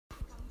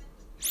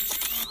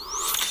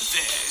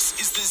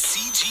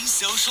CG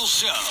Social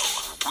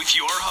Show with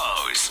your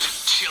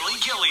host, Chili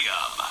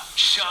Gilliam,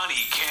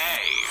 Shawnee K,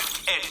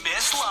 and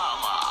Miss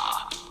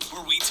Lala,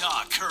 where we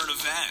talk current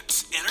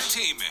events,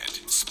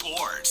 entertainment,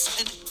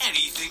 sports, and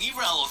anything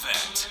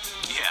irrelevant.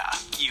 Yeah,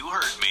 you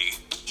heard me.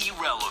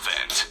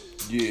 Irrelevant.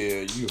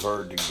 Yeah, you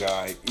heard the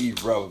guy.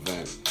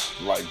 Irrelevant.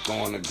 Like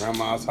going to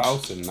grandma's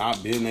house and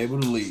not being able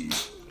to leave.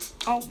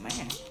 Oh,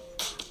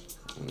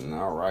 man.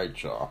 All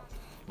right, y'all.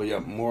 But yeah,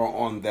 more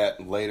on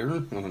that later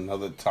on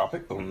another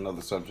topic, on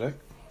another subject.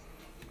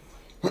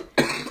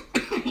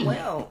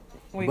 Well,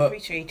 we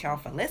appreciate y'all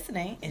for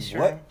listening.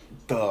 What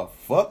the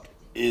fuck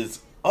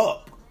is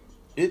up?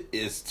 It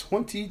is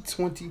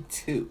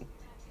 2022.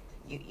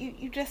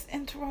 You just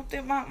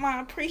interrupted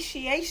my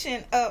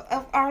appreciation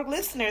of our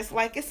listeners.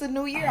 Like, it's a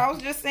new year. I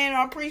was just saying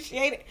I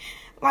appreciate it.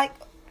 Like,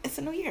 it's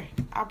a new year.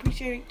 I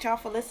appreciate y'all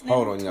for listening.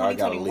 Hold on, y'all. I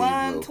gotta leave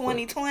real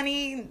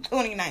 2020,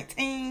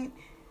 2019,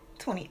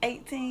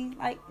 2018.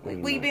 Like,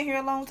 we've been here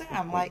a long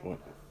time. Like,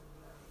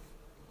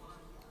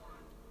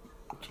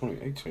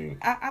 2018.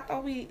 I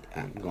thought we...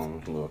 I'm going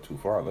a little too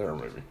far there,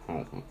 maybe.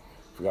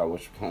 Forgot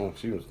which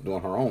she was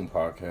doing her own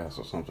podcast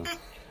or something.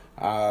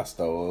 I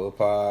stole a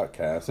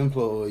podcast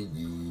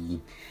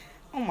employee.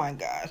 Oh my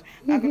gosh.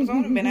 How come it's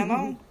only been that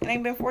long? It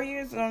ain't been 4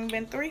 years. It's only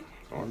been 3? It's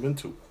only been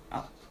 2.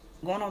 Oh,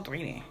 going on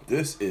 3 then.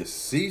 This is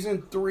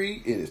season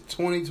 3. It is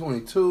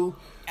 2022.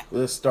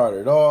 Let's start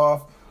it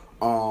off.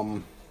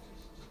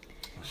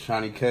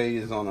 Shawnee K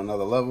is on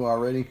another level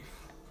already.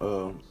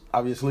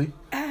 Obviously.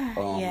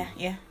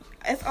 Yeah.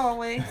 As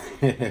always.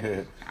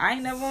 I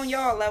ain't never on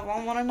y'all level.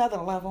 I'm on another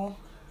level.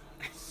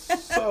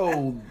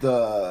 So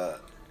the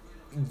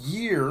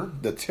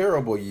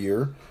terrible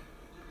year,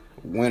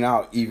 went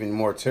out even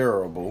more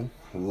terribly,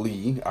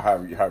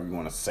 however you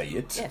want to say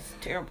it. Yes,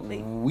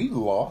 terribly. We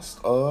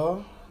lost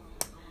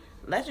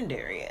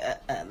legendary,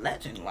 a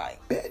legend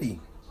like Betty.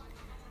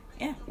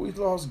 Yeah. We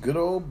lost good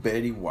old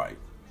Betty White.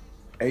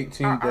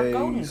 18 our days.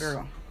 golden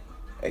girl.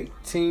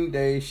 18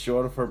 days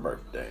short of her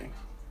birthday.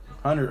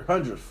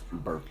 100th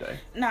birthday.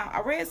 Now,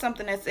 I read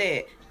something that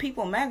said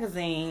People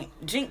magazine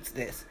jinxed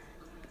this.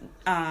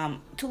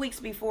 2 weeks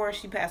before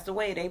she passed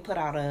away, they put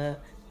out her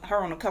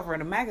on the cover of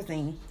the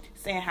magazine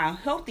saying how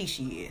healthy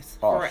she is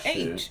for her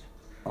age.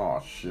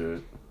 Oh,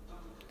 shit.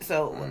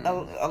 So,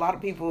 a lot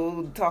of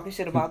people talking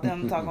shit about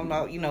them, talking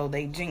about,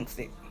 they jinxed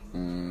it.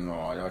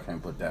 No, y'all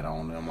can't put that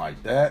on them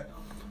like that.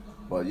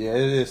 But, yeah,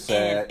 it is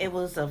sad. And it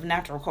was of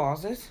natural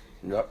causes.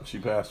 Yep, she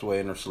passed away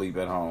in her sleep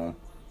at home.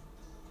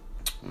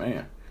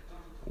 Man,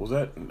 was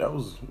it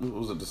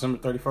December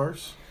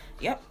 31st?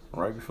 Yep.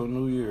 Right before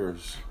New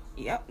Year's.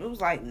 Yep, it was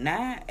like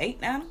 9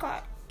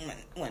 o'clock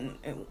when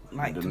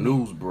the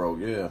news broke.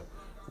 Yeah,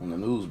 when the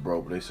news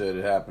broke, they said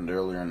it happened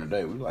earlier in the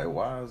day. We like,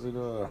 why is it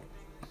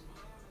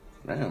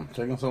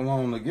taking so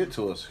long to get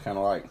to us? Kind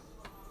of like,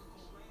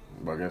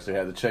 I guess they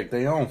had to check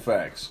their own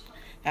facts.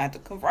 Had to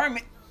confirm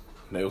it.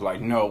 They was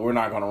like, no, we're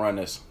not gonna run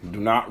this.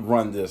 Do not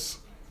run this.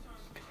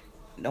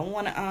 Don't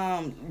want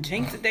to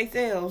jinx it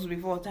themselves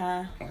before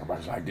time.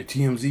 Everybody's like, did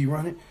TMZ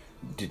run it?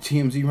 Did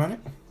TMZ run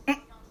it?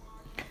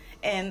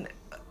 And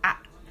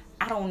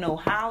I don't know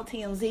how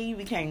TMZ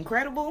became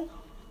credible.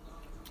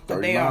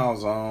 30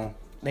 miles on.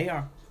 They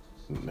are.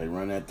 They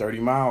run that 30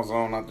 miles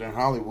on out there in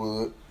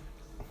Hollywood.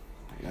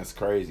 That's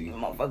crazy. The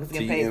motherfuckers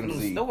get paid for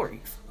those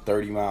stories.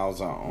 30 miles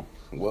on.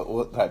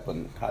 What type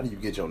of... How do you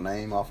get your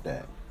name off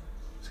that?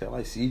 It's got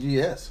like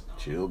CGS.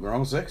 Chill,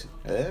 grown, sexy.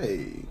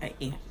 Hey.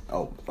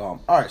 Oh, all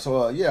right.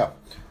 So, yeah.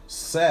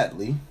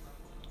 Sadly...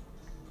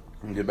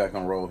 Let me get back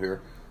on roll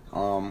here.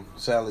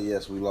 Sadly,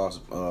 yes, we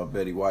lost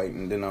Betty White.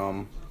 And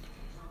then...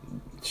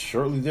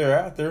 shortly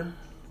thereafter,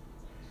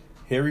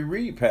 Harry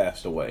Reid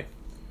passed away.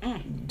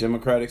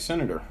 Democratic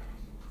senator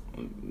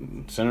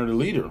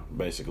leader,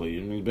 basically.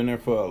 And he's been there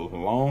for a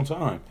long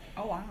time.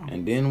 Oh, wow.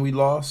 And then we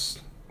lost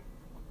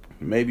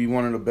maybe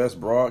one of the best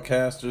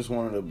broadcasters,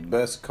 one of the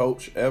best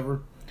coach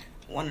ever.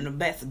 One of the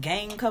best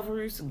game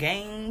covers,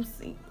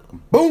 games.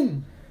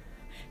 Boom!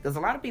 Because a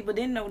lot of people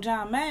didn't know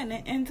John Madden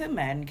until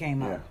Madden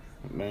came out. Yeah,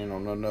 they ain't know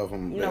none of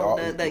them.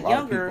 The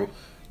younger... People,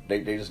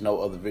 they just know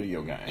other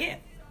video games. Yeah.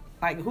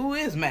 Like, who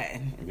is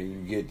Madden? And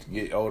then you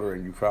get older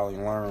and you probably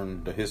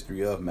learn the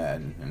history of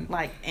Madden.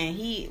 And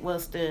he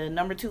was the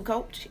number 2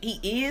 coach.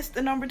 He is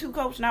the number 2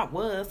 coach. Not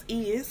was,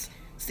 is.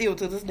 Still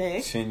to this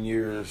day. 10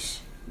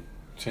 years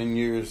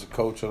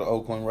coach of the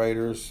Oakland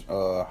Raiders.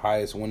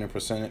 Highest winning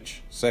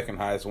percentage. Second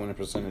highest winning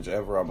percentage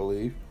ever, I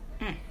believe.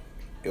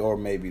 Or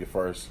maybe the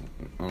first.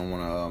 I don't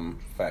want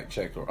to fact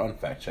check or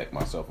unfact check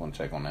myself. I want to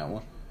check on that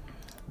one.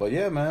 But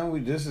yeah, man,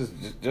 it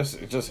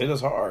just hit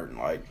us hard.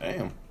 Like,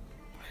 damn.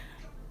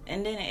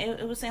 And then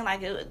it was saying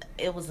like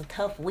it was a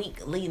tough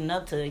week leading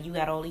up to you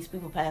got all these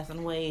people passing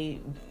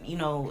away,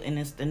 and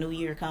it's the new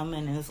year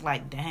coming, and it's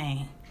like,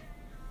 dang.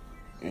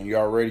 And you're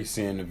already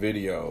seeing the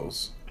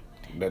videos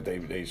that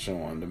they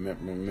showing, the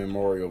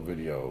memorial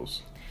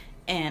videos.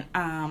 And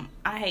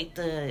I hate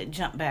to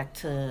jump back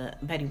to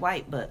Betty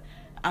White, but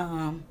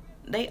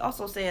they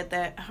also said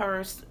that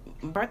her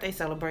birthday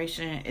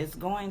celebration is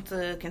going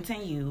to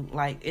continue.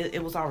 Like,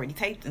 it was already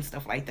taped and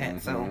stuff like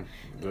that. So,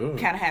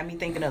 kind of had me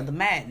thinking of the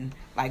Madden.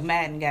 Like,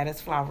 Madden got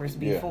his flowers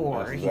before.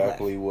 Yeah, that's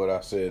exactly what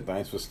I said.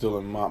 Thanks for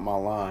stealing my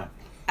line.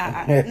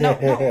 No,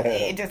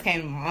 it just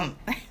came to my,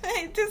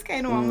 it just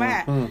came to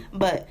my mind.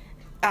 But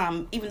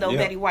even though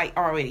Betty White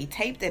already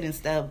taped it and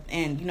stuff,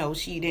 and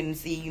she didn't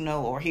see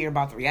or hear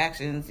about the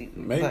reactions.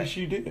 Maybe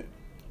she did.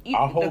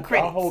 I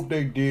hope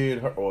they did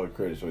her or the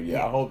critics. So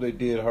I hope they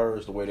did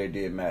hers the way they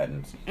did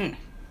Madden's. And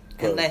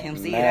let him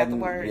see it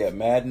afterwards. Yeah,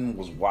 Madden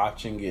was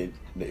watching it,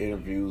 the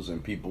interviews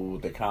and people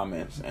with the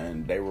comments,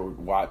 and they were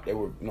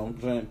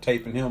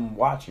taping him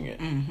watching it.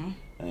 Mm-hmm.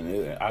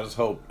 And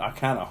I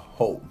kind of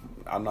hope.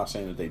 I'm not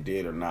saying that they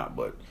did or not,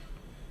 but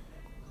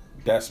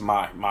that's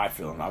my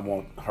feeling. I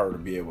want her to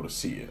be able to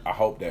see it. I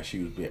hope that she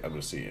was be able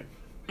to see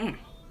it.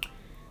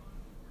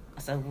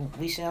 So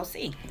we shall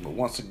see. But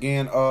once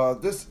again,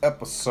 this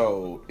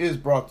episode is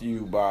brought to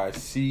you by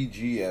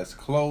CGS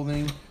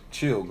Clothing.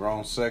 Chill,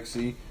 grown,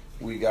 sexy.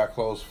 We got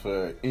clothes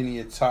for any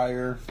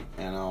attire,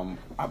 and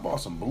I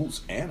bought some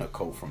boots and a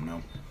coat from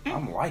them.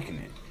 I'm liking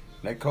it.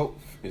 That coat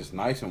is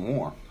nice and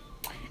warm,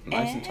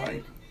 nice and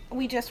tight.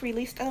 We just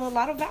released a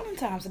lot of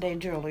Valentine's Day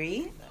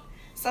jewelry,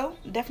 so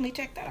definitely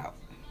check that out.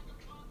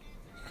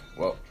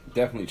 Well,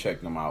 definitely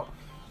check them out.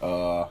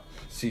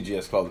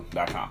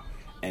 CGSclothing.com.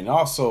 And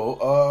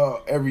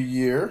also, every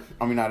year,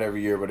 not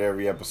every year, but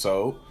every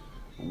episode,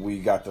 we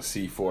got the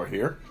C4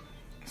 here.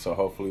 So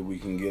hopefully we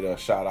can get a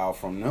shout out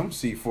from them.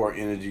 C4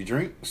 energy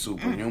drink,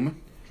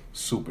 superhuman.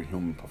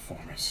 Superhuman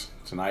performance.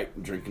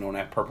 Tonight, drinking on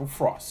that purple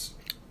frost.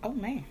 Oh,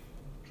 man.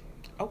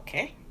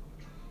 Okay.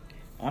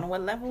 I wonder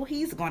what level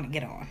he's going to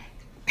get on.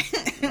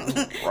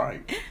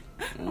 Right.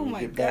 And oh,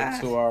 my God. Get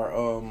back to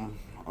our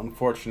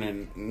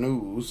unfortunate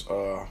news.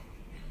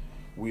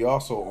 We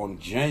also, on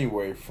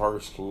January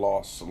 1st,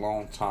 lost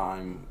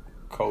longtime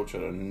coach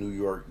of the New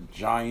York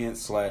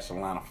Giants /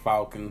 Atlanta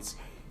Falcons,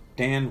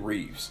 Dan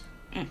Reeves.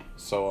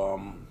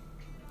 So,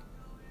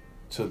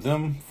 to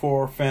them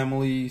four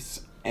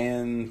families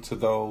and to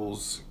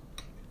those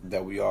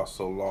that we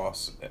also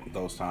lost at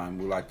those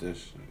times, we like to,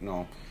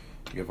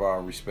 give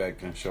our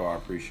respect and show our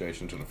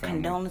appreciation to the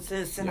family.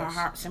 Condolences, send our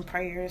hearts and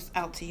prayers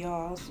out to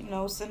y'all.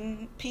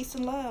 Send peace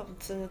and love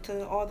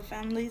to all the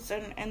families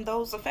and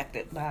those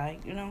affected by,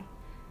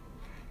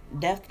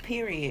 death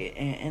period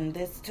and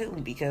this too,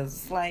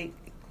 because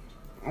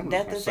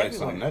death is everywhere.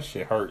 Something. That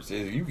shit hurts.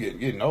 You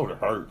getting older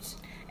hurts.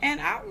 And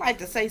I would like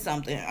to say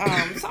something.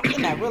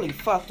 Something that really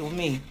fucked with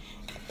me.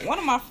 One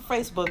of my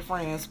Facebook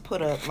friends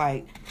put up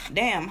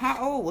damn,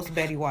 how old was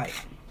Betty White?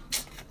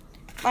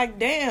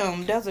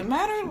 Damn, does it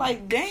matter?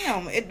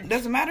 Damn, it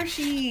doesn't matter.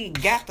 She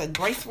got to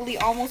gracefully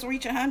almost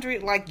reach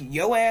 100.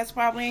 Your ass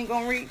probably ain't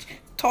gonna reach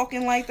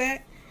talking like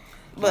that.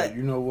 But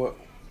you know what?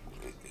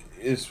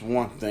 It's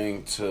one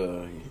thing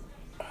to,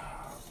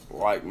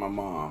 like my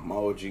mom. My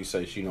OG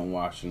say she don't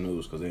watch the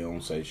news because they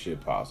don't say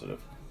shit positive.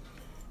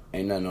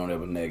 Ain't nothing on there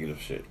but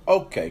negative shit.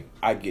 Okay,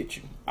 I get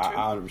you.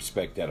 I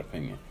respect that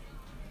opinion.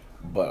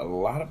 But a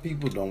lot of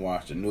people don't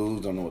watch the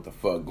news, don't know what the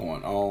fuck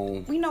going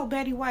on. We know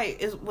Betty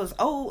White was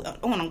old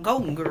on a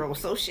Golden Girl,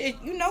 so shit,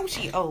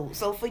 she old.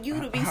 So for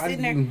you to be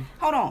sitting there,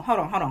 hold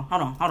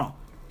on.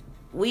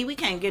 We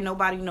can't get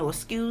nobody no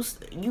excuse.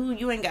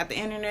 You ain't got the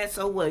internet,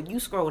 so what?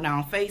 You scroll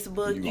down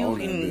Facebook,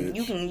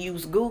 you can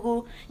use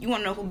Google. You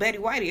want to know who Betty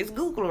White is?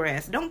 Google her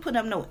ass. Don't put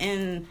up no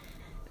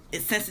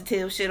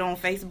sensitive shit on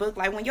Facebook.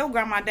 When your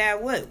grandma died,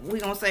 what?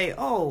 We gonna say,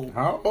 oh.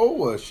 How old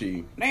was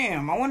she?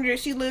 Damn, I wonder if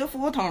she lived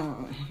full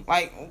term.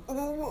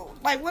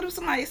 What if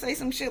somebody say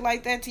some shit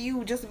like that to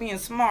you just being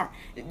smart,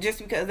 just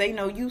because they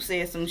know you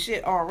said some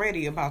shit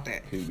already about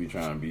that? Some people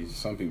trying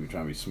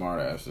to be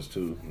smart asses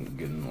too,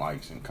 getting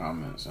likes and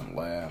comments and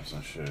laughs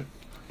and shit.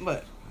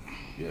 But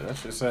yeah, that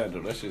shit's sad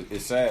though.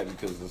 It's sad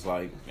because it's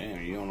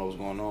damn, you don't know what's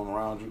going on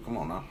around you. Come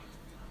on now.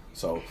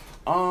 So,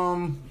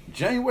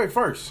 January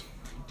 1st.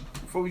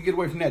 Before we get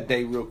away from that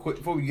day real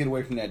quick, New Year,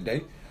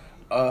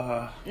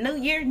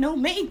 new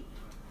me.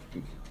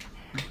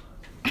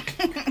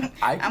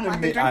 I can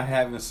admit I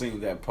haven't seen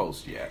that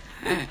post yet.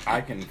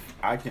 I can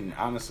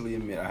honestly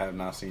admit I have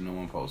not seen no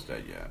one post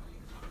that yet.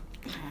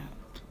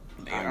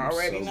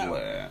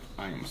 Glad.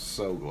 I am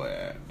so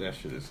glad. That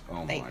shit is, oh my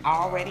God. They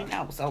already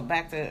know. So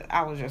back to,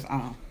 I was just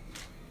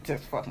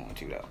fucking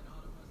with you though.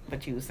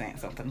 But you were saying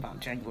something about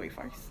January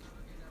 1st.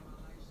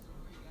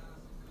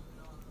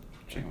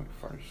 January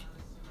 1st.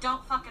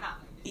 Don't fuck it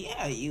up.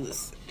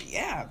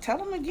 Yeah,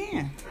 tell him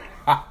again.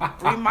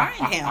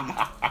 Remind him.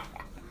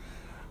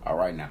 All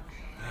right now.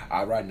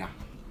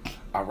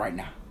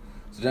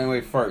 So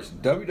January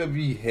 1st,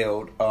 WWE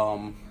held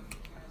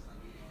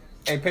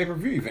a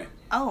pay-per-view event.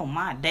 Oh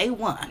my, day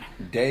one.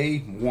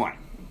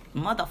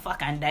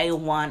 Motherfucking day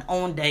one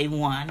on day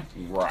one.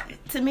 Right.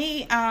 To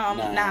me,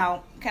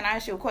 now, can I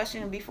ask you a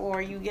question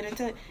before you get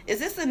into it? Is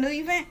this a new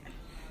event?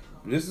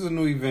 This is a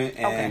new event,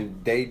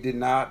 and they did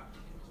not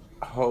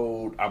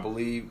hold, I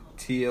believe,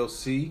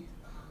 TLC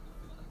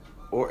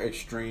or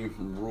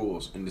Extreme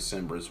Rules in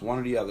December. It's one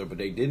or the other, but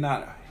they did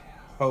not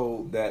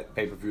hold that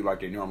pay-per-view like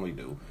they normally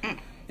do.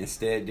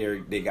 Instead,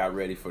 they got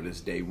ready for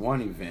this day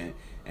one event.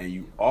 And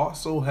you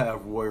also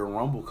have Royal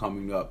Rumble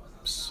coming up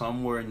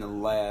somewhere in the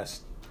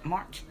last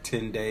March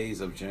 10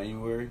 days of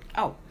January.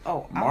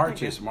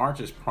 March is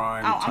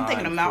prime time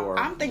for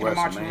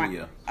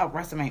WrestleMania.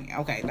 WrestleMania.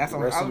 Okay, that's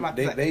what I was about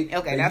to say. They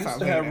that's used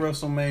to have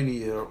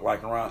WrestleMania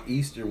like around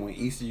Easter, when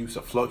Easter used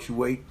to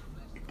fluctuate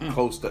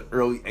close to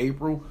early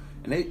April,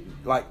 and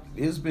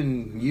it's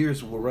been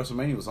years where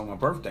WrestleMania was on my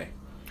birthday.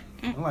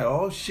 I'm like,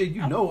 oh shit,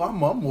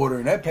 I'm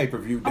ordering that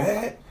pay-per-view,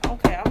 Dad.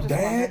 Okay, I was just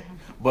Dad.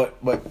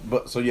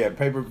 But so yeah,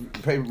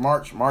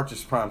 March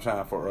is prime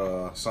time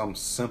for some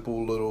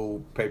simple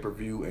little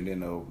pay-per-view, and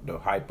then the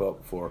hype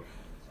up for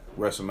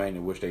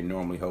WrestleMania, which they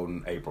normally hold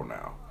in April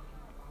now.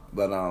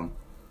 But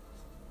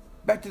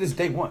back to this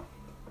day one.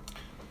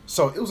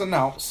 So it was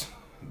announced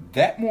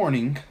that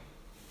morning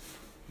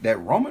that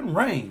Roman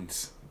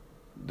Reigns,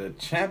 the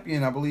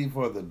champion, I believe,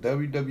 for the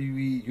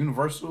WWE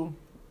Universal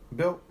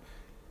belt,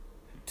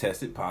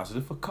 tested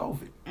positive for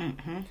COVID.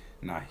 Mm-hmm.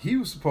 Now, he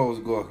was supposed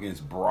to go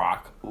against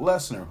Brock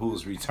Lesnar, who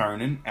was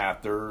returning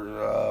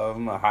after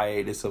a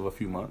hiatus of a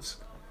few months.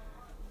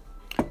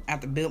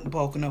 After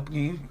bulking up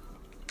again.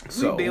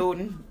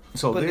 Rebuilding.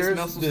 So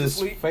there's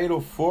this fatal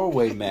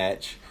four-way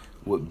match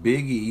with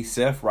Big E,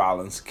 Seth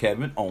Rollins,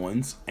 Kevin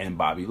Owens, and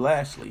Bobby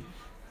Lashley.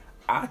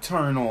 I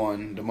turn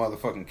on the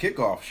motherfucking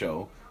kickoff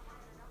show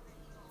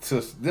to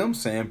them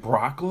saying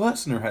Brock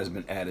Lesnar has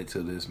been added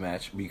to this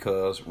match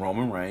because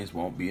Roman Reigns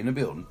won't be in the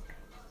building.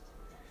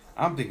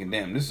 I'm thinking,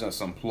 damn, this is just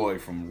some ploy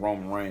from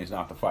Roman Reigns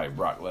not to fight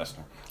Brock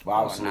Lesnar. But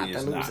obviously not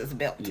to lose his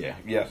belt. Yeah,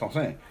 that's what I'm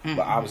saying. Mm-hmm.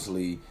 But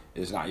obviously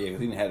it's not. Yeah, because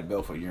he didn't have the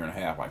belt for a year and a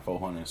half, like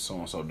 400 and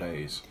so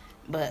days.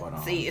 But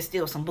see, it's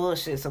still some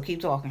bullshit. So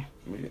keep talking.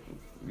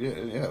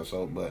 Yeah.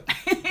 So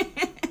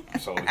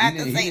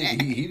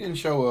he didn't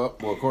show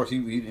up. Well, of course he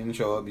didn't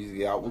show up.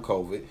 He's out with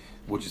COVID,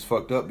 which is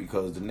fucked up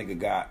because the nigga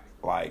got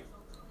like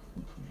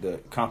the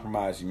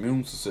compromised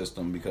immune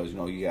system because he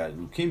got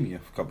leukemia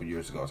a couple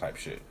years ago type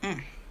shit.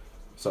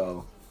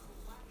 So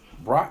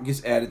Brock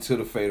gets added to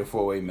the Fatal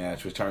 4-Way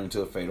match, which turned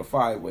into a Fatal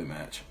 5-Way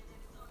match.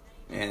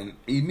 And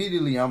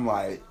immediately I'm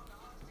like,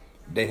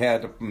 they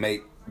had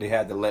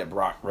to let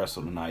Brock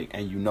wrestle tonight,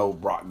 and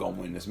Brock gonna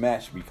win this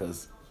match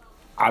because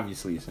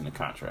obviously it's in the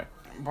contract.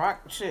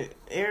 Brock, shit,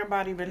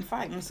 everybody been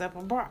fighting except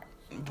for Brock.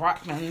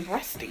 Brock been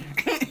resting.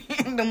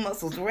 The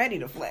muscles ready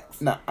to flex.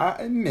 Now, I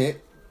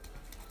admit,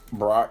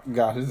 Brock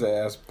got his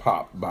ass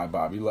popped by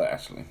Bobby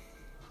Lashley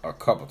a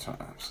couple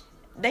times.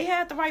 They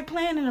had the right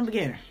plan in the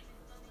beginning.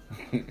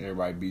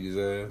 Everybody beat his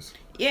ass?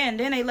 Yeah, and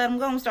then they let him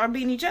go and start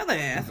beating each other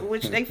ass,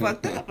 which they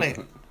fucked up at.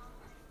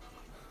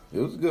 It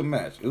was a good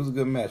match.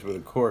 But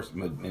of course,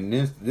 and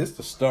this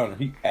the stunner.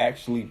 He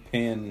actually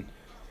pinned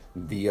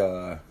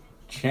the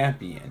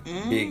champion,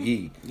 Big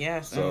E.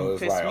 Yes, so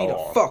it's pissed like, me the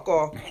fuck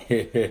off.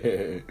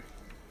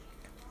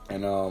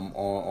 And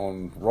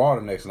on Raw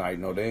the next night,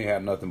 they ain't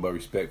had nothing but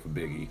respect for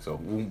Big E. So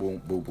boom, boom,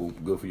 boom, boom.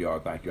 Good for y'all.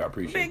 Thank you. I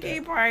appreciate Big that.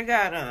 E probably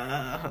got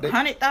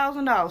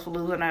 $100,000 for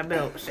losing that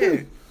belt.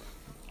 Shit.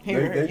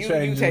 They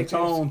changed the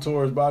tone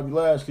towards Bobby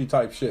Lashley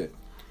type shit.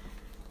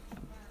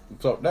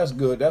 So that's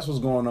good. That's what's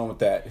going on with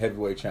that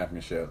heavyweight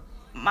championship.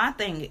 My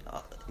thing,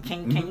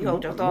 can you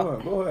hold your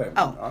thought? Go ahead.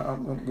 Oh,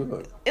 I'm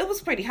good. It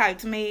was pretty hype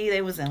to me.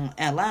 They was in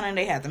Atlanta.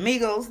 They had the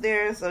Migos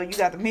there, so you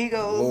got the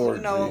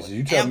Migos. Lord Jesus,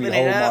 you tell me to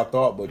hold my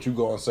thought, but you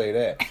go and say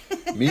that.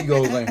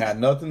 Migos ain't had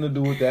nothing to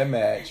do with that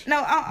match.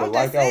 No, I'm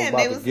just saying,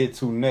 I was about to get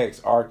to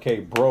next.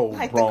 RK Bro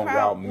brought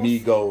out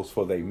Migos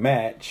for their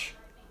match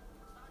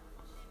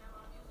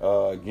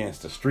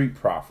against the Street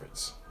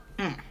Profits.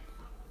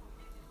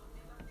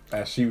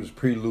 As she was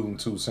preluding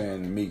to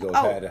saying the Migos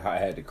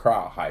had the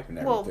crowd hype and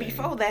everything. Well,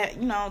 before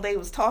that, they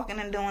was talking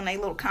and doing their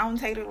little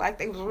commentator like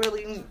they was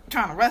really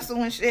trying to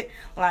wrestle and shit.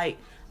 Like,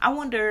 I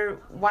wonder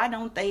why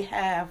don't they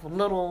have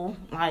little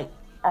like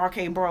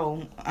RK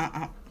Bro?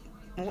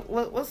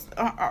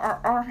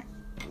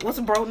 What's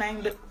a bro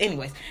name?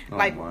 Anyways,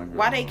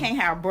 why they can't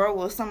have bro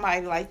or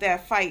somebody like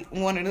that fight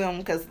one of them?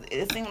 Because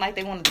it seemed like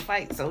they wanted to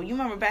fight. So you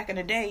remember back in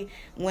the day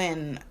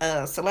when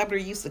a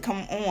celebrity used to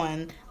come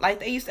on, like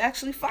they used to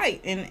actually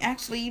fight and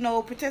actually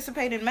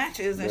participate in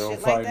matches and shit like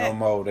that. They don't fight no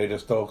more. They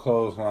just throw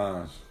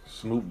clotheslines.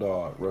 Snoop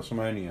Dogg,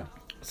 WrestleMania.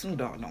 Snoop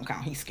Dogg don't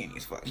count. He's skinny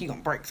as fuck. He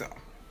gonna break something.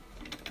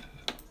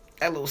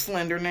 That little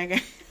slender nigga.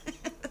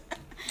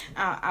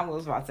 I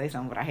was about to say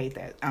something, but I hate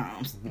that.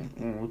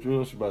 What you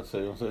was about to say?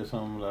 You want to say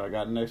something that I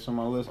got next on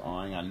my list? Oh,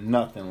 I ain't got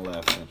nothing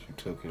left since you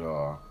took it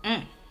all.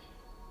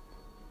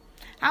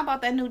 How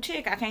about that new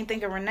chick? I can't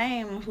think of her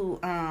name. Who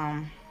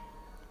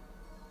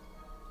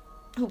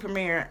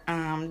premiered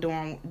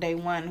during day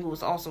one? Who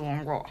was also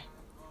on Raw.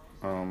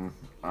 I'm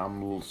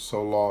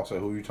so lost at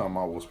who you talking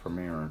about was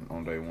premiering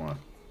on day one.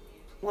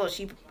 Well,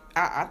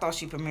 I thought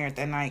she premiered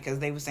that night because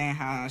they were saying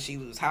how she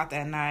was hot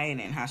that night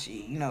and how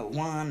she,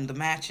 won the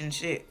match and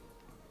shit.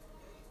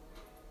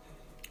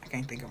 I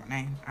can't think of her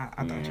name.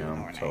 I thought you would know her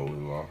name. I'm totally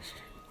lost.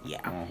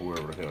 Yeah. On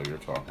whoever the hell you're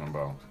talking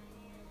about.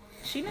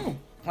 She knew.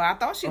 Well, I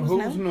thought she was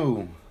new. Who's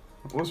new?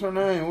 What's her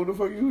name? What the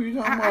fuck who you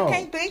talking about? I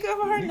can't think of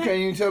her name. You can't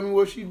even tell me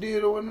what she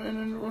did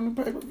on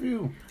the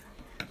pay-per-view.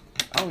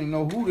 I don't even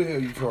know who the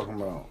hell you talking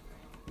about.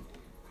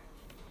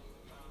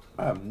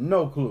 I have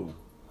no clue.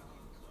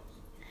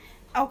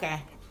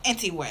 Okay.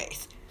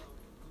 Anyways.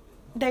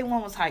 Day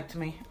one was hyped to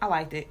me. I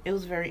liked it. It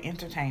was very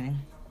entertaining.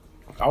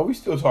 Are we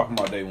still talking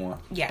about day one?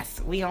 Yes,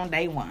 we on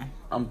day one.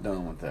 I'm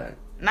done with that.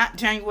 Not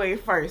January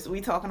 1st. We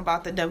talking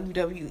about the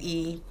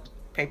WWE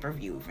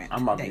pay-per-view event.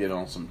 I'm about to get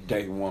on some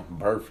day one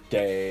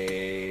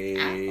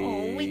birthdays.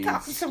 Oh, we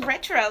talking some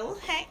retro.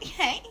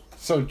 Hey.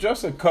 So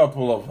just a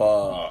couple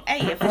of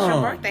hey, if it's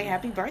your birthday,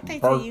 happy birthday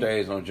to you.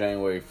 Birthdays on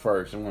January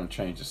 1st. I'm going to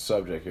change the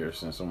subject here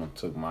since someone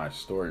took my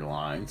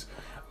storylines.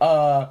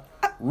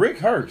 Rick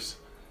Hurst,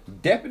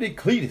 Deputy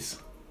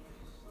Cletus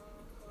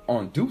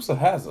on Dukes of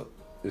Hazzard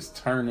is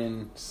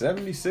turning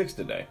 76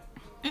 today.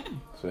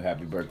 So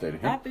happy birthday to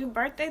him. Happy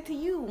birthday to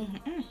you.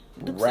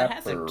 Dukes Rapper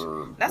of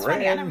Hazzard. That's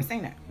funny, I never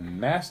seen it.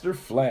 Master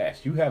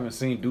Flash. You haven't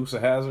seen Dukes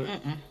of Hazzard?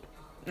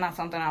 Not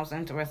something I was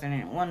interested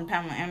in. Wasn't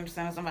Pamela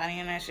Anderson or somebody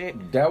in that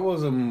shit? That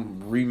was a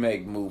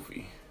remake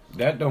movie.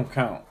 That don't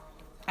count.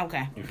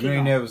 Okay. If you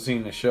ain't never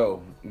seen the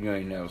show, you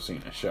ain't never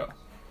seen the show.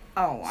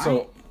 Oh,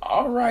 so,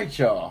 alright,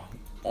 y'all.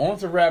 On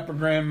to rapper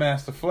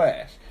Grandmaster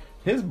Flash.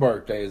 His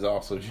birthday is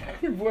also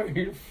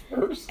January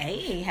 1st.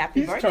 Hey,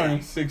 happy birthday. He's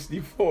turning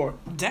 64.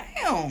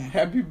 Damn.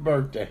 Happy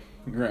birthday,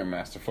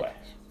 Grandmaster Flash.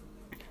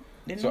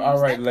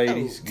 Alright,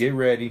 ladies, get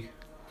ready.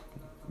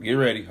 Get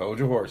ready. Hold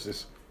your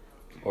horses.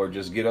 Or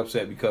just get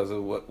upset because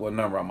of what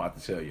number I'm about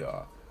to tell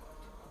y'all.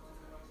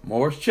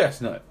 Morris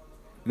Chestnut.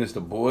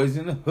 Mr. Boys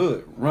in the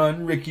Hood.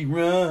 Run, Ricky,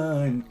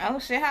 run. Oh,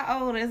 shit.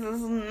 How old is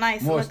this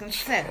nice Morris looking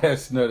set?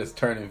 Chestnut has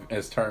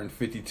turned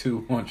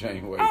 52 on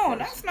January 1st. Oh,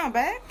 that's not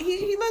bad.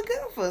 He look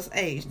good for his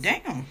age.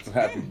 Damn.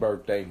 Happy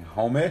birthday,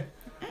 homie.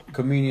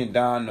 Comedian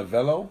Don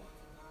Novello.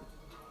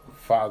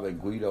 Father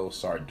Guido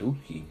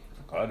Sarducci.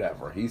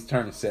 Whatever. He's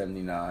turning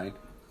 79.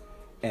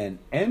 And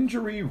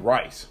Injury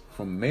Rice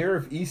from Mayor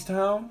of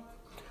Easttown.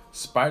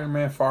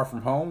 Spider-Man Far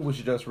From Home,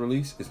 which just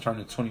released, is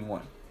turning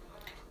 21.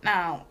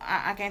 Now,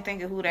 I can't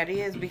think of who that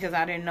is because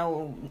I didn't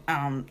know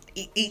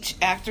each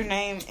actor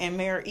name in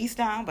Mayor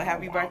Easttown, but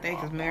happy birthday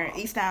because Mayor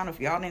Easttown, if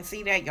y'all didn't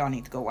see that, y'all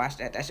need to go watch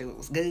that. That shit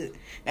was good.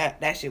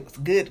 That shit was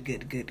good.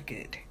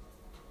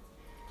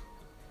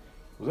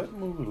 Was that the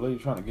movie with the lady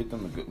trying to get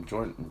them to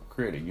join,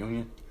 create a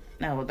union?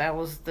 No, that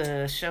was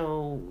the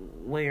show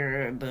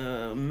where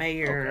the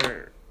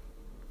mayor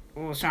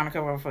was trying to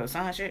cover up for the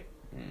son shit.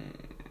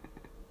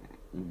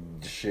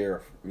 The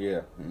sheriff,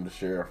 the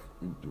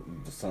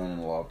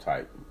son-in-law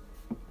type.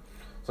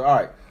 So,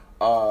 alright,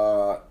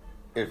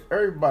 if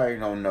everybody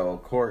don't know,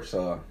 of course,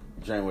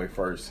 January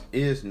 1st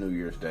is New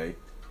Year's Day,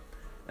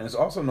 and it's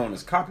also known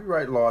as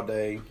Copyright Law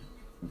Day,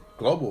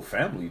 Global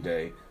Family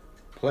Day,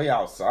 Play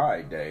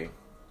Outside Day,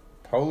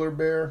 Polar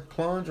Bear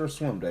Plunge or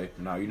Swim Day.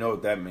 Now, you know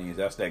what that means.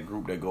 That's that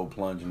group that go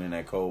plunging in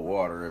that cold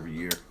water every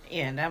year.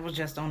 Yeah, that was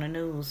just on the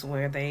news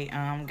where they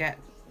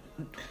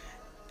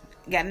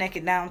got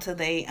naked down to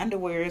their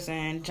underwears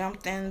and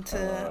jumped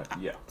into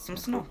some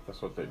snow.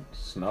 That's what they...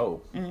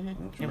 Snow?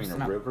 Mm-hmm. What you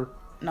mean, a river?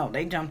 No,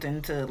 they jumped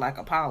into like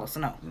a pile of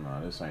snow.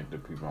 No, this ain't the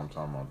people I'm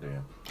talking about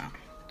there. Oh.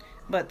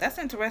 But that's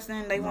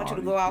interesting. They want you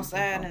to go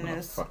outside and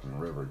it's... fucking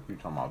river. You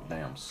talking about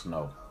damn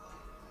snow.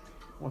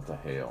 What the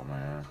hell,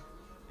 man?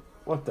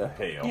 What the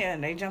hell? Yeah,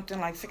 they jumped in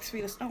like 6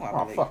 feet of snow.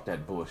 Oh, fuck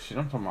that bullshit.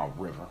 I'm talking about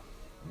river.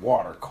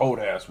 Water.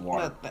 Cold-ass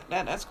water.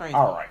 That's crazy.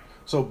 All right.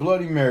 So,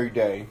 Bloody Mary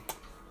Day...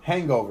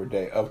 Hangover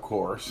Day, of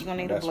course. You're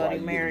gonna need a Bloody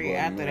Mary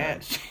after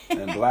that.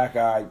 And Black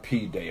Eyed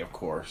Pea Day, of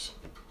course.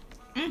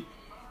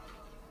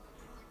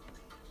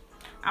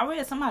 I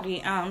read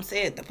somebody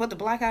said to put the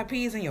Black Eyed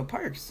Peas in your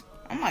purse.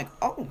 I'm like,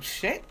 oh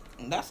shit,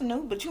 that's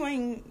new, but you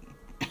ain't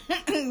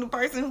the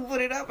person who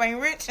put it up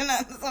ain't rich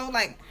enough, so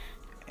like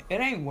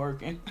it ain't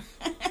working.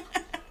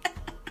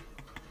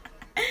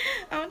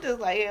 I'm just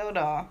like, hell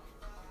no.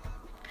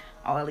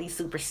 All these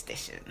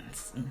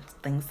superstitions and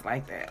things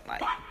like that,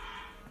 like.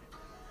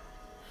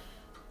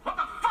 What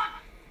the fuck?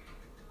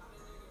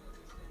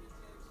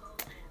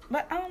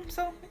 But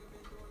so.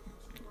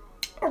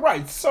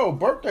 Alright, so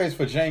birthdays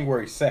for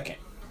January 2nd.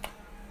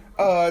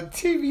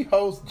 TV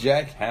host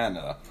Jack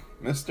Hanna,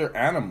 Mr.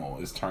 Animal,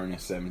 is turning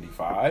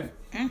 75.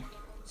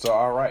 So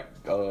alright.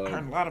 I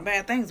heard a lot of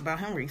bad things about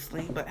him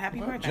recently, but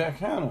happy birthday. Jack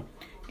Hanna.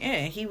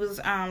 Yeah, he was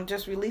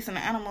just releasing the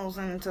animals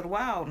into the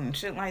wild and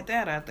shit like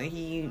that after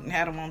he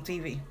had them on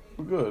TV.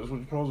 Good, that's what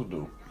you're supposed to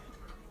do.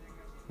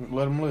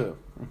 Let him live.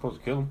 You're supposed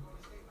to kill him.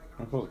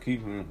 I'm supposed to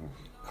keep him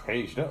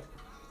caged up.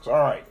 It's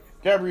alright.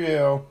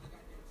 Gabrielle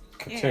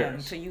Cateris. Yeah,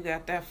 until you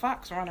got that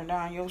fox running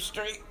down your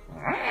street.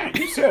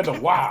 You said the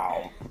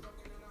wild.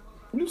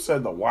 You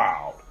said the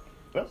wild.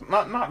 That's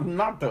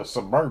not the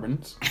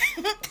Suburbans.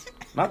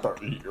 Not the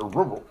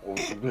rural.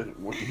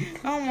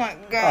 Oh my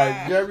God.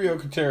 Alright, Gabrielle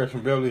Cateris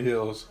from Beverly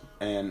Hills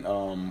and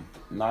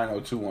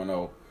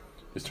 90210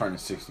 is turning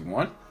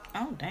 61.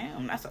 Oh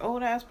damn, that's an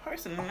old ass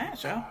person in that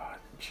show. God,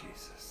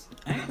 Jesus.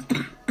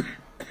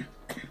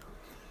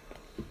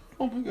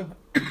 Oh my God.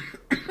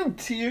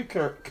 Tia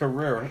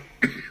Carrera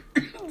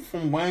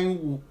from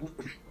Wayne.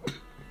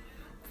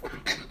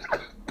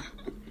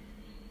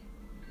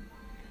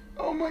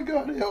 Oh my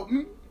God, help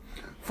me!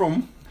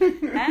 From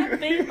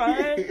Happy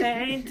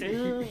birthday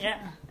to ya.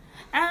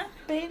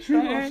 Happy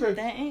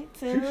birthday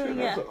to ya.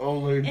 That's an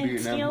old lady being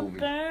in that your movie.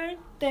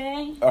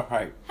 Birthday. All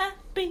right.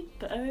 Happy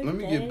birthday. Let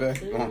me get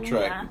back on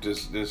track ya.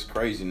 with this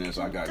craziness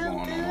I got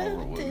going on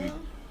over with me.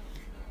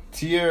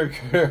 Tia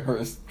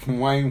Carrera's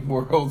Wayne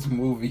World's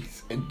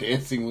movies and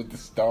Dancing with the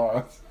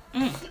Stars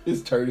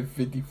is turning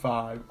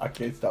 55. I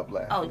can't stop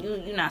laughing. Oh,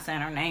 you're not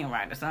saying her name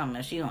right or something.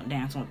 If she don't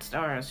dance with the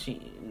stars,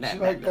 she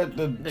like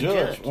the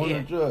judge, one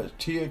of the judge.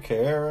 Tia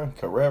Carrera.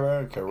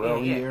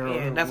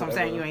 Yeah, that's what I'm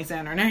saying. You ain't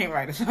saying her name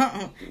right or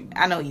something.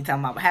 I know you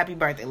talking about. But happy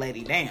birthday,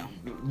 lady. Damn,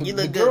 you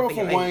look the good. girl for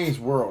your from Wayne's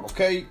World.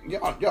 Okay,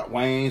 y'all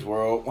Wayne's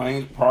World,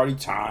 Wayne's Party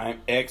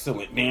Time,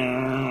 excellent.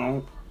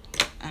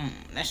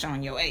 That's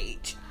showing your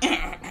age.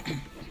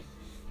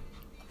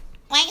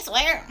 Wayne's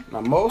World. Now,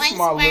 most of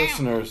my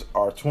listeners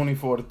are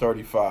 24 to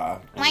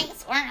 35.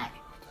 Wayne's World.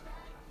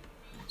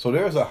 So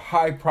there's a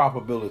high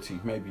probability,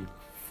 maybe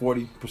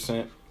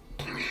 40%,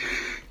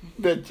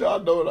 that y'all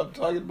know what I'm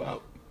talking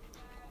about.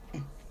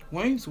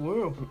 Wayne's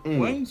World.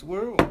 Wayne's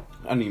World.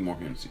 I need more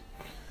Hennessy.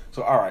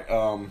 So, all right.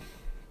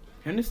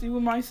 Hennessy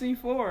with my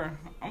C4.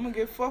 I'm going to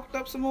get fucked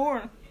up some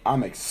more.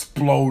 I'm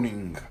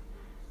exploding.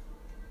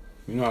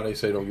 You know how they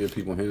say don't give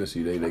people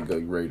Hennessy, they go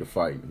ready to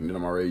fight. And then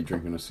I'm already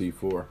drinking a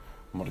C4.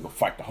 I'm going to go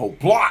fight the whole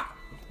block.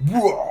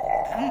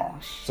 Oh,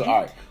 so,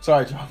 all right.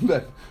 Sorry,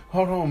 y'all.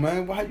 Hold on,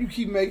 man. Why you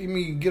keep making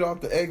me get off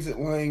the exit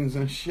lanes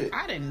and shit?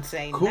 I didn't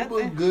say Cuba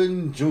nothing.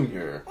 Gooden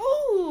Jr.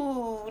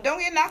 Ooh, don't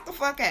get knocked the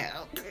fuck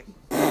out.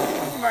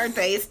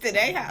 Birthday is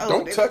today. How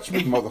old Don't touch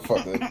me,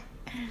 motherfucker.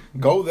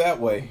 Go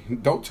that way.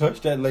 Don't touch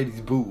that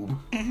lady's boob.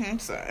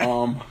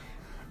 Sorry.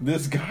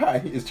 This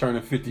guy is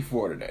turning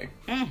 54 today.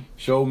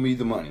 Show me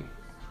the money.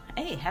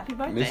 Hey, happy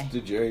birthday.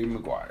 Mr. Jerry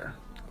Maguire.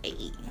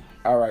 Hey.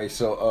 All right,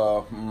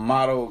 so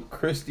model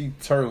Christy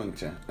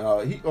Turlington.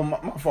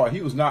 My fault. He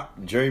was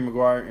not Jerry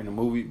Maguire in the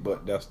movie,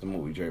 but that's the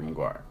movie, Jerry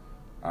Maguire.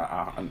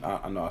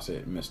 I know I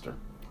said Mr.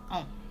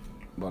 Oh.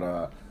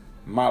 But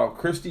model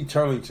Christy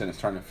Turlington is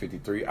turning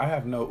 53. I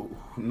have no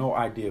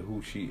idea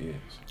who she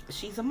is.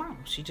 She's a model.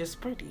 She's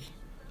just pretty.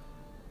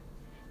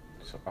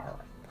 So all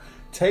right,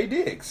 Tay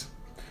Diggs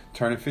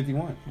turning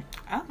 51.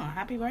 Oh,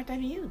 happy birthday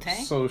to you,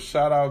 Tay. So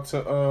shout out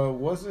to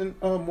wasn't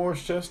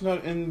Morris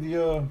Chestnut in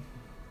the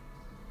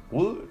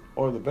Wood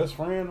or the best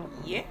friend?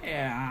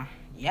 Yeah.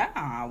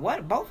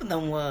 What both of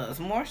them was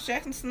Morris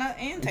Chestnut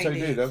and Tay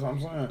Diggs. That's what I'm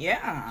saying.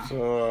 Yeah.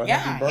 So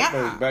happy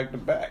birthdays back to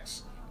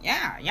backs.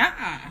 Yeah.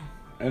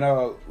 And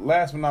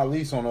last but not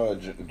least, on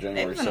January 2nd.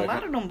 There was a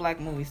lot of them black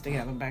movies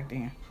together back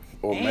then.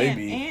 Or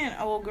maybe. And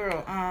old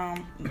girl.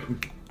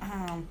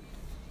 Damn,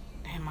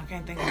 I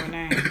can't think of her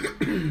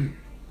name.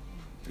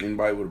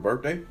 Anybody with a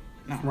birthday?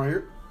 No. From right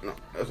here? No.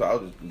 That's what I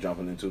was just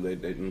jumping into. They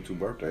do 2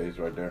 birthdays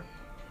right there.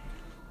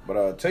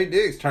 But Tay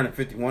Diggs turning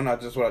 51.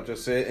 That's what I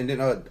just said. And then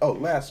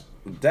last,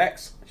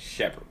 Dax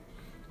Shepard.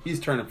 He's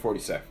turning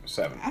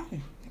 47. Oh,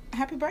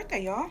 happy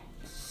birthday, y'all.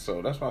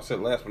 So that's why I said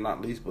last but not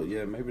least. But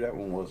yeah, maybe that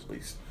one was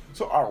least.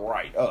 So all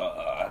right,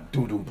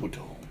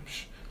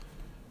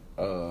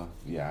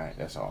 yeah,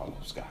 that's all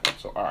I got.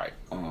 So all right,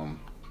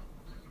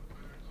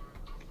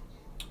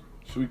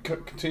 should we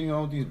continue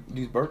on with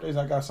these birthdays?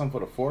 I got some for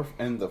the 4th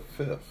and the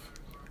 5th.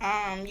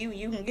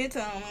 You can get to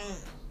them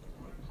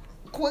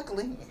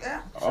quickly.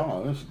 Yeah.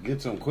 Oh, let's get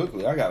to them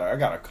quickly. I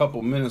got a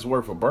couple minutes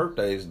worth of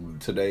birthdays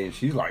today, and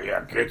she's like,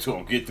 "Yeah, get to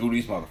them, get through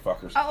these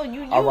motherfuckers." Oh,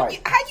 you all right.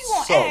 How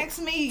you gonna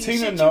ask me?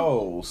 Tina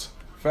Knowles,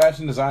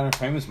 fashion designer,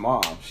 famous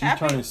mom. She's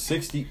turning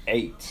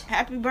 68.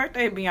 Happy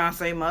birthday,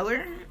 Beyonce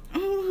mother.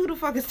 Who the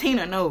fuck is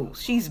Tina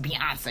Knowles? She's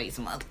Beyonce's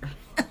mother.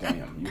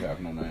 Damn, you have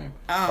no name.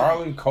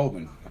 Garland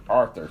Coben,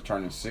 Arthur,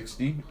 turning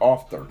 60.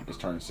 Arthur is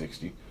turning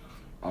 60.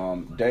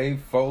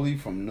 Dave Foley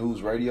from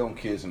News Radio and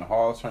Kids in the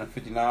Hall is turning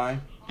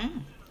 59.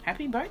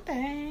 Happy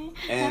birthday.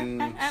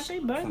 And happy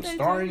birthday from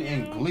starring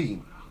in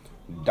Glee,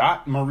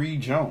 Dot Marie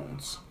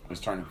Jones is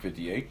turning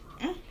 58.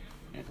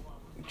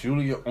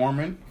 Julia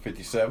Ormond,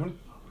 57.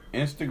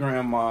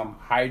 Instagram mom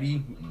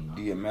Heidi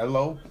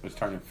D'Amello is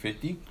turning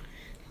 50.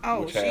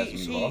 Oh,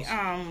 she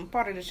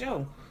part of the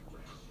show.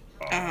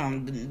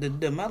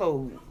 The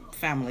Mello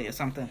family or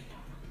something.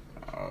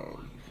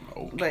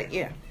 Okay. But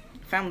yeah,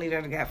 family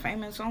that got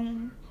famous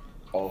on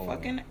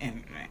fucking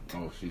internet.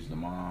 Oh, she's the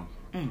mom.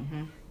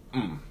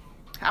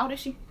 How old is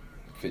she?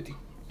 50.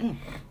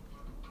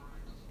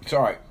 It's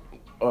all right.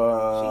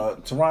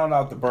 To round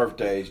out the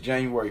birthdays,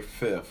 January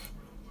 5th.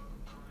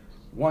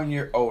 1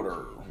 year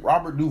older,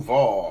 Robert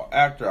Duvall,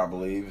 actor, I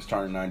believe, is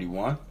turning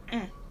 91.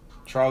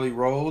 Charlie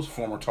Rose,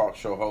 former talk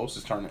show host,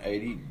 is turning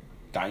 80.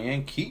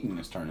 Diane Keaton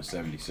is turning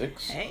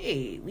 76.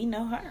 Hey, we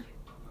know her.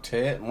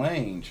 Ted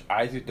Lange,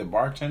 Isaac the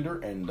bartender,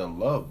 and the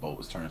Love Boat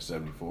is turning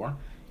 74.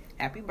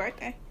 Happy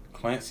birthday.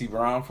 Clancy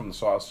Brown from the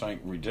Shawshank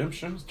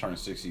Redemption is turning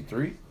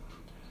 63.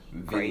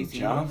 Vinny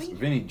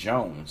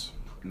Jones,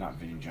 not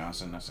Vinny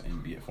Johnson, that's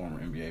an former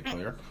NBA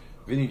player.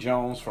 Vinnie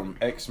Jones from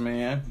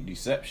X-Men,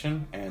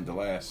 Deception, and The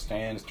Last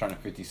Stand is turning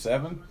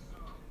 57.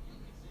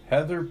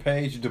 Heather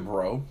Page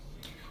DeBro.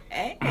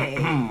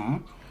 Hey.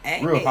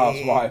 Real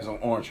Housewives of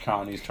Orange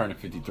County is turning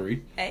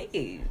 53.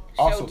 Hey.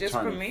 Also just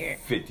turning premiered.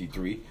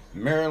 53.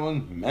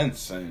 Marilyn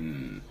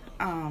Manson.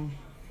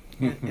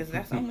 Is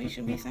that something we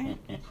should be saying?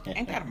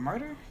 Ain't that a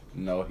murder?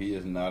 No, he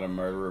is not a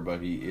murderer,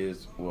 but he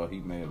is, well, he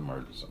may have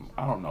murdered some.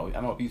 I don't know. I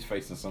know he's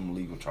facing some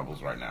legal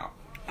troubles right now.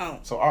 Oh.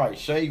 So, all right,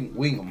 Shay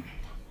Wingham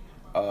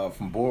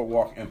from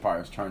Boardwalk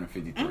Empire is turning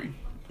 53.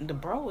 The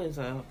bro is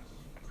a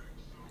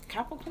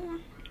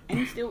Capricorn? And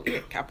he's still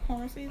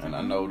Capricorn season? And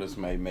I know this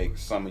may make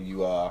some of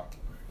you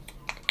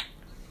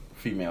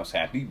females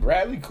happy.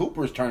 Bradley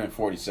Cooper is turning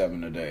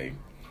 47 today.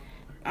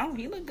 Oh,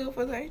 he look good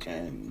for the age.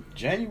 And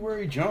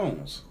January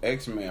Jones,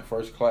 X-Men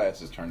First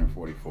Class, is turning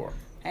 44.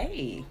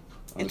 Hey.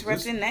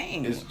 Interesting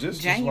name. It's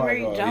just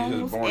January like, Jones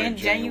he's just born in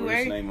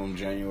January. Just name him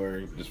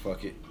January. Just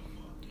fuck it.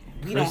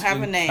 We don't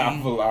have a name.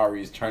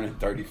 Cavallari is turning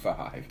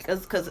 35.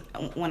 Because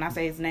when I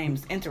say his name,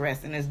 it's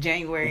interesting. It's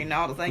January, and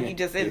all of a sudden you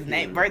just said his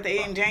name,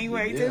 birthday in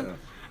January too.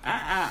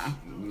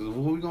 What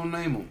we gonna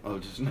name him? Oh,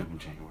 just name him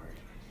January.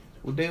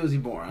 What day was he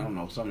born? I don't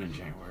know. Something in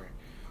January.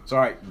 So,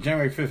 all right,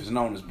 January 5th is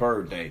known as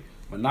Bird Day.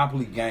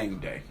 Monopoly Gang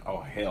Day. Oh,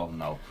 hell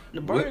no.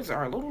 The birds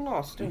are a little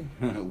lost, too.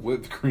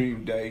 Whipped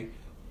Cream Day,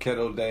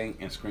 Keto Day,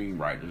 and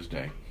Screenwriters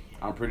Day.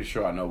 I'm pretty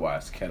sure I know why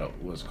it's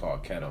what's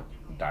called Keto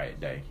Diet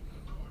Day.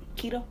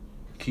 Keto,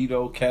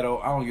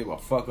 I don't give a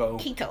fucko.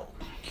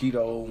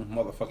 Keto,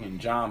 motherfucking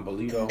John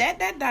Bolito.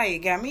 That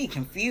diet got me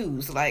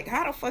confused. Like,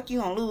 how the fuck you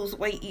gonna lose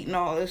weight eating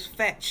all this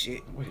fat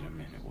shit? Wait a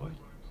minute, what?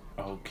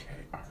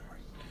 Okay, all right.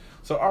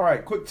 So, all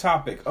right, quick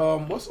topic.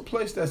 What's a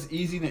place that's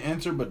easy to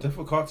enter but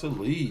difficult to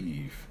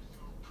leave?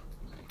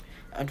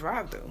 A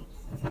drive-thru.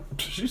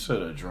 She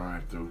said a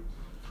drive-thru.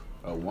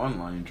 A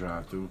one-lane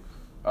drive-thru.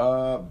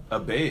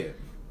 A bed.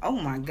 Oh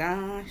my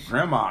gosh.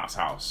 Grandma's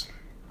house.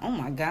 Oh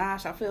my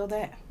gosh, I feel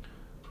that.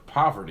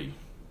 Poverty.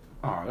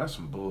 Oh, that's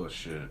some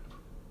bullshit.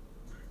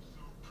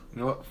 You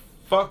know what?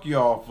 Fuck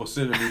y'all for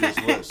sending me this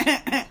list.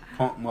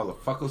 Punk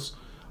motherfuckers.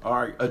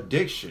 Alright,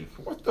 addiction.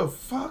 What the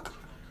fuck?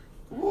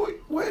 Wait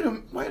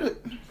a...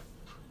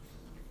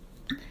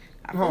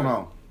 Hold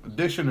on.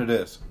 Addiction to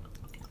this.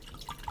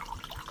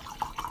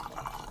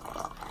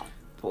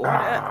 Pour it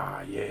up.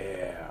 Ah,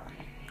 yeah.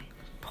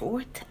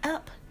 Pour it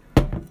up.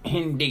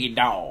 Indeed,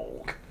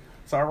 dog.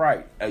 It's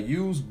alright. A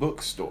used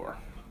bookstore.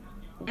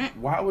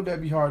 Why would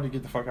that be hard to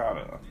get the fuck out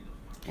of?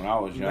 When I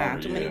was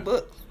younger, too many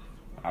books.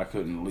 I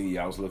couldn't leave.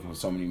 I was looking for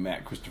so many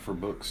Matt Christopher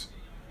books.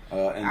 In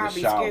the shower. I'll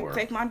be scared to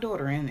take my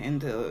daughter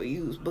into a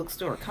used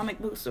bookstore, comic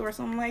book store, or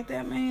something like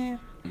that, man.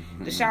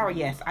 The shower,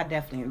 yes, I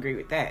definitely agree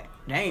with that.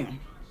 Damn.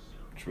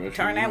 Especially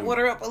turn that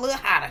water up a little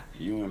hotter.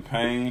 You in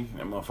pain?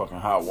 That motherfucking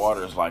hot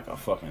water is like a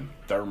fucking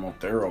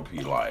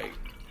thermotherapy, like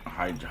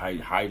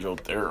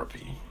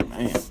hydrotherapy.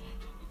 Man.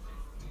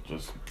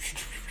 Just...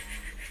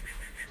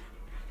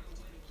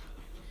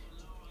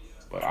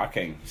 But I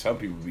can't. Some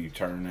people be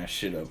turning that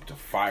shit up to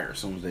fire as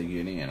soon as they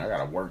get in. I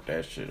gotta work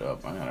that shit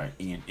up. I gotta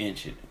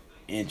inch it.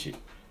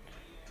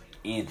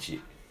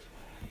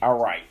 All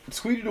right,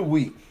 tweet of the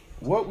week.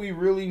 What we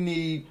really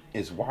need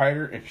is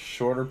wider and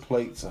shorter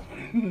plates of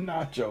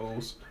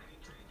nachos.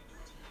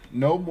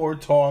 No more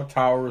tall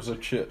towers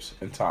of chips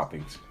and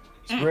toppings.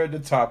 Spread the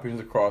toppings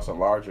across a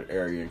larger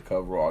area and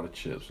cover all the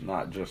chips,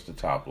 not just the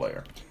top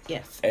layer.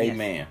 Yes.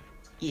 Amen.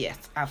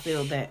 Yes, I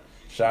feel that.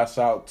 Shouts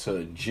out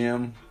to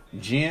Gin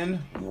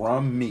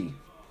Rum Me.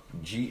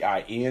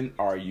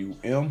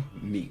 GINRUM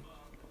Me.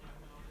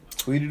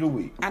 Tweet of the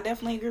week. I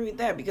definitely agree with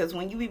that because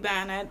when you be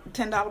buying that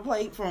 $10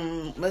 plate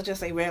from, let's just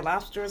say, Red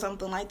Lobster or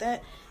something like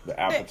that. The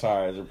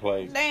appetizer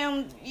plate.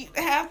 Damn,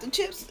 half the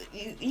chips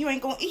you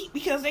ain't gonna eat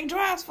because they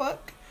dry as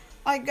fuck.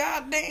 Like,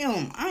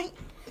 goddamn. I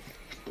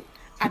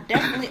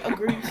definitely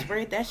agree.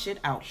 Spread that shit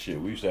out. Shit,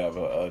 we used to have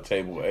a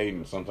table of 8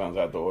 and sometimes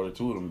I have to order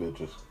 2 of them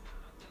bitches.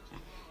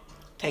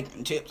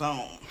 Taking chips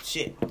on.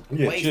 Shit.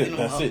 Yeah, chips.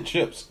 That's it.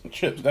 Chips.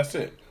 That's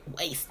it.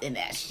 Wasting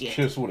that shit.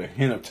 Chips with a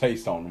hint of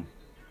taste on them.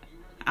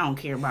 I don't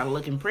care about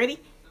looking pretty.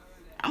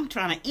 I'm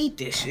trying to eat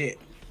this shit.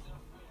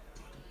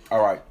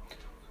 All right.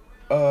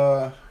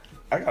 I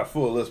got a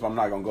full list, but I'm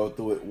not going to go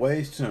through it.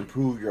 Ways to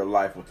improve your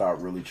life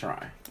without really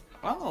trying.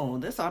 Oh,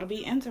 this ought to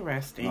be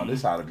interesting. No,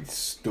 this ought to be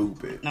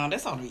stupid. No,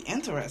 this ought to be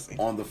interesting.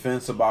 On the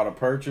fence about a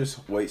purchase,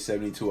 wait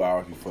 72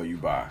 hours before you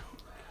buy.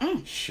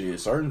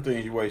 Shit, certain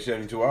things you wait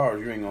 72 hours,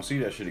 you ain't going to see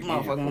that shit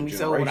again. Motherfucker gonna be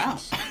sold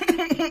out.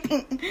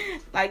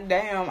 Like,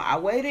 damn, I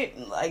waited.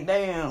 Like,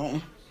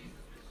 damn.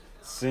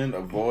 Send a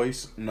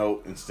voice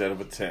note instead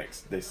of a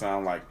text. They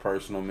sound like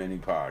personal mini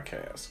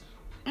podcasts.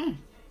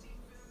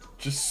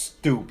 Just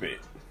stupid.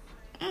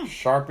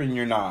 Sharpen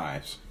your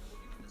knives.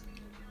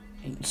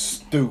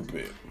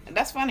 Stupid.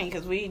 That's funny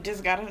because we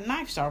just got a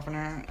knife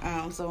sharpener.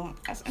 So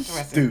that's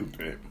interesting.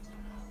 Stupid.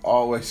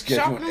 Always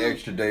schedule an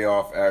extra day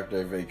off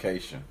after a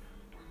vacation.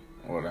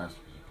 Well,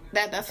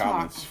 that's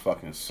common smart.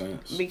 Fucking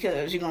sense.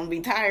 Because you're gonna be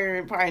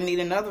tired, probably need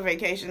another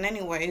vacation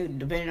anyway,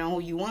 depending on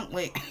who you went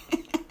with.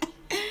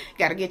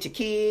 Gotta get your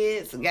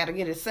kids. Gotta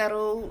get it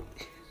settled.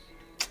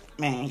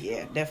 Man,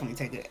 yeah, definitely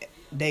take a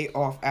day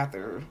off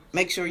after.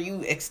 Make sure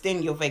you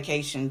extend your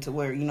vacation to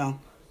where, you know,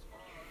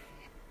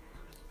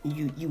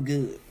 you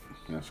good.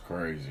 That's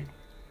crazy.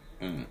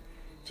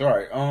 It's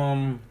alright.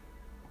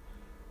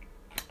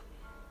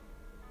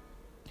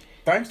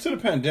 Thanks to the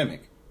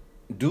pandemic,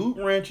 dude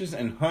ranches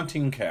and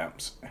hunting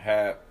camps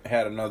had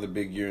another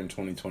big year in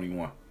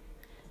 2021.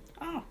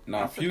 Oh,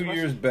 now, a few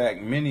years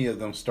back, many of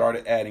them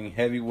started adding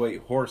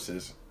heavyweight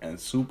horses and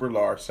super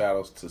large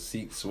saddles to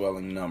seek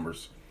swelling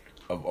numbers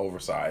of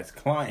oversized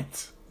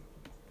clients.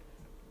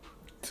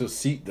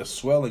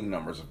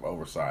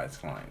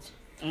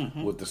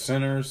 With the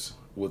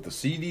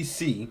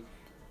CDC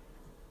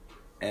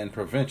and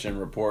prevention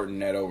reporting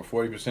that over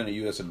 40% of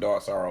U.S.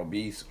 adults are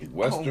obese,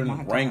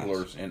 Western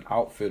wranglers and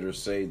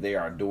outfitters say they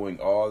are doing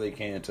all they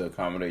can to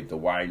accommodate the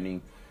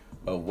widening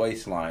of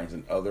waistlines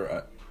and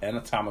other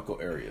anatomical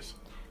areas.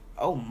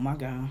 Oh my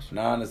gosh.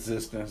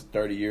 Non-existent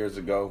 30 years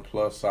ago,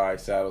 plus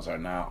size saddles are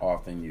now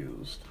often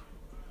used.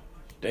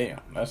 Damn,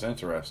 that's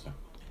interesting.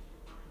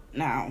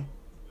 Now,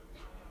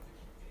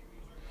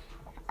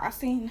 I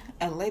seen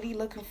a lady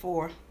looking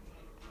for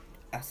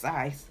a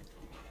size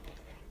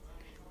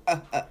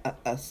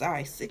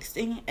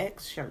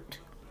 16X shirt.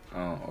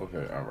 Oh,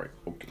 okay, all right,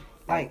 okay.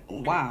 Like,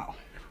 okay. wow.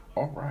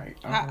 All right.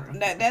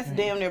 That's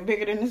damn near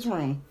bigger than this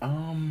room.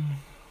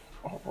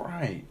 All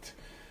right.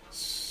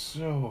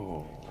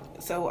 So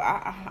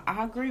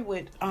I agree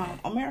with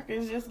America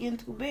is just getting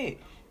too big.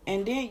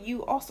 And then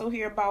you also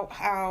hear about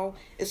how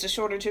it's a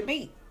shortage of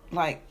meat,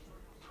 like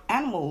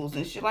animals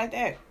and shit like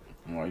that.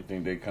 Well, you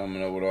think they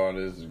coming up with all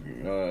this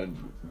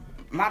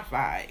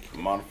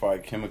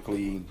modified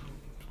chemically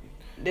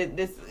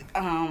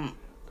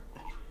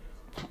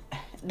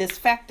this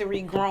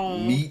factory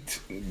grown meat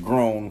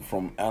grown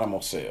from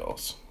animal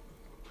cells?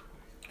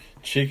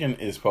 Chicken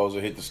is supposed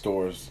to hit the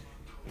stores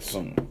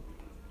soon.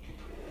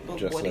 But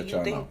just what do let you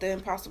y'all think know. the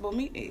impossible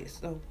meat is?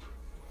 So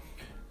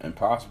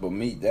Impossible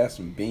meat, that's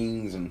some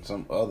beans and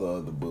some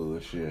other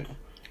bullshit.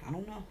 I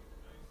don't know.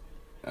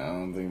 I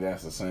don't think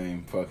that's the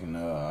same fucking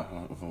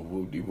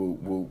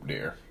whoop-de-whoop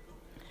there.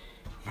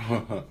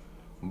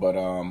 But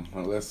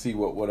let's see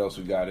what else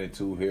we got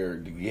into here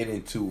to get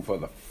into for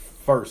the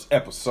first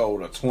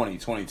episode of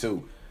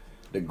 2022.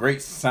 The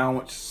Great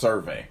Sandwich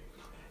Survey.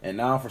 And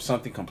now for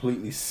something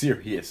completely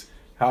serious.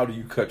 How do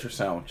you cut your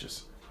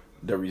sandwiches?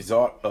 The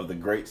result of the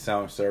Great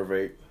Sandwich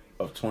Survey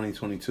of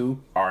 2022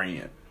 are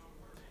in.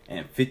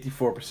 And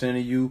 54%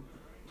 of you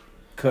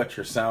cut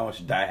your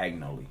sandwich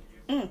diagonally.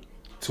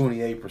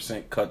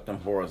 28% cut them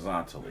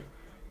horizontally.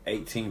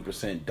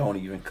 18% don't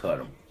even cut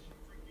them.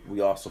 We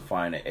also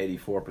find that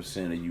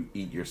 84% of you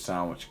eat your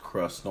sandwich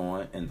crust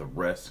on and the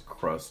rest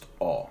crust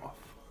off.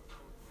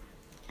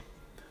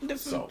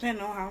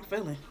 Depending on how I'm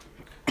feeling.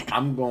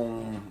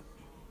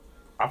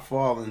 I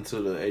fall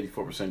into the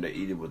 84% that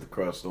eat it with the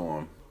crust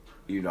on.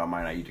 Even though I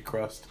might not eat the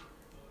crust.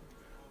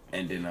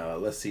 And then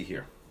let's see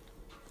here.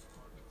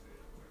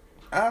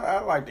 I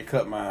like to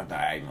cut mine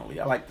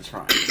diagonally. I like the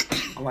triangle.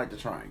 I like the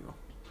triangular.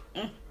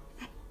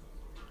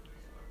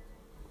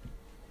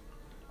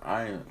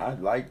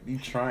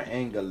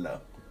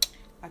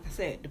 Like I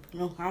said,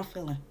 depending on how I'm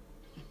feeling.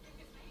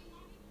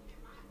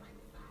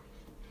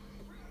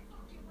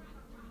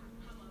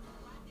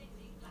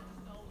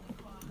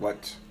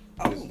 What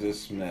is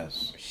this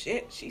mess?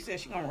 Shit, she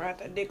said she gonna ride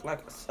that dick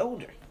like a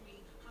soldier.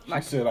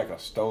 She said like a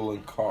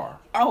stolen car.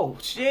 Oh,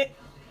 shit.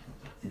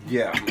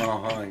 Yeah,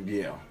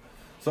 yeah.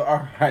 So,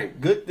 all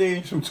right, good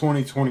things from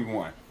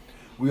 2021.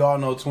 We all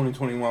know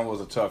 2021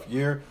 was a tough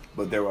year,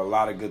 but there were a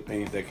lot of good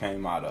things that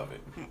came out of it.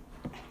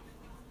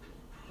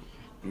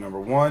 Number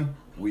one,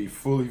 we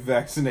fully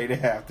vaccinated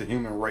half the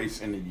human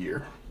race in a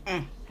year.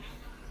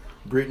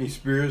 Britney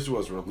Spears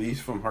was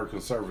released from her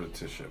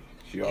conservatorship.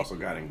 She also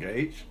got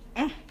engaged.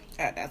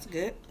 That's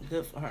good.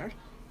 Good for her.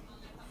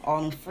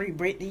 All them free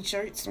Britney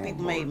shirts.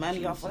 People made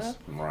money off of her.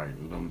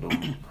 Right.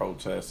 Them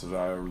protesters,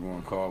 however you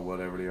want to call it,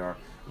 whatever they are.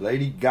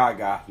 Lady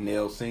Gaga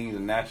nailed singing the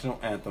national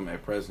anthem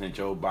at President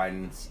Joe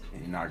Biden's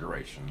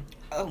inauguration.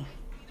 Oh.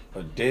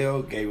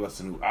 Adele gave us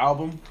a new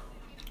album.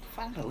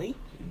 Finally.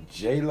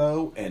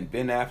 J-Lo and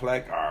Ben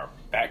Affleck are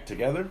back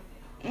together.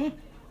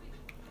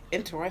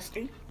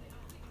 Interesting.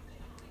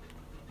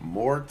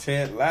 More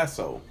Ted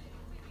Lasso.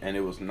 And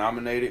it was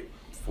nominated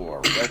for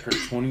a record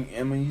 20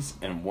 Emmys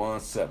and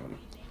won 7.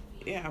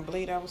 Yeah, I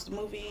believe that was the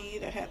movie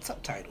that had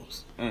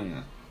subtitles.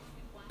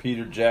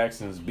 Peter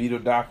Jackson's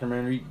Beatle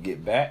documentary,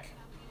 Get Back.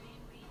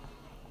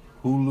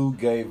 Hulu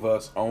gave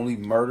us Only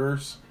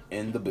Murders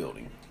in the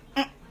Building.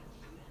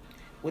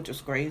 Which was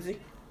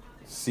crazy.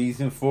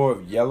 Season 4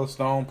 of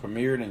Yellowstone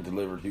premiered and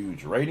delivered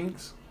huge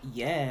ratings.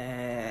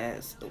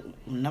 Yes. The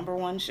number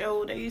one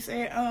show that you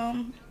said,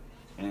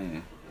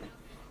 and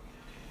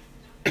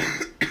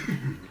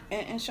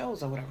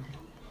shows or whatever.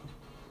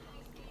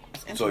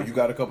 So you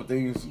got a couple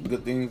things,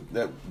 good things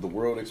that the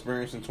world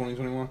experienced in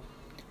 2021?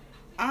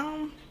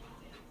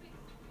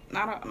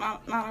 Not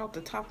off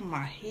the top of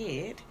my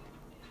head.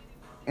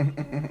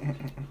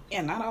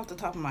 Yeah, not off the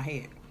top of my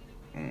head.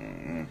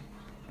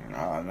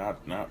 Nah,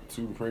 not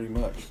too pretty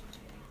much.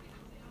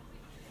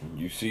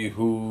 You see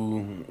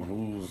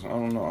who's I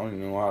don't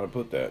even know how to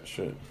put that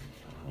shit.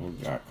 Who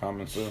got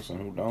common sense and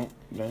who don't?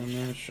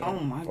 Damn that shit. Oh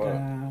my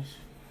gosh.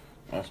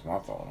 That's my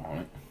thought on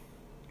it.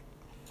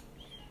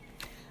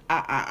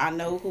 I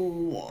know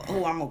who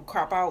I'm gonna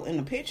crop out in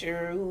the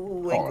picture.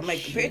 Who ain't gonna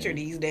make the picture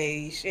these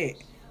days?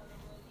 Shit.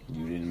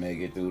 You didn't make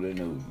it through the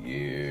New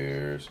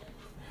Year's,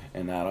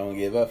 and I don't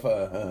give a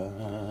fuck.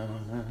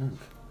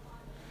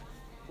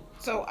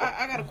 So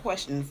I got a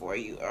question for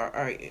you.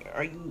 Are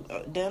you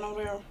done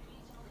over there?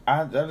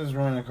 I just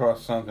ran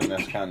across something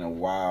that's kind of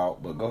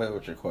wild, but go ahead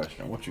with your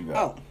question. What you got?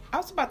 Oh, I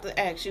was about to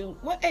ask you,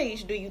 what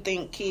age do you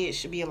think kids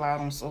should be allowed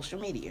on social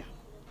media?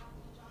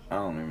 I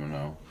don't even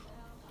know.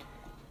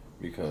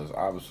 Because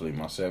obviously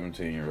my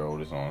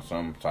 17-year-old is on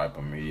some type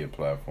of media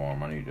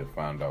platform. I need to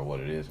find out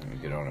what it is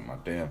and get on it my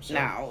damn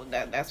self.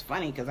 Now, that's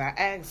funny because I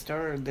asked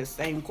her the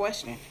same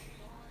question.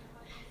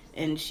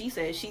 And she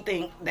said she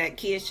think that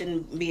kids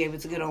shouldn't be able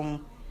to get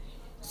on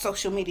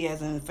social media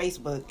as in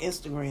Facebook,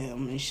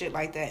 Instagram, and shit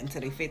like that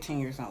until they're 15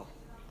 years old.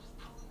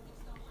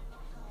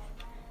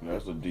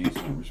 That's a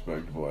decent,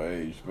 respectable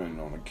age, depending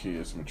on the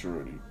kid's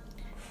maturity.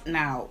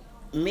 Now,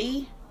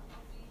 me,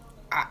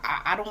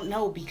 I don't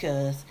know,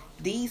 because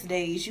these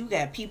days you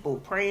got people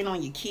preying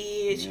on your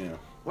kids. Yeah.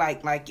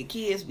 Like your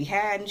kids be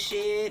hiding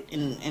shit,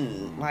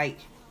 and like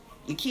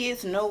your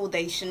kids know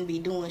they shouldn't be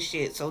doing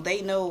shit, so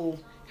they know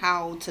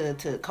how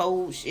to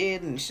code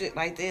shit and shit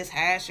like this,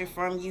 hide shit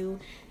from you.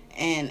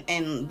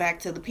 And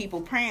back to the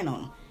people preying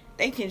on them.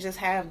 They can just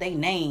have their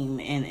name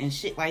and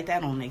shit like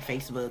that on their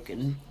Facebook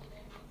and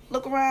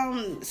look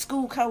around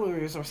school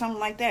colors or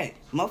something like that.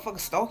 Motherfuckers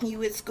stalking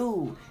you at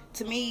school.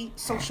 To me,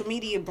 social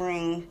media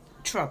bring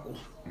trouble.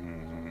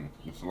 Mm-hmm.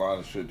 There's a lot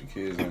of shit the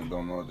kids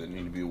don't know what they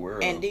need to be aware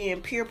of. And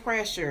then peer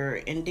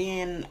pressure, and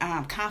then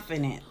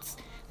confidence.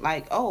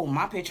 Like, oh,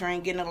 my picture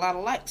ain't getting a lot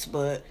of likes,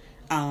 but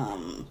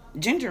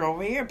Ginger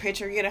over here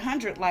picture get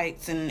 100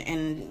 likes,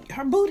 and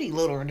her booty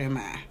littler than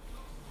mine.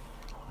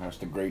 That's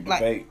the great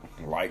debate.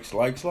 Likes.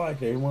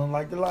 Everyone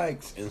like the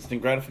likes.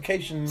 Instant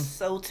gratification.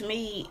 So to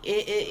me,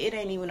 it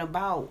ain't even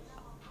about,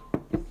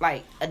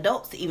 like,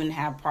 adults even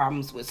have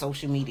problems with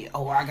social media.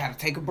 Oh, I gotta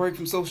take a break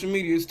from social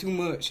media. It's too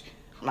much.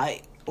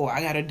 Like, or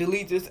I gotta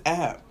delete this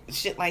app.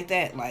 Shit like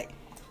that. Like,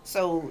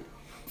 so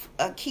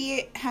a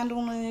kid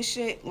handling this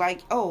shit,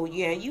 like, oh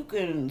yeah, you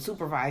can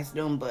supervise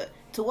them, but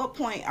to what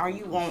point are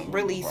you gonna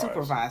really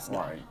supervise them?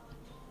 Right.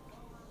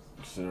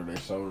 Consider they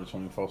sober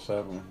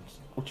 24/7.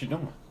 What you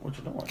doing?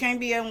 Can't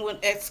be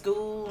at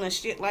school and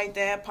shit like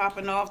that,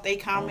 popping off. They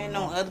comment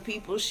on other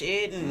people's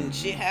shit and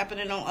shit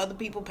happening on other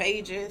people's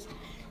pages.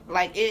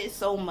 Like, it's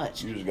so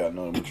much. You just gotta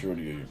know the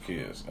maturity of your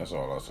kids. That's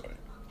all I say.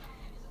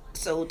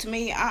 So to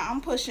me,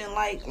 I'm pushing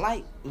like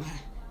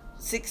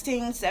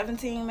 16,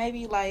 17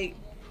 maybe, like,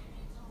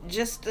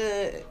 just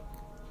to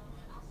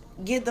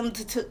give them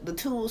the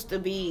tools to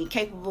be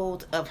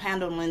capable of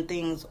handling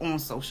things on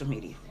social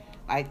media.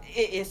 Like,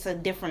 it's a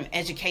different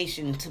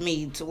education to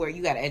me, to where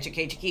you gotta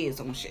educate your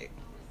kids on shit.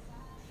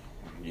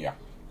 Yeah.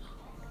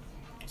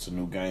 It's a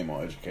new game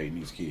on educating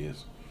these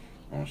kids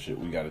on shit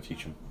we gotta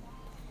teach them.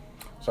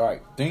 So,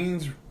 alright,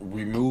 things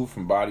removed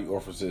from body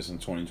orifices in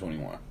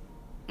 2021.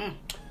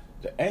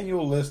 The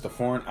annual list of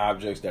foreign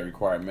objects that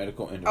require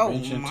medical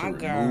intervention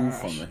to remove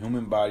from the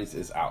human bodies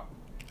is out.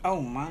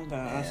 Oh my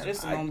gosh, this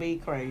is gonna be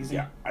crazy.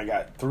 Yeah, I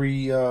got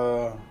three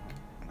Let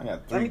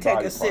me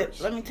take a sip.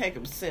 Let me take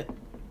a sip.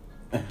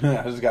 I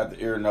just got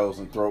the ear, nose,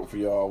 and throat for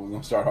y'all. We're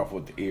gonna start off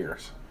with the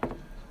ears.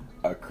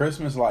 A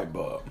Christmas light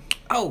bulb.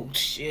 Oh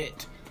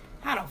shit!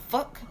 How the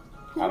fuck?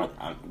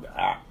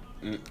 I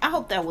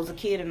hope that was a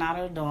kid and not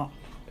an adult.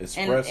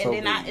 Espresso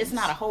and then it's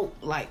not a hope,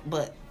 like,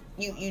 but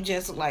you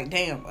just like,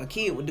 damn, a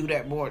kid would do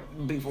that more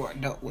before an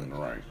adult would.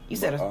 Right. You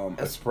said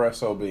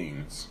espresso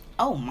beans.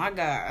 Oh my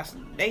gosh,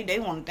 they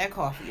wanted that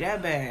coffee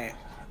that bad.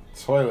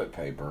 Toilet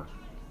paper.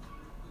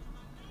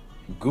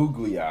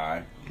 Googly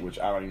eye, which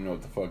I don't even know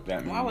what the fuck that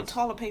means. Why would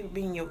toilet paper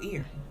be in your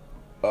ear?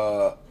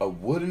 A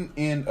wooden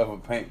end of a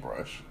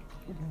paintbrush.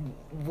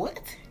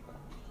 What?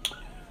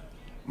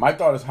 My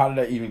thought is, how did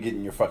that even get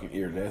in your fucking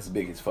ear? That's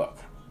big as fuck.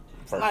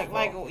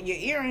 Like your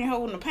ear ain't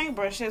holding a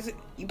paintbrush, is it?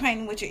 You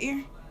painting with your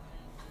ear?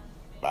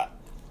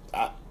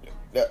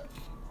 That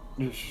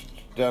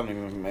don't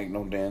even make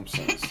no damn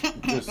sense.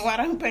 Why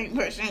don't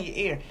paintbrush in your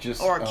ear?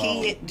 Or a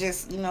kid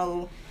just,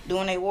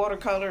 doing their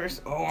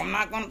watercolors. Oh, I'm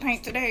not gonna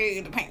paint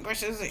today. The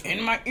paintbrush is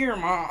in my ear,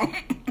 Mom.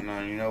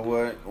 No, you know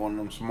what? One of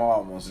them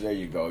small ones. There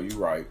you go. You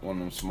right. One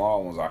of them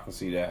small ones. I can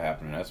see that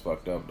happening. That's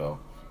fucked up though.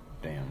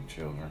 Damn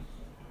children.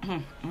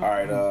 All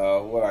right.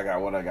 What I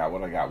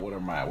got? Where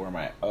am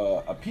I?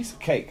 A piece of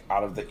cake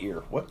out of the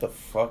ear. What the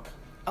fuck?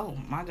 Oh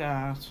my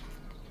gosh.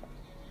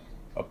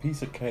 A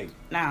piece of cake.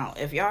 Now,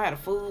 if y'all had a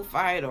food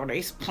fight or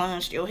they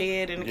plunged your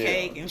head in the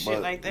cake and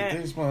shit like that.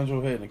 If they plunge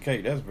your head in the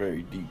cake, that's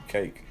very deep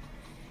cake.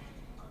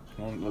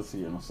 Let's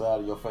see, on the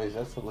side of your face,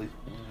 that's at least...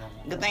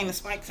 Good thing the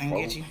spikes ain't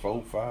get you.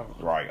 4, 5...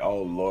 Right,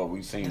 oh Lord,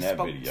 we seen that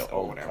video.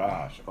 Oh whatever.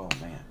 gosh, oh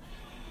man.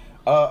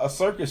 A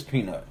circus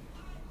peanut.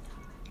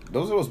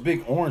 Those are those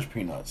big orange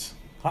peanuts.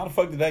 How the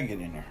fuck did that get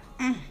in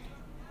there?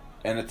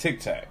 And a Tic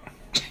Tac.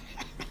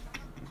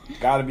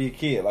 Gotta be a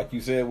kid, like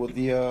you said with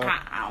the.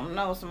 I don't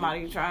know.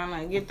 Somebody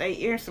trying to get their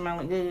ear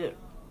smelling good.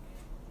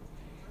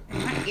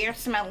 My ear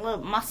smell a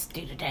little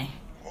musty today.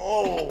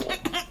 Oh.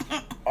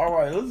 All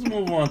right, let's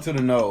move on to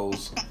the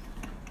nose.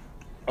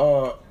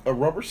 A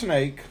rubber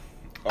snake.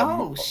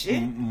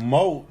 Shit.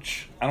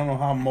 Mulch. I don't know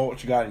how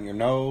mulch got in your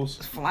nose.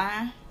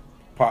 Fly.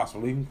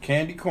 Possibly.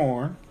 Candy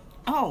corn.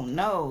 Oh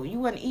no, you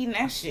wasn't eating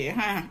that shit,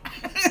 huh?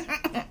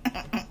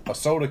 A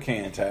soda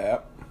can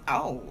tab.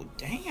 Oh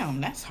damn,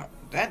 that's hard.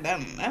 That's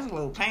a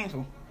little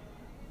painful.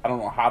 I don't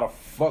know how the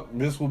fuck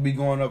this would be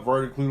going up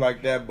vertically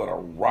like that, but a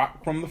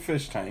rock from the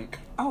fish tank.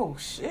 Oh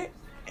shit.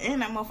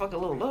 And that motherfucker a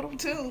little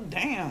too.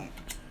 Damn.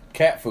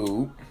 Cat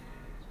food.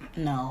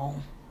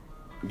 No.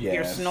 Yes.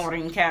 You're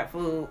snorting cat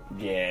food.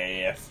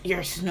 Yes.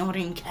 You're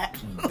snorting cat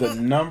food. The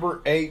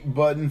number 8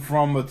 button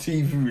from a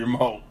TV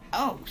remote.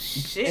 Oh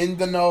shit. In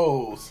the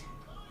nose.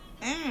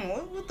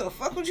 What the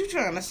fuck was you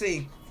trying to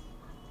see?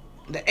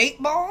 The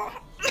 8 ball?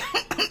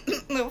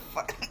 The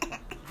fuck?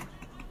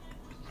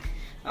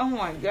 Oh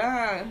my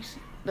gosh.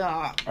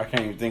 Dog. I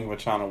can't even think of a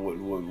channel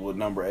with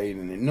number 8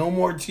 in it. No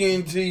more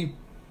TNT.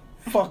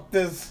 Fuck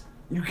this.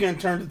 You can't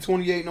turn to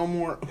 28 no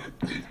more.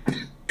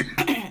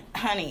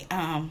 Honey,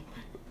 I'm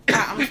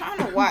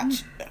trying to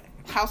watch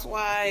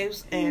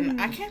Housewives and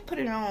I can't put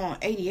it on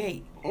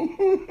 88.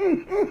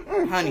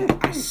 Honey,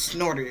 I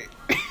snorted it.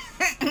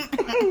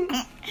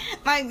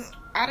 Like,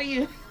 how do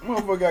you...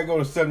 Motherfucker gotta go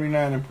to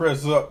 79 and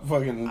press up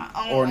fucking,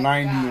 or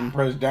 90 God. and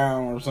press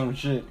down or some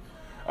shit.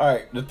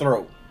 Alright, the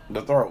throat.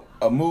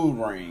 A mood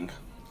ring.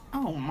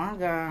 Oh my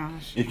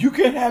gosh. If you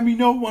can't have me,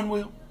 no one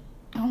will.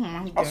 Oh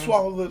my gosh. I'll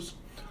swallow this.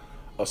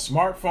 A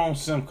smartphone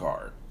SIM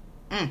card.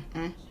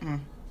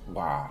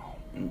 Wow.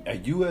 A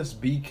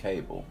USB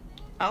cable.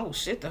 Oh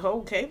shit, the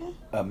whole cable?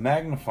 A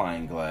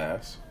magnifying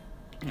glass.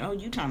 Oh,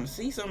 you trying to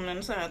see something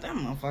inside that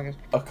motherfucker.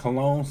 A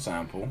cologne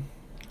sample.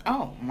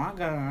 Oh my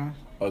god.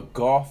 A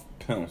golf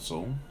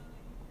pencil.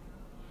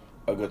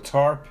 A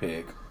guitar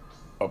pick.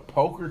 A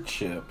poker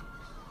chip.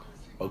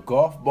 A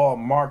golf ball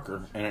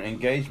marker. And an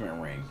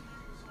engagement ring.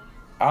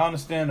 I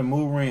understand the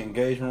mood ring,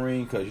 engagement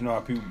ring, because you know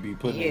how people be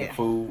putting in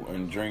food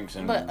and drinks.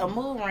 But a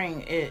mood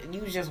ring,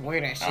 you just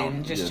wear that shit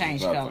and just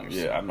change colors.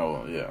 Yeah, I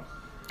know, yeah.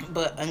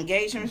 But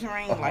engagement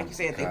ring, like you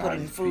said, they put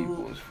in food.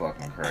 People is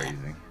fucking crazy.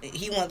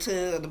 He went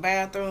to the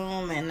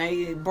bathroom and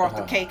they brought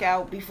the cake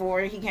out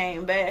before he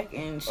came back,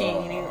 and he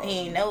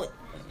ain't know it.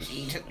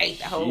 She just ate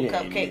the whole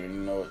cupcake.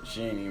 Even know it.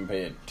 She ain't even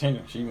pay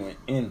attention. She went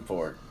in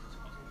for it.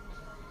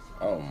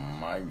 Oh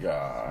my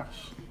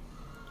gosh.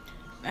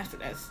 That's a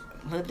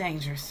little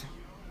dangerous.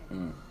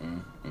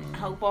 I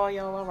hope all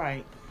y'all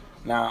alright.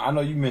 Now, I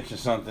know you mentioned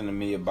something to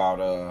me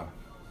about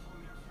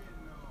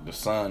the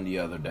sun the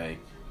other day.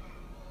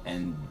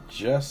 And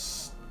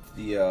just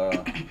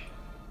the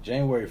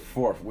January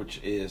 4th, which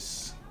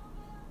is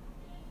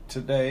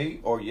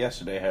today or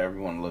yesterday, however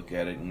you want to look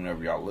at it,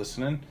 whenever y'all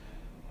listening.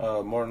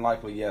 More than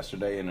likely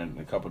yesterday and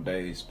a couple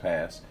days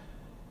past.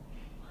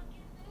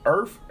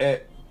 Earth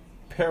at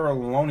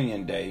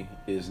Parallonian Day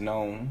is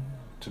known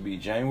to be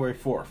January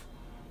 4th.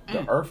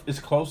 The Earth is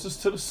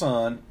closest to the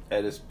sun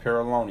at its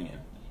Parallonian,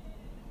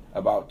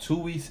 about 2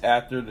 weeks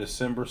after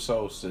December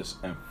solstice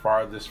and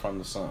farthest from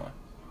the sun.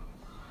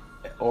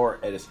 Or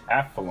at its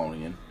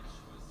Apollonian,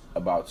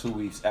 about 2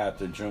 weeks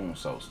after June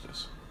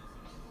solstice.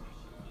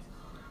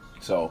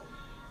 So,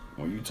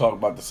 when you talk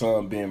about the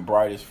sun being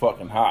bright as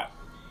fucking hot,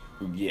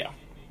 yeah,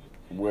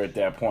 we're at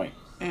that point.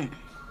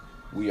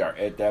 We are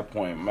at that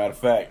point. Matter of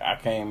fact, I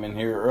came in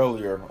here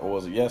earlier, or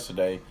was it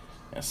yesterday,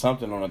 and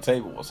something on the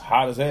table was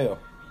hot as hell.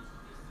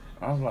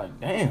 I was like,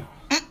 damn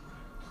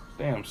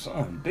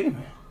sun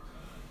beaming.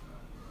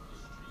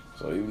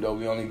 So even though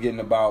we only getting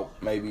about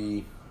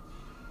maybe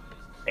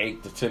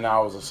 8 to 10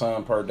 hours of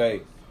sun per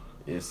day,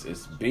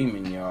 it's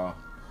beaming, y'all.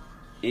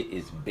 It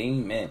is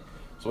beaming.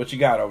 So what you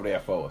got over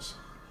there for us?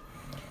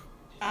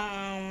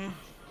 Let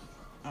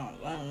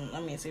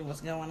me see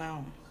what's going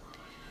on.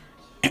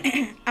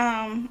 I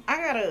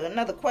got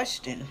another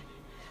question.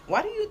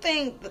 Why do you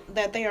think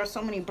that there are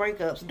so many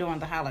breakups during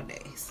the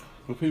holidays?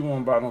 Because people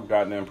won't buy no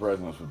goddamn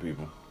presents for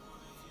people.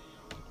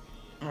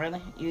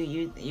 Really?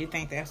 You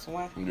think that's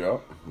why?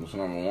 Yep, that's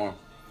number one.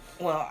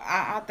 Well,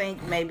 I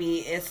think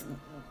maybe it's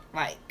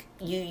like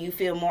you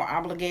feel more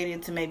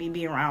obligated to maybe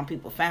be around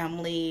people's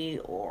family,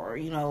 or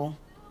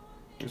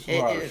It's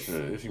a lot of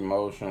shit. It's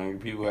emotional.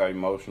 People have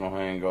emotional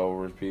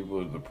hangovers.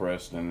 People are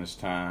depressed in this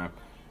time,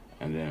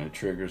 and then it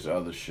triggers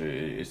other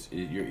shit.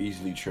 You're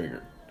easily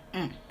triggered.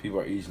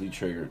 People are easily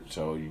triggered.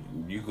 So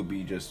you could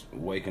be just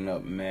waking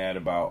up mad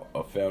about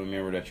a family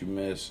member that you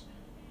miss,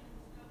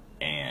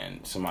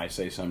 and somebody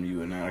say something to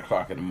you at 9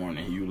 o'clock in the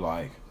morning, and you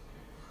like,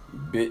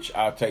 bitch,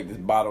 I'll take this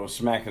bottle and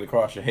smack it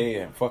across your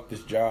head. Fuck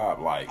this job.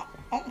 Like,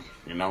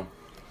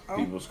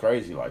 people's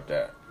crazy like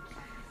that.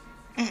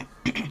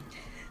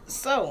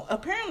 So,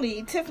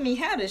 apparently, Tiffany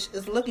Haddish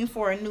is looking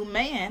for a new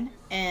man,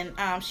 and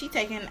she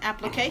taking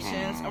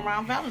applications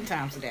around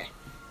Valentine's Day.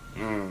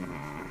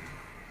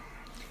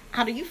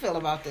 How do you feel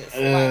about this?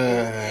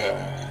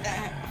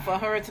 For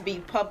her to be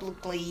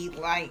publicly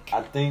like,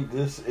 I think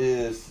this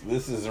is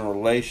in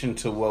relation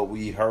to what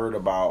we heard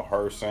about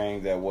her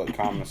saying that what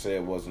Common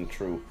said wasn't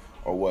true,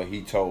 or what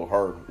he told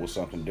her was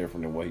something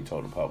different than what he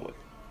told the public.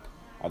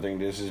 I think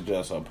this is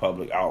just a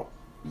public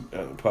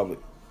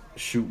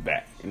shoot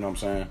back. You know what I'm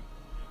saying?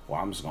 Well,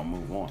 I'm just gonna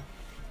move on.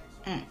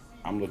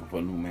 I'm looking for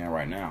a new man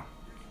right now.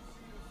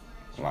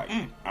 Like,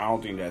 I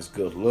don't think that's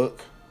good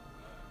look.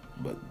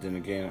 But then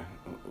again,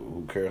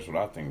 who cares what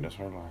I think? That's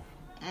her life.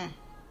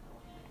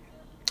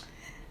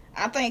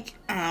 I think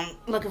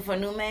looking for a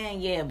new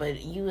man, yeah,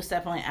 but you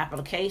accepting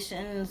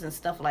applications and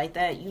stuff like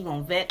that. You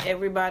gonna vet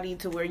everybody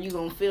to where you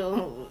gonna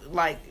feel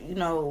like, you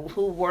know,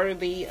 who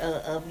worthy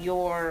of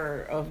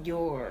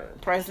your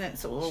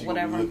presence or she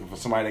whatever. Looking for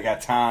somebody that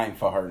got time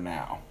for her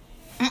now.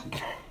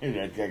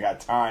 That got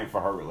time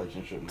for her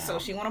relationship now. So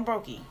she want a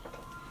brokey.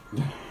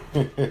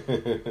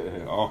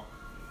 Oh.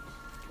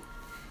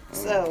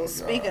 So,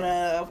 speaking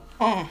of,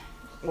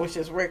 which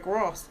is Rick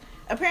Ross,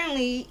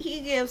 apparently he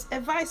gives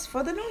advice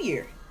for the new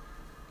year.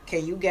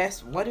 Can you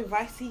guess what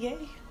advice he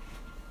gave?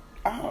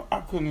 I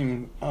don't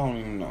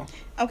even know.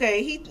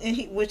 Okay,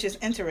 he which is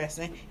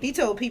interesting. He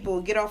told people,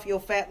 get off your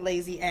fat,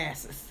 lazy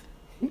asses.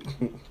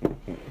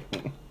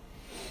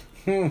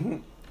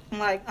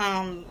 Like,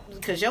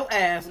 because your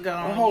ass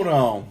gone. Well, hold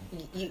on.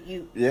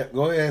 You. Yeah,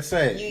 go ahead and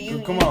say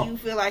it. Come on. You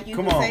feel like you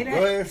Come can on. say that?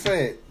 Go ahead and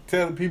say it.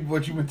 Tell the people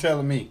what you've been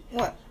telling me.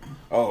 What?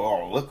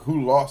 Oh, look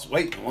who lost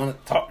weight and want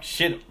to talk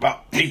shit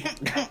about me.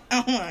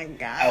 Oh, my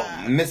God.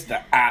 Oh,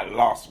 Mr. I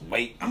lost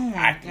weight. Oh,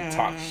 I can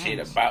talk shit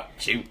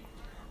about you.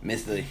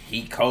 Mr.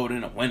 He cold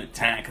in the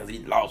wintertime because he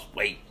lost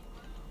weight.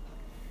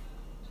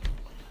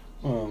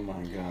 Oh,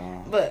 my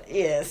God. But,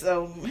 yeah,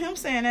 so him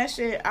saying that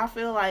shit, I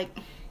feel like,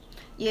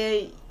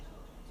 yeah,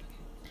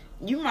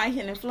 you might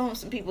can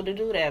influence some people to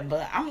do that,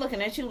 but I'm looking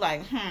at you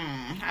like,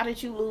 how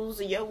did you lose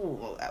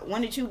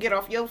when did you get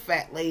off your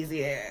fat,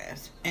 lazy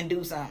ass and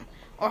do something?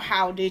 Or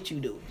how did you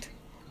do it?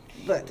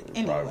 But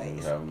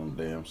anyways. Having them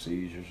damn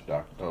seizures.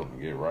 Doctor told him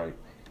to get right.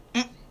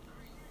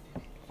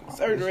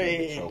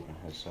 Surgery. Choking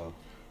herself.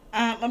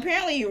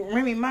 Apparently,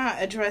 Remy Ma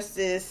addressed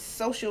this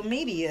social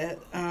media,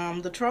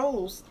 the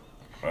trolls.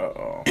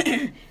 Uh-oh.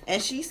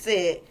 And she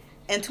said,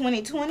 in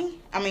 2020,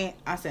 I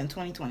said in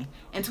 2020.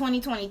 In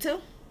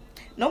 2022,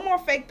 no more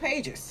fake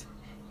pages.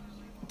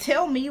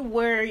 Tell me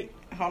where,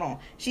 hold on.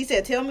 She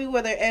said, tell me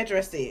where their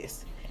address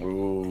is.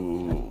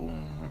 Ooh.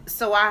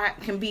 So I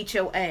can beat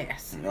your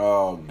ass.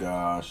 Oh,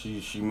 God.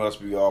 She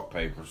must be off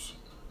papers.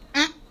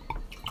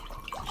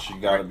 She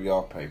gotta be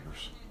off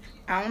papers.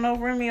 I don't know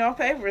if Remy off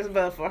papers,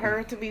 but for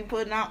her to be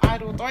putting out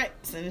idle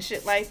threats and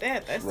shit like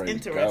that, that's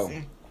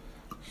interesting.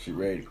 She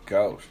ready to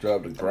go.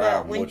 Strap the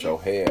ground with your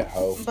head,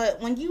 ho. But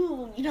when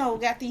you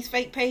got these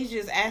fake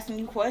pages asking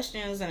you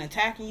questions and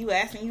attacking you,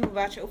 asking you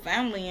about your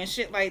family and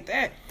shit like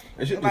that.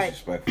 It's just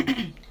disrespectful.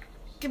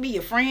 It can be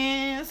your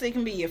friends, it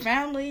can be your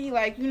family.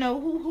 Like,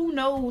 who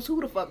knows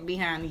who the fuck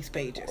behind these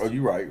pages. Oh,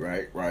 you right.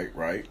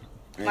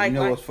 And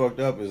what's fucked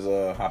up is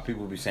how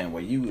people be saying,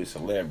 well, you a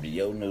celebrity,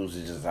 your news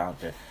is just out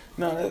there.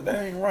 No,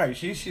 that ain't right.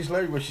 She's a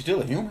celebrity, but she's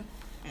still a human.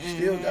 She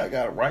still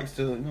got rights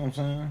to, you know what I'm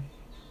saying?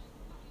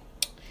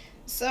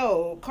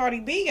 So, Cardi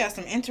B got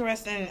some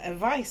interesting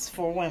advice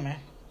for women.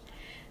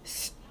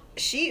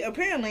 She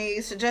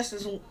apparently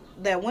suggests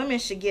that women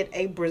should get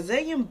a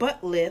Brazilian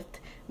butt lift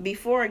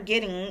before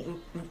getting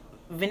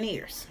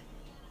veneers.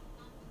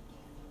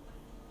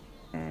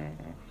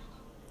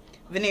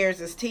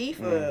 Veneers is teeth.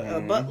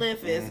 A butt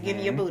lift is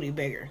getting your booty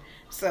bigger.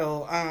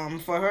 So,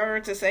 for her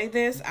to say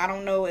this, I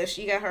don't know if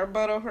she got her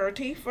butt or her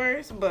teeth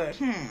first, but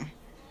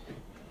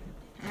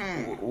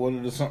What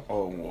did the song?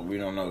 Oh, well, we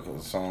don't know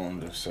because the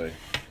song just say.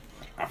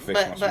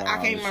 But I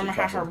can't remember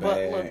how her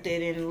butt looked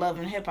in Love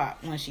and Hip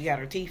Hop when she got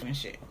her teeth and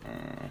shit.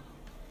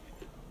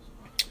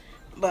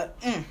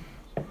 But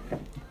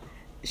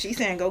she's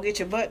saying go get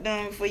your butt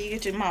done before you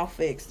get your mouth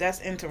fixed.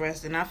 That's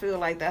interesting. I feel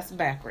like that's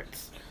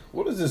backwards.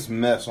 What is this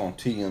mess on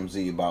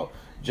TMZ about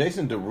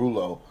Jason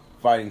Derulo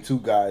fighting two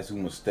guys who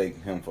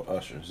mistaken him for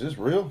Usher? Is this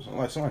real? Sounds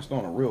like somebody's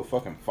throwing a real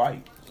fucking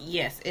fight.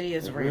 Yes, it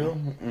is real.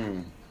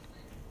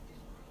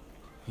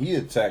 He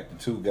attacked the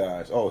two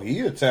guys. Oh, he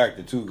attacked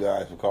the two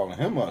guys for calling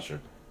him Usher.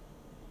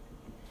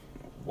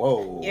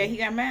 Whoa. Yeah, he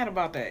got mad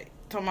about that.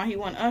 Talking about he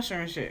wasn't Usher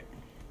and shit.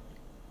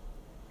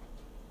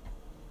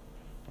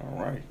 All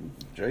right.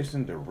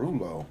 Jason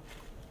Derulo.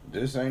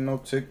 This ain't no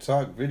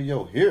TikTok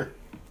video here.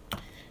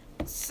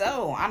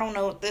 So, I don't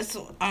know if this,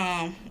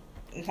 our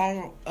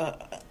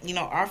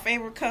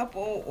favorite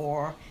couple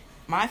or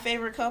my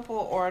favorite couple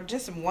or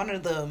just one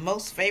of the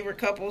most favorite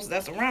couples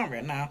that's around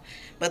right now.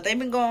 But they've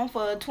been going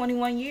for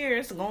 21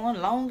 years, going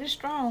long and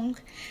strong.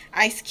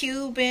 Ice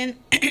Cube and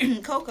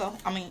Coco.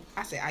 I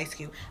say Ice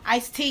Cube.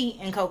 Ice-T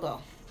and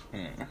Coco.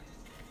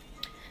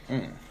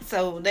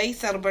 So they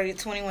celebrated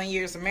 21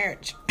 years of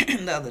marriage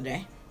the other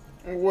day.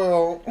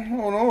 Well,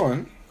 hold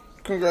on.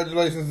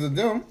 Congratulations to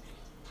them.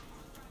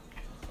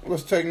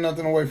 Let's take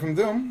nothing away from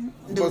them.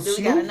 But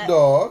Snoop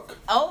Dogg.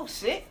 Oh,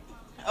 shit.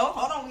 Oh,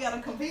 hold on. got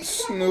a competing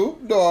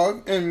Snoop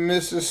Dogg and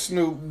Mrs.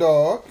 Snoop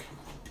Dogg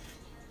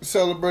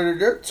celebrated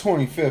their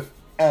 25th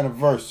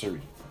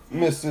anniversary.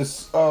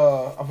 Mrs.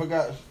 I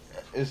forgot.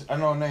 I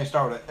know her name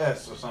started with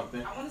S or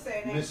something. I want to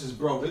say her name. Mrs.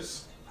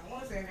 Brodus. I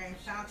want to say her name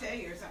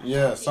Shantae or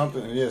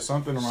something. Yeah,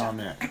 something around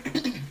that.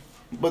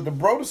 But the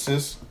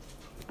Broduses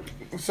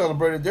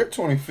celebrated their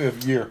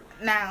 25th year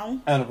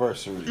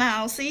anniversary.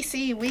 Now,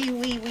 see,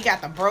 we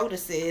got the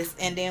Broduses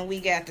and then we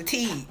got the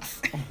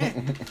Teagues.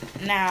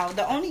 Now,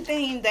 the only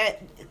thing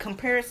that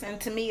comparison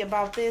to me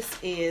about this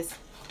is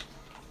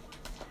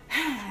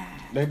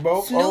they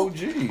both Snoop,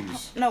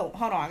 OGs. No,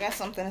 hold on, I got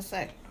something to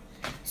say.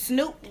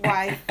 Snoop's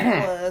wife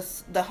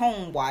was the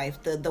home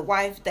wife, the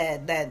wife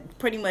that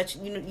pretty much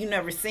you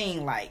never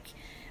seen like,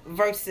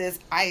 versus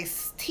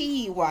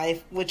Ice-T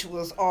wife, which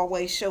was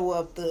always show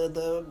up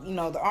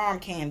the arm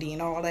candy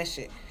and all that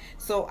shit.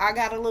 So I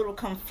got a little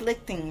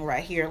conflicting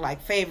right here,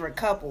 like favorite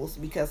couples,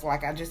 because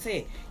like I just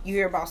said, you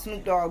hear about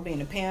Snoop Dogg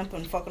being a pimp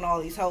and fucking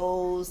all these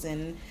hoes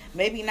and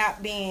maybe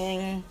not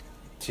being.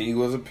 T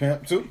was a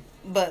pimp too.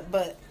 But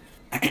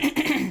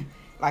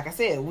like I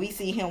said, we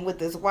see him with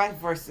his wife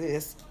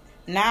versus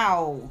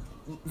now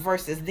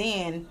versus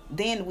then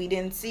we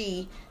didn't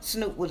see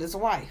Snoop with his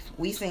wife.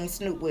 We seen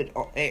Snoop with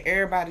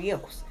everybody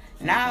else.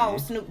 Now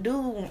Snoop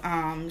do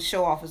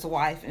show off his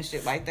wife and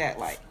shit like that,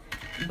 like,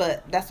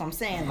 but that's what I'm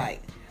saying,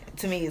 like,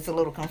 to me it's a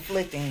little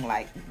conflicting,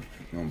 like,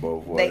 on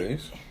both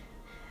ways.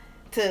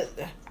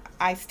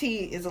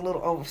 Ice-T is a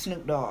little over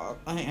Snoop Dogg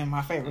in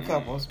my favorite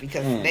couples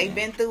because they've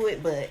been through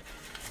it, but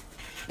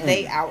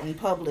they out in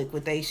public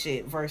with they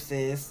shit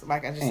versus,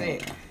 like I just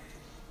said.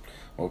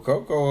 Well,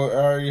 Coco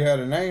already had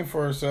a name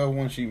for herself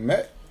when she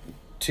met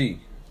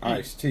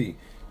Ice-T.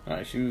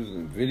 Like, she was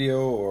in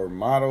video or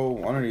model,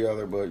 one or the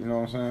other, but you know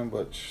what I'm saying?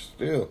 But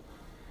still.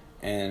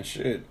 And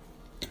shit.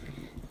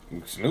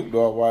 Snoop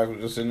Dogg wife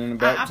was just sitting in the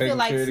back taking care of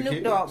the kids. I feel like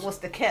Snoop Dogg was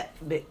the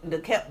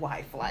kept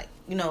wife, like,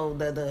 you know,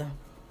 the.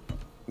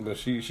 But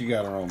she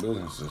got her own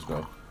businesses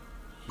though.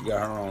 She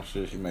got her own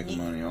shit she making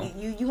money on.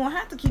 You gonna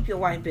have to keep your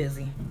wife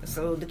busy.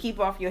 So to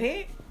keep off your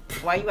head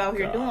while you out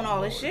here doing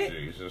all this shit.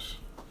 Jesus.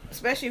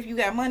 Especially if you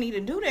got money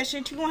to do that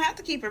shit, you gonna have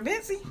to keep her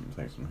busy.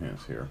 Take some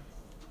hints here.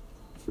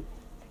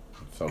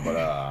 So, but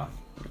I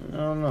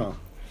don't know.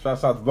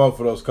 Shouts out to both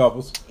of those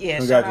couples. Yeah,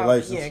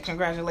 congratulations.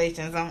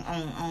 Congratulations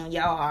on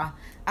y'all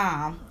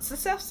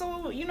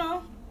successful. You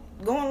know,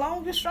 going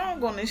long and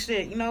strong on this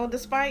shit. You know,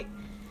 despite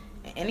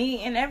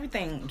any and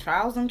everything,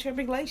 trials and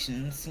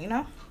tribulations. You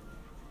know,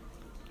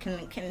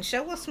 can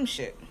show us some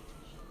shit.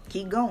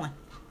 Keep going.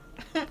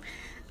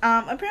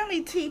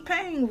 Apparently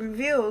T-Pain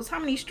reveals how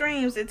many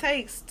streams it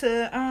takes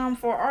to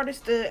for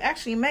artists to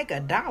actually make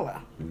 $1.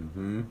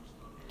 Mm-hmm.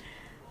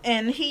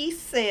 And he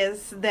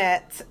says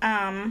that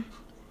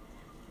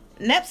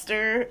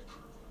Napster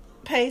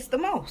pays the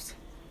most.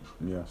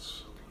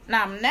 Yes.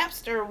 Now,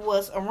 Napster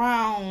was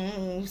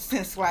around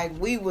since, like,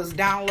 we was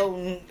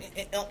downloading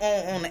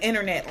on the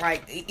internet,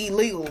 like,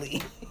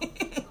 illegally.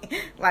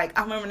 Like,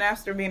 I remember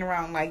Napster being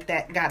around, like,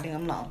 that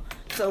goddamn long.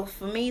 So,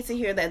 for me to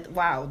hear that,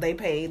 wow, they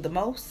paid the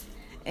most.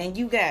 And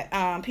you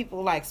got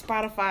people like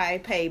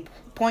Spotify pay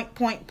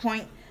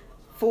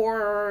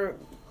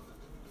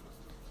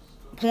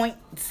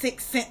 4.6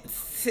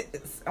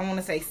 cents. I want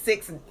to say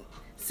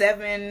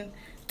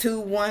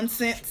 6.721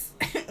 cents.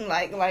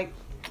 like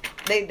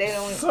they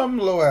don't. Some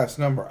low ass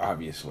number,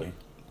 obviously.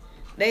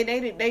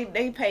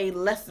 They pay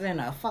less than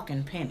a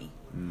fucking penny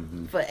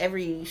for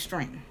every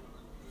stream.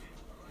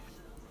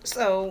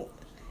 So.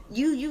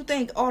 You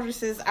think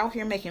artists is out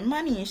here making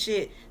money and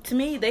shit? To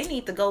me, they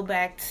need to go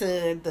back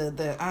to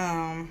the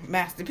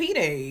Master P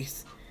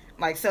days,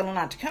 like selling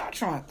out the car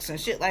trunks and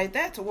shit like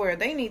that, to where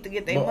they need to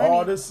get their money.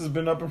 All this has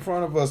been up in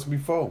front of us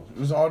before.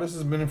 All this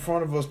has been in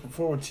front of us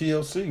before with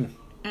TLC.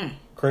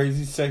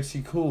 Crazy,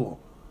 Sexy, Cool.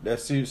 That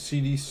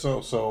CD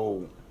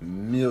sold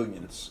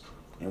millions.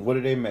 And what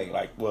did they make?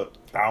 Like, what,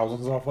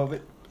 thousands off of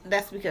it?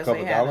 That's because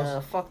they had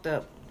a fucked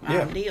up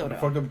deal, though.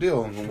 Fucked up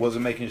deal, and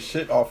wasn't making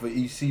shit off of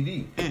each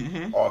CD.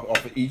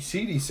 Off of each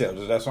CD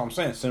sales. That's what I'm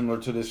saying. Similar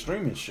to this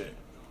streaming shit.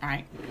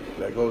 Alright.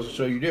 That goes to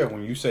show you there.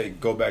 When you say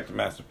go back to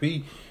Master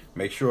P,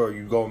 make sure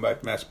you're going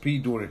back to Master P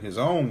doing it his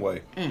own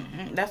way.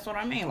 That's what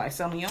I mean. Like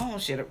selling your own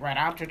shit right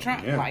out your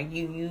trunk. Yeah. Like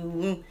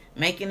you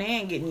making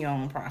and getting your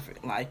own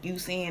profit. Like you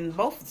seeing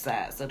both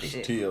sides of the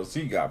shit.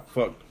 TLC got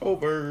fucked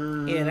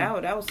over. Yeah,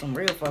 that was some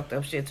real fucked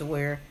up shit to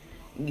where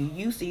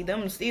you see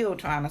them still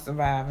trying to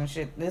survive and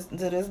shit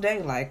to this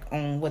day, like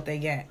on what they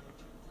got.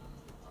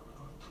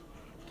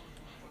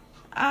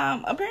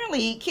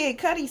 Apparently Kid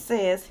Cudi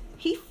says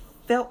he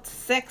felt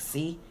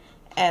sexy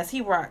as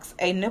he rocks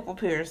a nipple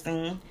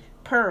piercing,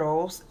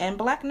 pearls, and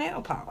black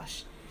nail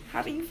polish.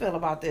 How do you feel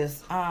about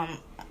this? How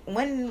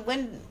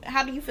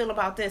do you feel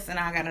about this? And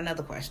I got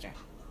another question.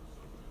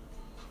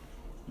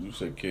 You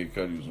said Kid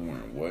Cudi was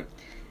wearing what?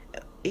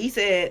 He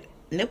said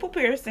nipple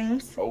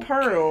piercings,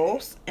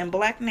 pearls, and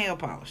black nail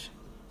polish.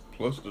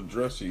 Plus the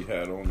dress he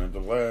had on at the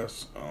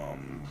last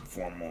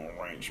formal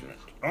arrangement.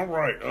 All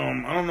right,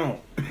 I don't know.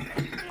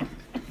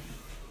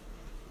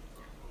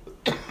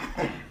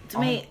 To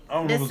me, I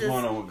don't know what's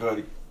going on with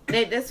Gutty.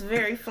 That's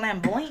very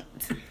flamboyant.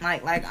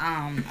 Like,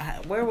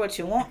 wear what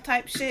you want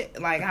type shit.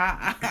 Like,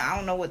 I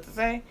don't know what to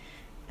say.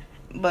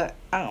 But,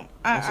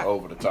 It's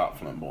over the top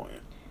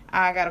flamboyant.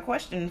 I got a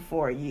question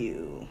for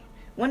you.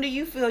 When do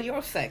you feel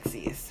your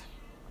sexiest?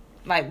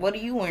 Like, what are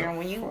you wearing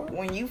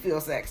when you feel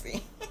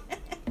sexy?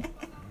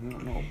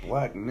 No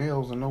black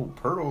nails and no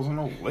pearls and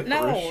no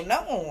licorice.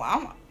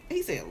 No.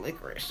 He said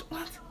licorice.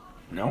 What?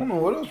 I don't know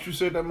what else you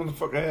said that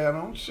motherfucker had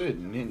on. Shit,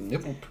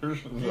 nipple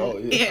piercings. Oh,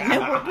 yeah.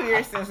 Nipple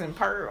piercings and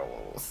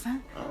pearls. I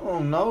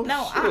don't know.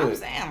 No, shit. I'm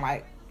saying,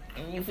 like,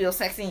 you feel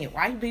sexy in your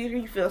white beater.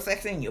 You feel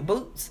sexy in your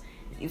boots.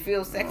 You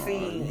feel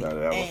sexy. You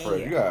gotta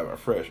have a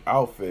fresh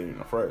outfit and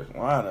a fresh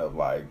lineup.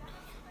 Like,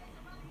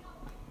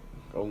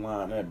 go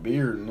line that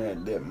beard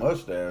and that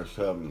mustache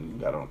up, and you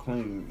got on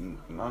clean.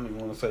 I don't even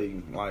want to say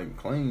like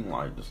clean,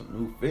 like just a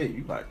new fit.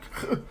 You like,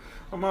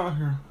 I'm out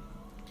here.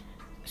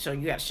 So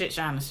you got shit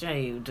shine to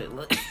shave to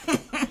look.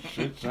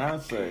 Shit shine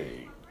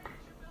save.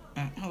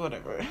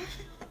 Whatever.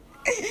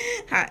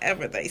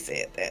 However they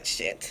said that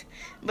shit.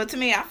 But to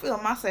me, I feel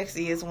my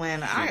sexy is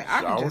when I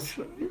can just.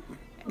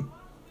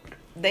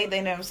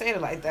 They never said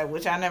it like that,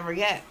 which I never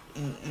got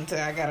until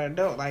I got an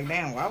adult. Like,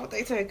 damn, why would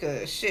they take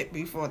a shit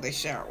before they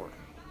shower?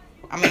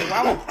 I mean,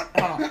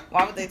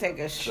 why would they take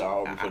a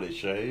shower before they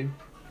shave?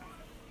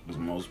 Because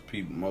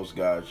most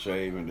guys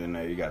shave and then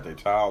they got their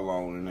towel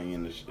on and they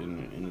in the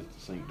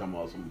sink. Them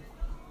awesome.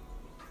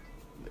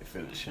 They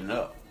finishing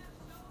up.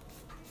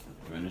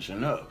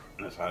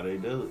 That's how they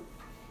do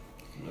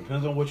it.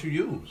 Depends on what you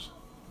use.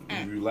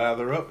 If you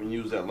lather up and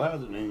use that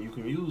lather, then you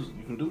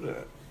can do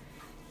that.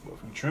 But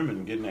if you trimming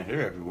and getting that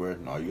hair everywhere,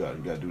 no, you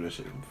gotta do that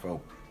shit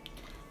before.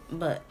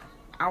 But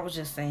I was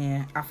just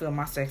saying, I feel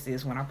my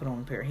sexiest when I put on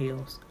a pair of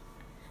heels.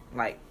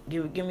 Like,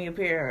 give me a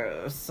pair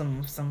of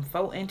some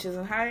 4 inches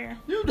and higher.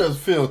 You just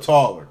feel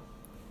taller.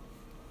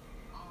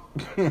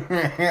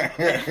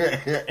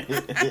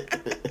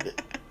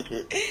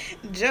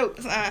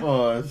 Jokes, huh?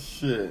 Oh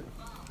shit.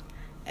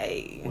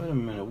 Hey. Wait a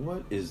minute,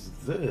 what is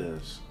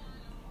this?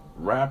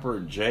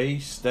 Rapper Jay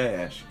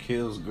Stash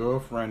kills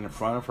girlfriend in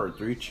front of her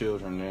 3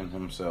 children and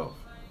himself.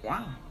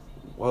 Wow.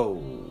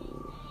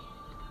 Whoa.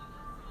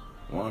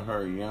 One of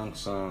her young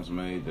sons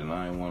made the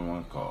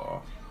 911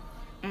 call.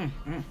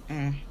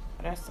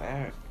 That's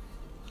sad.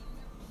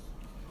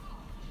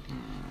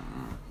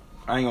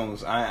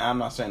 I'm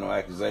not saying no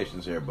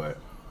accusations here, but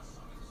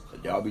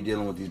y'all be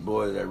dealing with these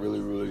boys that really,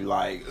 really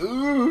like,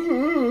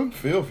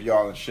 feel for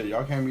y'all and shit.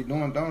 Y'all can't be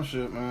doing dumb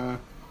shit, man.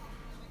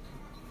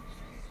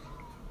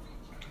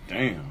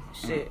 Damn.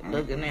 Shit,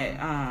 looking at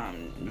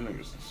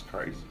niggas is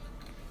crazy.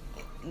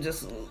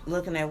 Just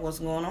looking at what's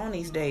going on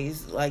these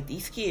days, like,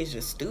 these kids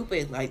just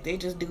stupid. Like, they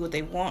just do what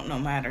they want no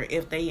matter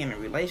if they in a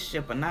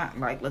relationship or not.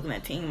 Like, looking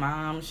at Teen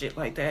Mom, shit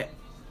like that.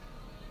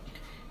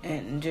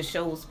 And just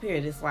shows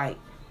period. It's like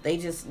they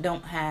just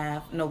don't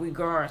have no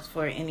regards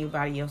for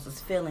anybody else's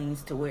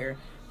feelings to where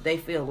they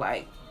feel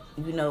like,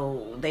 you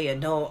know, they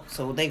adult,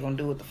 so they gonna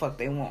do what the fuck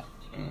they want.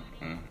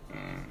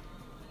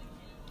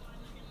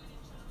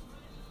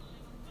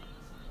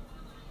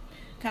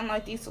 Kind of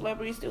like these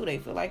celebrities do. They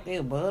feel like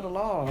they're above the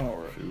law.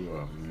 Or... A few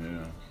of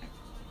them,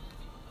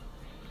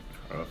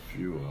 yeah. A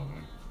few of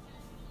them.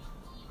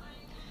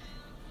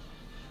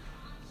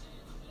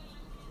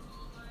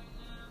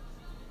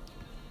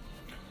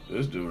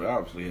 This dude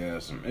obviously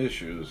has some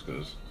issues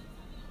because,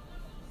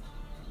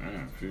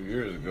 man, a few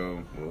years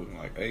ago, well,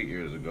 like 8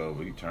 years ago,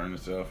 he turned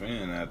himself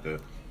in after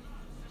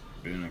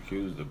being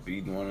accused of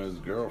beating one of his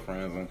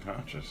girlfriends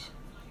unconscious.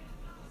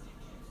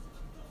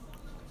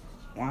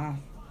 Wow.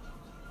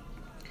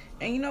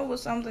 And you know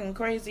what's something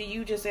crazy?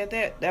 You just said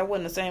that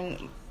wasn't the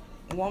same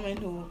woman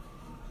who...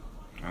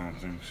 I don't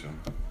think so.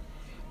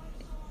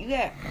 You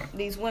got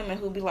these women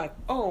who be like,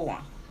 oh,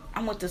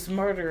 I'm with this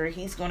murderer.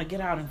 He's going to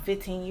get out in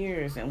 15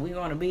 years and we're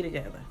going to be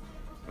together.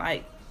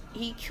 Like,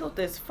 he killed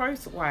his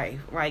first wife.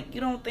 Like, you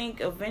don't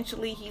think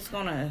eventually he's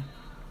going to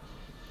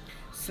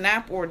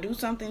snap or do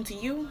something to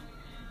you?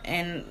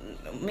 And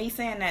me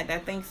saying that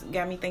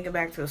got me thinking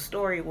back to a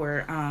story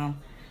where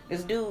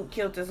this dude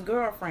killed his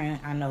girlfriend,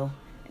 I know.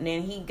 And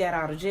then he got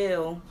out of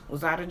jail,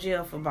 was out of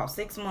jail for about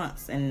 6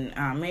 months, and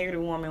married a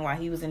woman while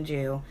he was in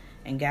jail,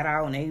 and got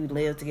out, and they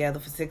lived together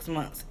for 6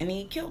 months, and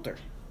he killed her.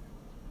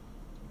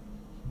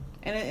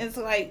 And it's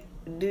like,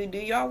 do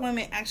y'all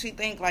women actually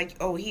think like,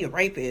 oh, he a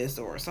rapist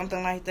or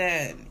something like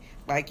that?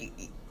 Like,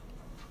 he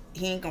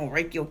ain't gonna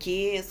rape your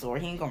kids, or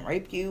he ain't gonna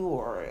rape you,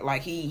 or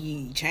like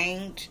he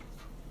changed?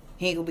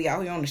 He ain't gonna be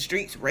out here on the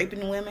streets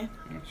raping women?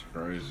 That's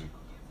crazy.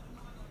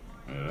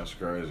 Yeah, that's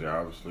crazy.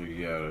 Obviously,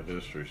 he had a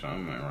history.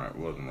 Something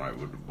wasn't right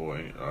with the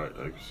boy. Like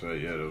you said,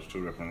 yeah, there was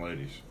 2 different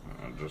ladies.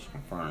 I just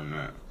confirmed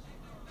that.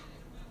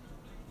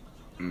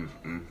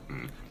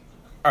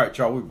 All right,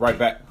 y'all. We'll be right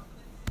back.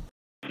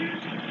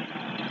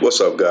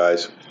 What's up,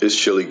 guys? It's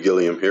Chili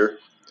Gilliam here.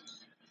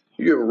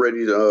 You ever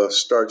ready to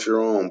start your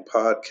own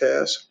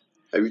podcast?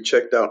 Have you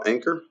checked out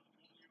Anchor?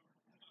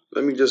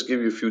 Let me just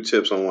give you a few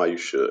tips on why you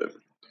should.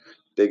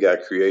 They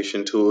got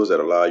creation tools that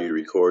allow you to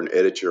record and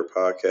edit your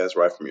podcast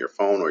right from your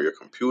phone or your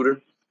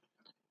computer.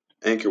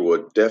 Anchor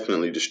will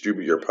definitely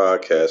distribute your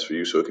podcast for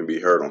you so it can be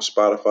heard on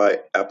Spotify,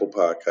 Apple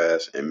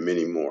Podcasts, and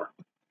many more.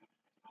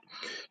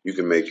 You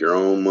can make your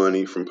own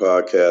money from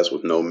podcasts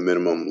with no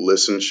minimum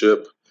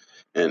listenership,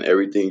 and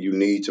everything you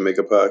need to make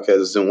a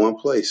podcast is in one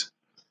place.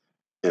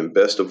 And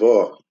best of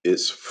all,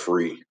 it's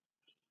free.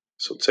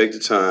 So take the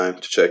time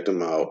to check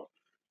them out.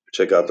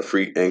 Check out the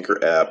free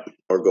Anchor app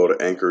or go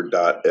to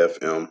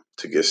anchor.fm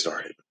to get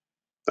started.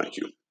 Thank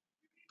you.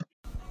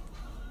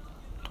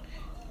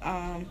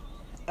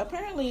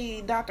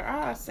 Apparently, Dr.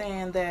 Oz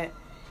saying that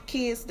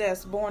kids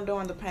that's born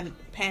during the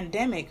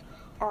pandemic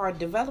are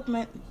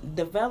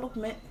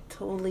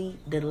developmentally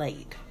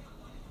delayed.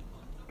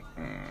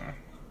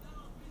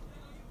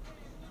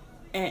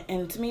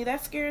 And to me,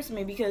 that scares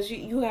me because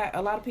you had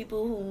a lot of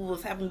people who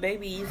was having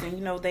babies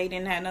and, they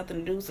didn't have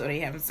nothing to do, so they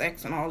having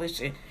sex and all this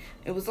shit.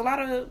 It was a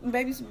lot of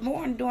babies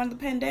born during the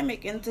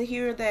pandemic, and to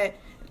hear that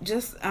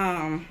just,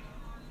 and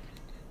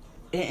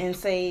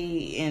say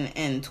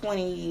in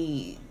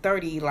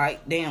 2030,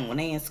 like, damn, when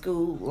they in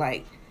school,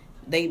 like,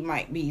 they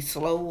might be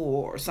slow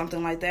or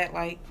something like that,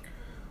 like.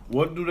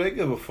 What do they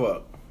give a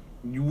fuck?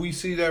 We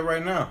see that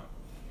right now.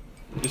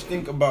 Just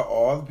think about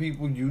all the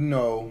people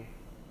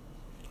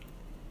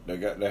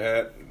that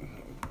had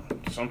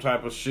some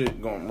type of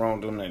shit going wrong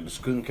to them. They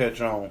just couldn't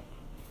catch on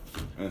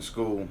in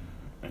school,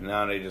 and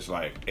now they just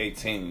like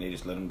 18 and they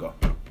just let them go.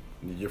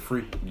 You're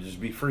free. You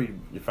just be free.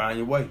 You find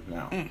your way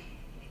now. You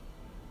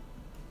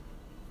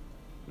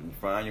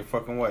find your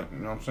fucking way. You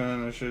know what I'm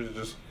saying? This shit is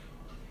just.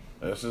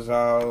 This is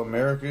how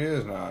America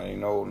is now. Ain't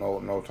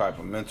no type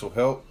of mental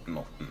health,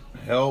 no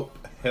help,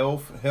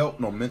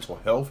 no mental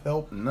health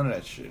help, none of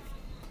that shit.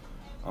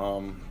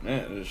 Man,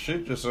 this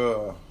shit just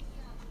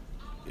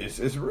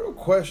it's real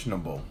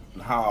questionable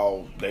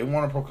how they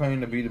want to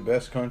proclaim to be the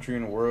best country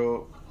in the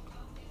world.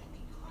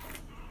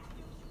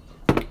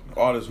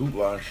 All this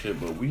hoopla and shit,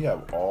 but we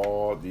have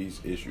all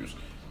these issues.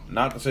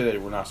 Not to say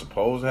that we're not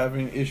supposed to have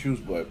any issues,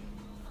 but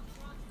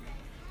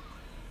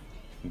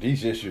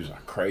these issues are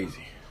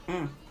crazy.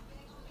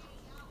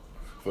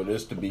 For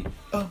this to be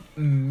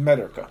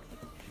America.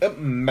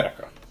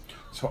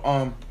 So,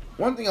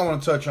 one thing I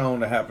want to touch on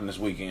that happened this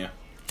weekend.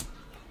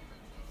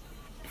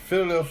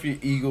 Philadelphia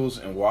Eagles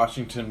and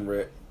Washington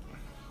Red.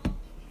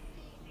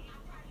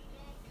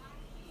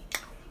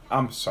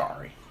 I'm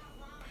sorry.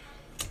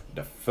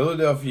 The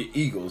Philadelphia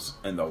Eagles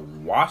and the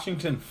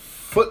Washington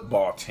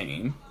football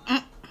team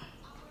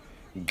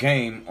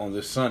game on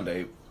this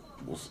Sunday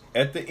was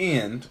at the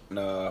end.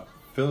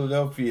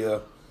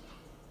 Philadelphia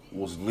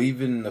was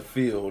leaving the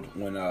field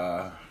when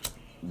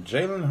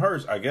Jalen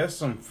Hurts, I guess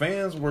some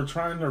fans were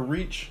trying to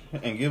reach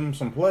and give him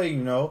some play,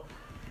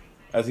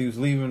 as he was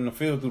leaving the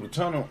field through the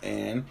tunnel,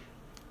 and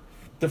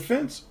the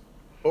fence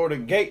or the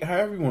gate,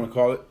 however you want to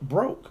call it,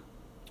 broke.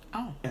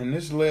 Oh. And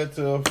this led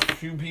to a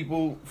few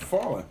people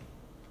falling.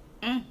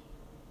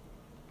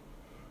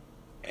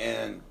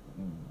 And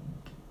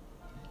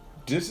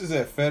this is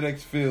at FedEx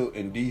Field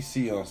in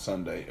D.C. on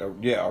Sunday. A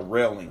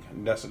railing.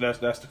 That's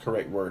the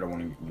correct word I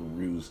want to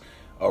use.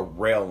 A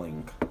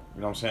railing. You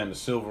know what I'm saying? The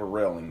silver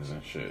railings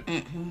and shit.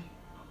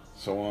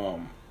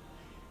 So,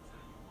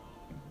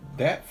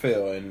 that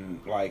fell, and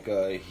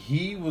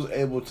he was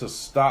able to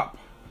stop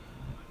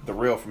the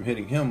rail from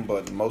hitting him,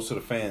 but most of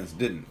the fans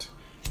didn't.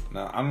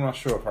 Now, I'm not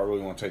sure if I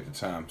really want to take the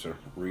time to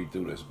read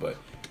through this, but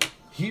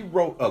he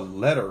wrote a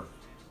letter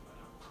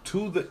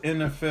to the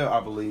NFL, I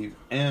believe,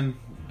 and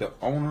the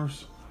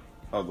owners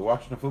of the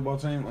Washington football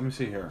team. Let me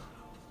see here.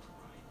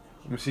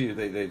 Let me see if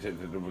he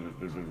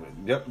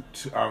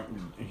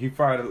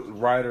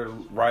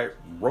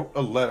wrote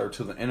a letter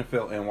to the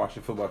NFL and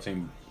Washington football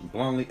team,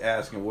 bluntly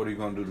asking, "What are you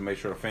going to do to make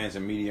sure the fans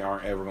and media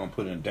aren't ever going to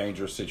put in a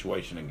dangerous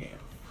situation again?"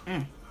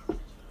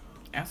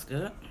 That's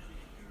good.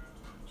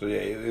 So yeah,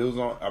 it was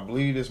on. I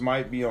believe this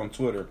might be on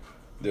Twitter.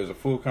 There's a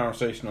full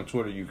conversation on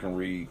Twitter you can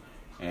read,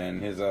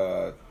 and his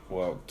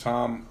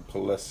Tom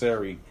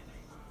Pelisseri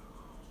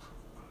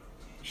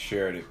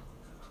shared it.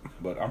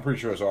 But I'm pretty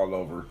sure it's all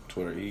over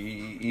Twitter.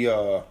 It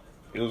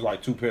was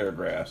like 2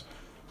 paragraphs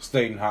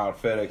stating how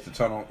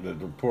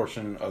the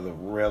portion of the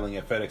railing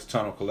at FedEx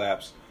Tunnel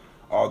collapsed.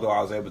 Although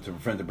I was able to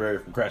prevent the barrier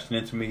from crashing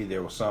into me,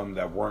 there were some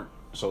that weren't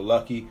so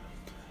lucky,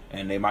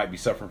 and they might be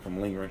suffering from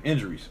lingering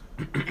injuries.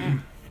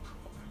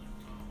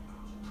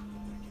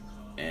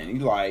 And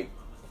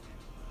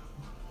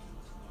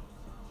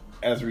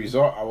as a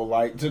result, I would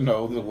like to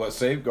know what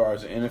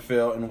safeguards the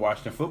NFL and the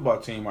Washington football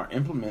team are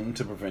implementing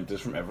to prevent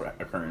this from ever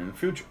occurring in the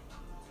future.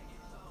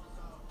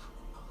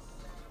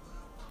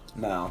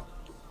 Now,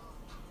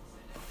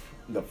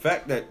 the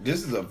fact that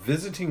this is a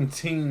visiting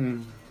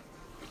team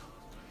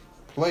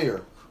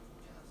player,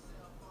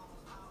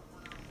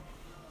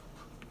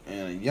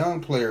 and a young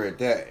player at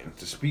that, and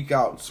to speak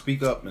up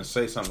and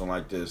say something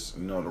like this,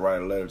 to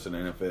write a letter to the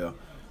NFL,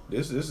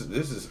 this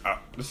is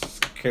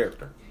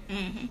character.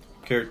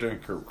 Character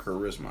and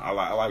charisma. I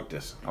like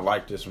this. I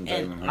like this from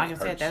Jalen Hurts. Like I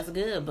said, that's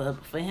good.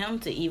 But for him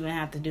to even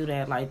have to do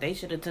that, they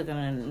should have taken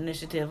an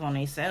initiative on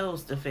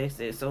themselves to fix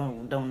it,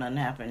 so don't nothing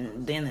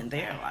happen then and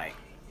there.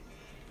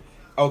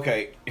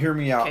 Okay, hear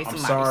me out. I'm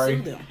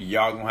sorry.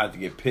 Y'all gonna have to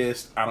get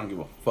pissed. I don't give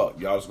a fuck.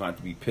 Y'all just gonna have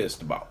to be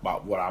pissed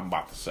about what I'm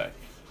about to say.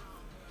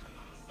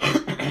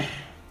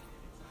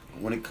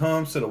 When it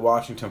comes to the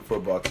Washington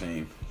football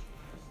team,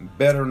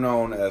 better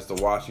known as the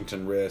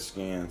Washington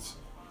Redskins,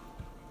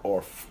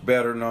 or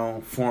better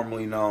known,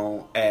 formerly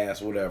known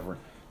as whatever,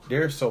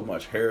 there's so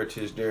much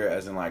heritage there,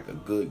 as in like a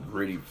good,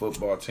 gritty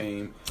football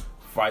team.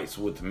 Fights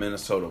with the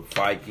Minnesota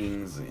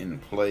Vikings in the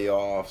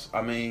playoffs.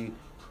 I mean,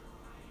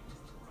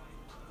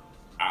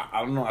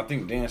 I don't know. I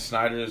think Dan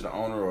Snyder is the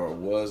owner, or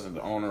was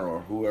the owner,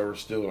 or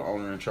whoever's still the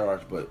owner in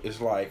charge. But it's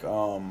like,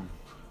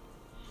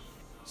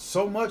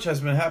 so much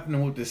has been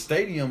happening with this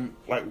stadium.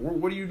 Like,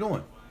 what are you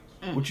doing?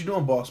 What you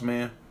doing, boss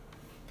man?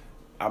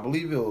 I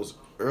believe it was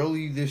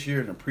early this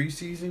year in the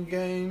preseason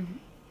game.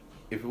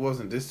 If it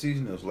wasn't this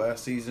season, it was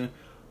last season.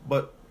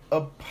 But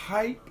a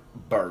pipe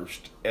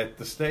burst at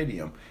the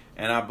stadium.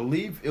 And I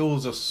believe it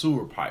was a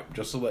sewer pipe,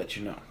 just to let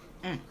you know.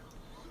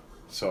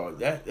 So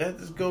that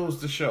just goes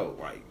to show,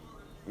 like,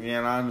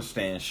 yeah, I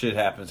understand. Shit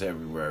happens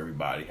everywhere,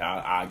 everybody.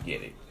 I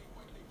get it.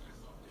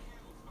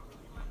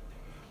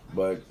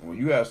 But when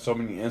you have so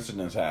many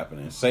incidents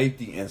happening,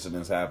 safety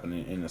incidents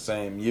happening in the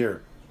same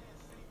year,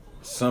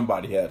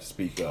 somebody had to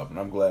speak up. And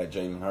I'm glad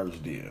Jalen Hurts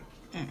did.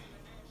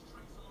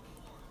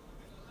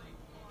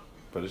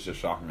 But it's just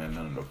shocking that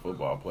none of the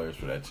football players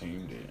for that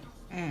team did.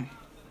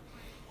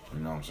 You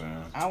know what I'm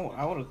saying?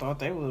 I would have thought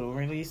they would have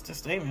released a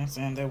statement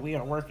saying that we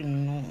are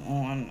working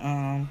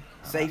on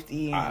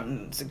safety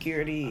and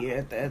security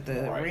at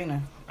the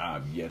arena.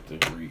 I've yet to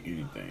read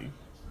anything.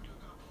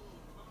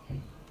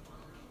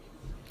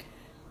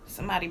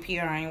 Somebody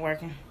PR ain't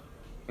working.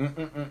 Ain't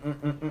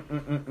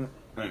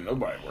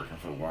nobody working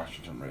for the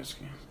Washington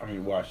Redskins. I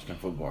mean, Washington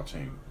football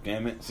team.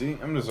 Damn it. See,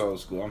 I'm just old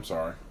school. I'm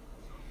sorry.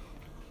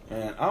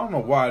 And I don't know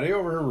why they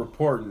over here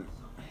reporting.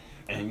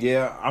 And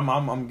yeah,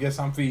 I'm guess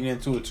I'm feeding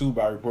into it too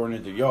by reporting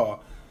it to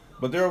y'all.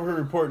 But they're over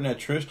here reporting that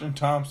Tristan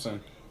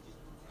Thompson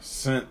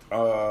sent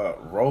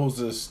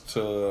roses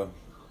to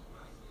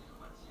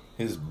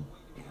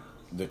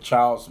the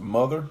child's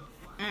mother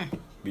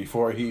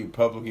before he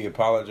publicly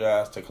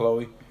apologized to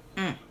Chloe.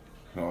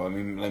 No,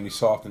 let me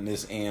soften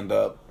this end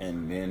up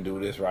and then do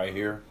this right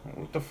here.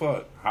 What the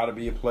fuck? How to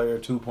be a player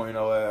 2.0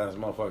 ass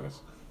motherfuckers.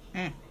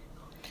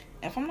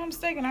 If I'm not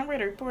mistaken, I read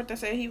a report that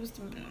said he was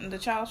the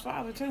child's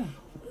father too.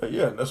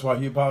 Yeah, that's why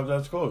he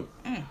apologized to Chloe.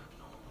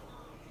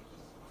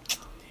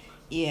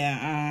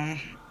 Yeah.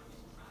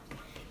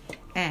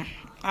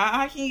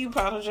 How can you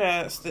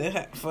apologize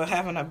for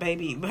having a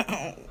baby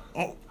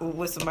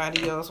with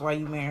somebody else while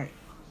you married?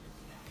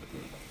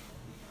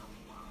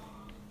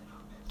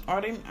 Are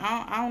they?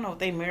 I don't know if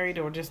they married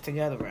or just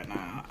together right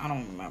now. I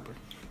don't remember.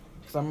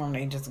 Because I remember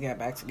they just got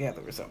back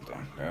together or something.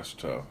 That's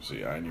tough.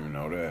 See, I didn't even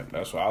know that.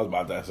 That's what I was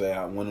about to say.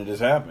 When did this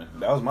happen?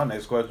 That was my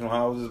next question.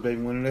 How was this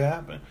baby? When did it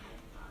happen?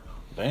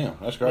 Damn,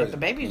 that's crazy. But the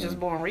baby just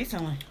born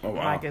recently. Oh,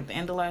 wow. Like at the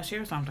end of last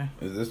year or something.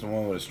 Is this the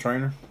one with his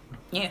trainer?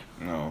 Yeah.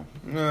 No,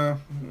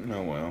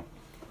 well.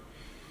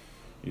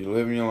 You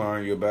live and you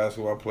learn. You're a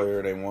basketball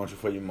player. They want you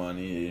for your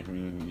money.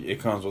 It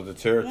comes with the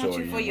territory. They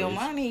want you for your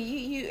money.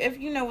 You if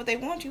you know what they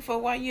want you for,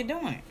 why you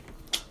doing it?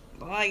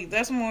 Like,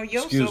 that's more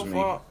your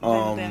fault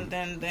than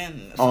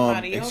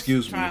somebody else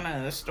trying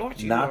to extort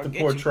you. Not to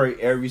portray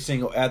every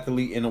single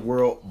athlete in the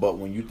world, but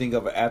when you think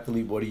of an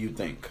athlete, what do you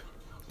think?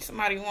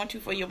 Somebody want you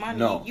for your money.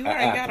 No, you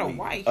already got a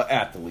wife. An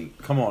athlete.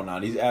 Come on now.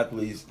 These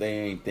athletes, they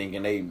ain't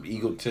thinking. They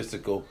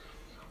egotistical,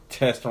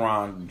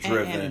 testosterone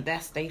driven. And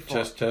that's their fault.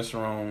 Just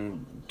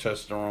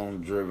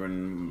testosterone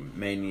driven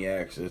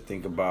maniacs that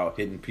think about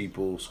hitting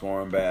people,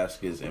 scoring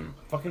baskets, and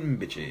fucking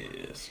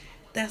bitches.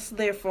 That's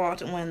their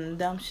fault when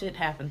dumb shit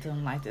happened to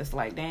them like this.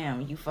 Like,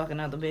 damn, you fucking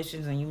other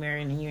bitches and you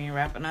married and you ain't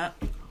wrapping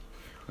up.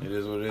 It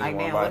is what it is. Like,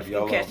 damn, what if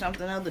you catch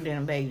something other than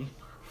a baby?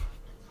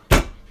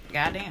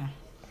 Goddamn.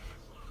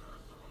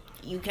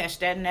 You catch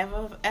that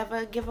never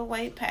ever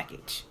giveaway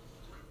package.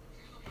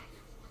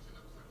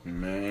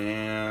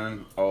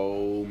 Man,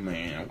 oh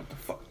man, what the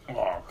fuck?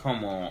 Oh,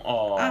 come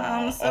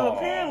on. So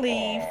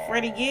apparently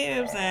Freddie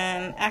Gibbs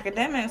and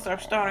academics are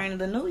starting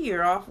the new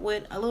year off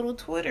with a little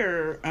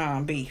Twitter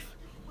beef.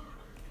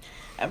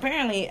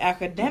 Apparently,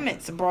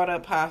 academics brought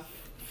up how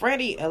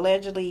Freddie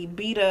allegedly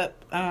beat up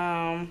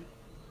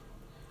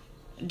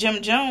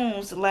Jim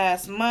Jones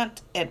last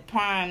month at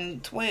Prime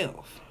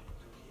 12.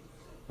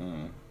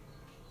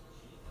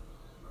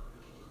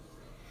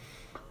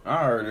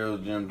 I heard it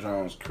was Jim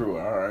Jones' crew.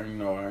 I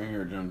didn't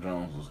hear Jim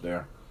Jones was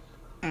there.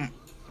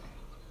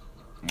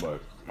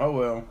 But, oh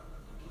well.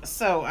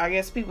 So, I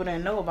guess people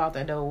didn't know about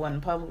that, though. It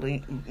wasn't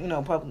public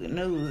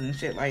news and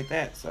shit like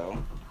that.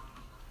 So,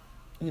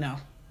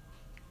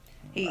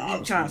 he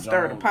trying to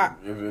stir the pot.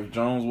 If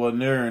Jones wasn't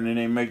there and then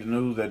they make the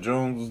news that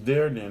Jones was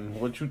there, then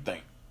what you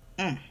think?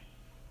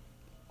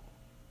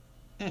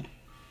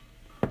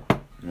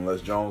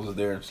 Unless Jones was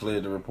there and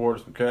slid the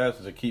reporters some cash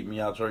to keep me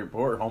out your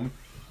report, homie.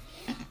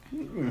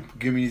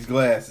 Give me these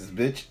glasses,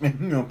 bitch.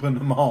 You know, putting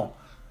them on.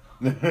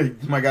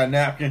 I got a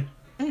napkin.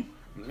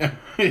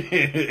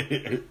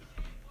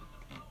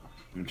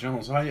 And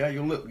Jones, how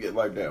your lip get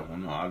like that? Well,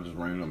 no, I just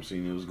ran up and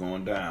seen it was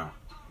going down.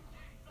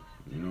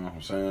 You know what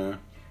I'm saying?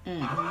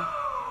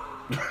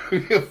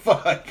 Mm-hmm.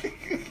 Fuck.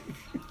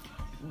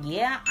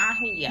 Yeah, I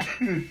hear ya.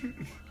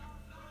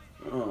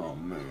 Oh,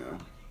 man.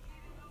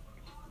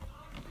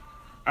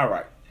 All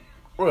right.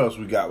 What else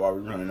we got while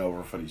we're running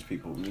over for these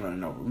people? We're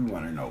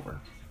running over.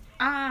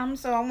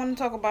 So I want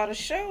to talk about a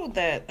show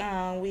that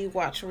we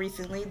watched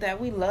recently that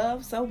we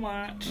love so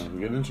much. Let's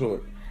get into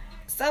it.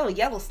 So,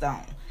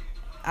 Yellowstone.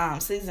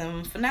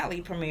 Season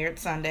finale premiered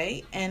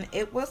Sunday, and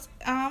it was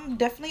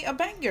definitely a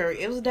banger.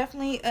 It was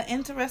definitely an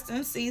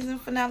interesting season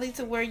finale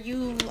to where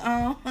you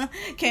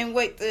can't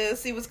wait to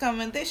see what's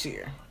coming this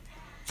year.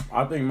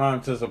 I think my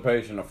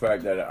anticipation, the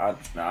fact that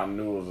I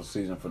knew it was a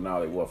season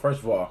finale. Well,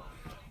 first of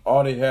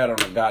all they had on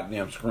the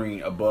goddamn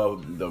screen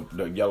above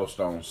the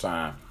Yellowstone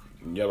sign,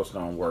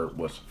 Yellowstone word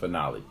was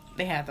finale.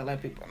 They had to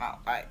let people know,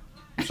 like.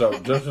 So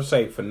just to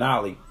say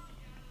finale,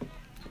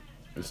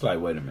 it's like,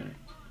 wait a minute.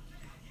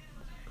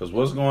 Because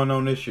what's going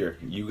on this year?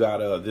 You got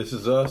This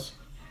Is Us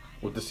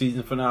with the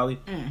season finale,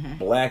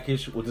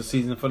 Blackish with the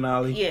season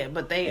finale. Yeah,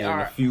 but they and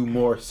are a few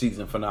more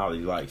season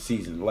finales, like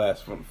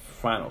last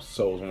finals.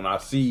 So when I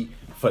see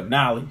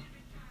finale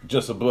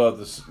just above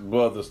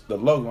the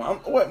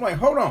logo, wait,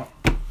 hold on.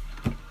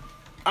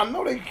 I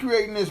know they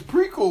creating this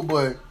prequel,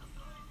 but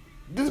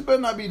this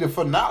better not be the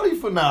finale.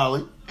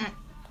 I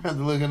had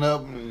to look it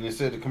up, and it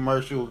said the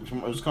commercial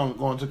was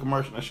going to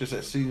commercial. That shit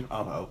said season.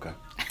 I'm like,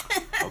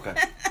 okay.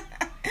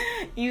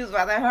 You was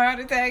about that heart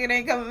attack and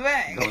ain't coming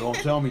back. No, don't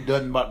tell me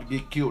Dutton about to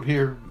get killed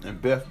here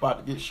and Beth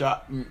about to get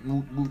shot.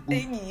 You was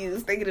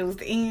thinking it was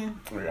the end.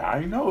 I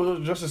know, it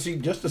was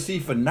just to see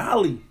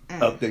finale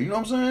up there. You know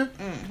what I'm saying?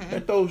 Mm-hmm.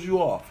 That throws you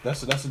off.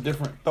 That's a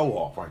different throw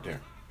off right there.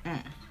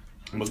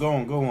 But go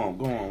on.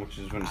 What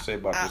you was going to say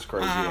about this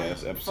crazy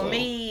ass episode? For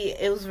me,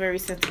 it was very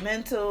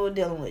sentimental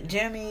dealing with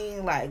Jimmy.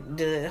 Like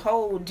the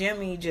whole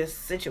Jimmy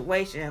just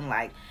situation.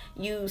 Like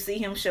you see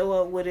him show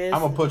up with his.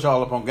 I'm gonna put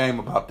y'all up on game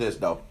about this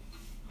though.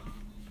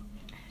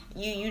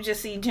 You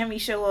just see Jimmy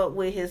show up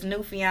with his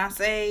new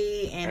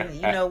fiance, and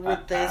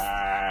with this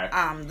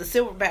the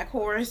silverback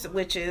horse,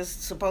 which is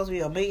supposed to be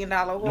 $1 million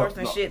horse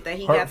and shit that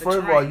he got to train. First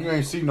of all, you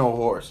ain't see no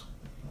horse.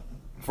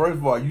 First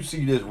of all, you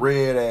see this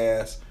red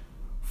ass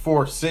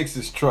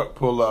 4.6's truck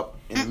pull up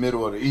in the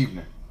middle of the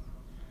evening.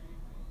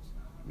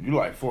 You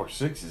like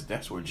 4.6's?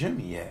 That's where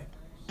Jimmy at.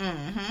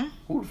 Mm-hmm.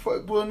 Who the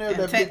fuck pulling there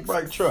that big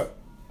bright truck?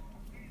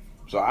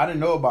 So I didn't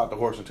know about the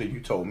horse until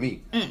you told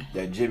me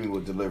that Jimmy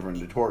was delivering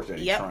the horse that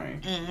he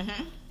trained.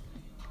 Mm-hmm.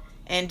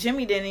 And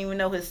Jimmy didn't even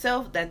know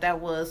himself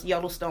that was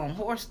Yellowstone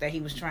horse that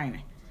he was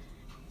training.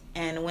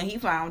 And when he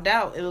found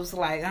out, it was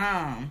like, the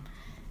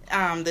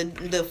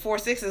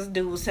 4.6's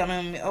dude was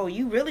telling him, "Oh,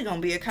 you really gonna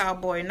be a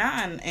cowboy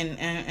now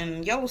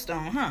in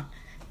Yellowstone, huh?"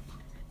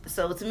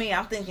 So to me,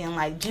 I'm thinking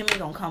like Jimmy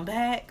gonna come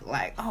back,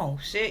 like, oh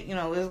shit,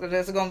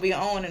 it's gonna be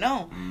on and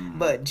on. Mm-hmm.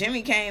 But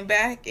Jimmy came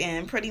back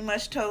and pretty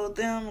much told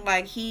them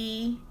like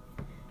he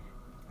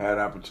had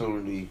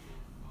opportunity.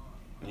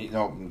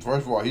 First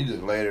of all, he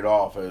just laid it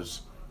off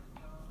as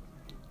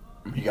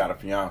he got a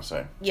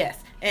fiance. Yes,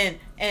 and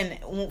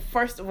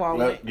first of all,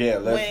 when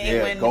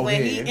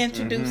he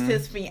introduced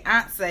his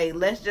fiance,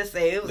 let's just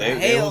say it was a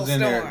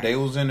hailstorm. They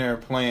was in there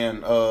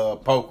playing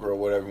poker or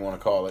whatever you want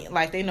to call it,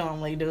 like they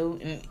normally do.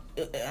 And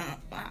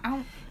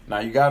now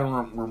you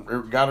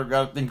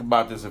gotta think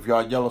about this. If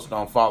y'all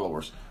Yellowstone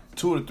followers,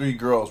 2 of the 3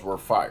 girls were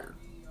fired.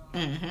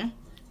 Mm-hmm.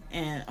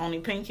 And only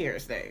Pink hair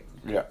stayed.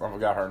 Yeah, I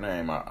forgot her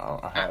name.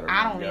 I had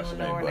her name yesterday, even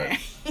know her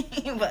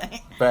name. But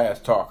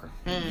fast talker,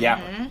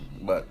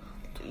 mm-hmm. But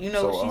you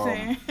know what she's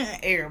saying?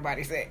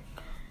 Everybody said.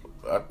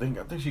 I think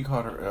she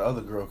called her. The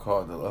other girl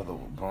called the other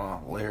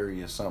one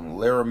Larry or something.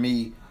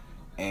 Laramie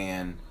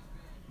and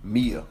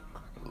Mia.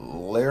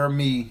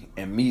 Laramie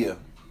and Mia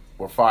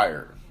were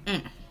fired.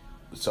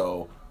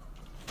 So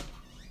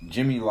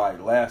Jimmy,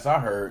 like last I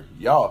heard,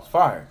 y'all's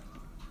fired.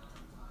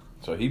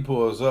 So he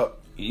pulls up.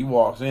 He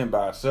walks in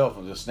by himself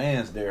and just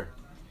stands there.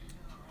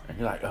 And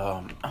he's like,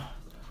 I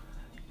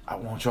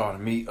want y'all to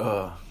meet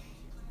so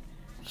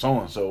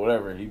and so,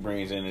 whatever. He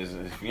brings in his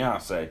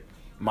fiance.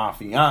 My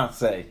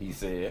fiance, he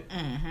said.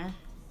 Mm-hmm.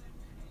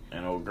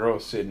 And old girl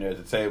sitting there at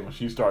the table.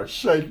 She starts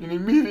shaking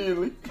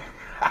immediately.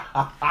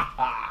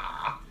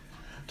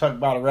 Talk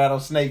about a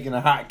rattlesnake in a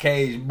hot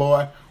cage,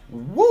 boy.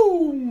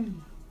 Woo!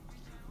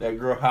 That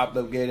girl hopped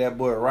up, gave that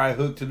boy a right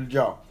hook to the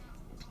jaw.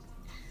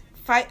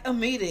 Fight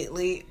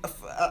immediately.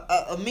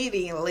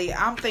 Immediately,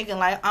 I'm thinking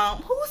like,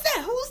 who's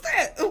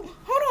that? Hold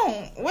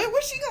on,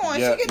 where's she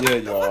going? Yeah, she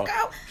getting the fuck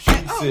out.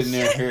 She's sitting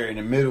there here in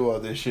the middle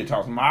of this shit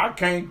talking about, I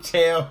can't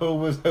tell who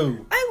was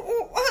who.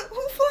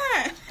 Who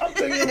flying? I'm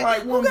thinking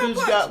like one bitch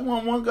got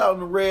one got on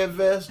the red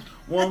vest,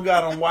 one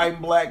got on white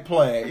and black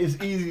plaid.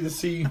 It's easy to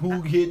see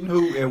who hitting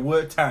who at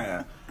what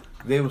time.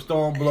 They was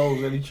throwing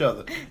blows at each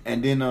other,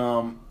 and then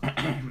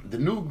the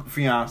new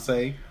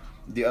fiance,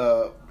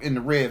 in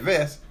the red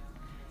vest,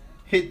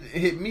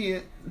 hit me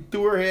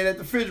threw her head at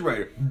the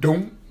refrigerator.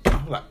 Don't.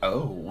 I'm like,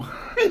 oh.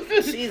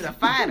 She's a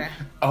fighter.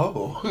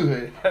 Oh,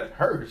 that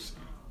hurts.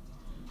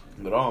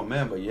 But oh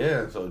man, but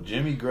yeah, so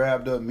Jimmy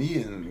grabbed up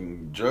me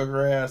and drug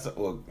her ass.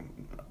 Well,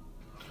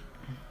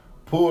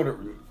 pulled her.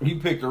 He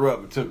picked her up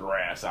and took her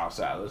ass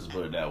outside. Let's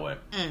put it that way.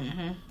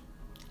 Mm-hmm.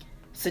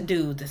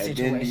 Subdued the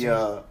situation.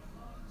 And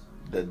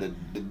then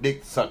the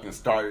dick sucking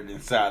started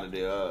inside of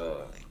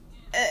the.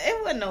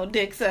 It wasn't no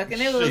dick sucking.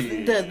 It was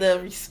the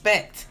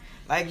respect.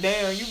 Like,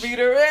 damn, you beat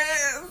her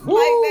ass. Woo,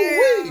 like,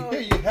 damn.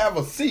 Here you have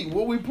a seat.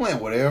 What we playing?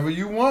 Whatever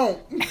you want.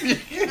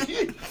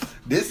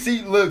 This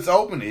seat looks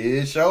open.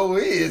 It sure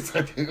is.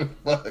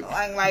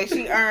 like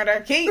she earned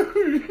her keep.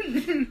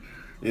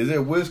 Is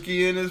there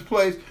whiskey in this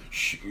place?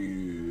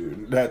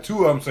 That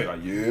two of them say,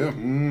 like, yeah,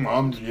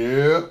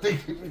 yeah.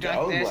 Drink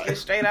that shit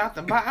straight out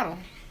the bottle.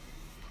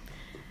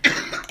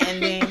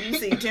 And then you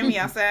see Jimmy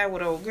outside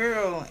with old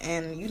girl,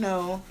 and you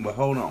know. But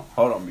hold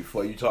on,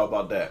 before you talk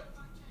about that.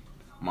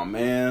 My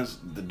man's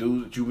the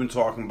dude that you've been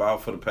talking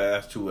about for the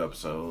past 2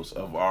 episodes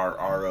of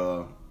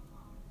our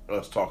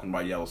us talking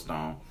about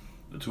Yellowstone.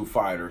 The 2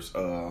 fighters,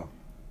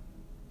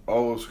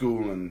 Old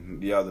School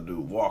and the other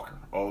dude, Walker.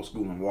 Old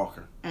School and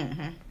Walker.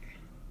 Mm-hmm.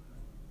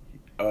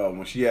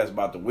 When she asked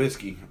about the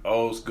whiskey,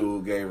 Old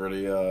School gave her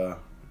the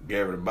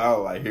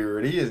bottle, like, here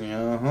it is,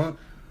 and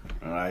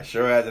like,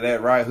 sure, after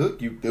that right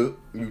hook you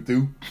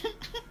threw.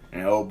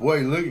 And old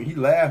boy he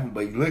laughing,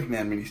 but he looking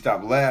at me and he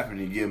stopped laughing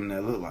and he gave him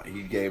that look, like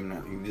he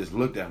just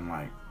looked at him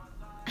like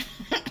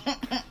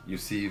you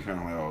see, kind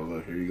of like, oh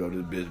look, here you go,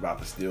 this bitch about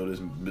to steal this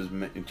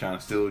bitch trying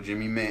to steal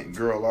Jimmy man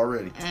girl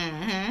already.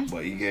 Mm-hmm.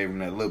 But he gave him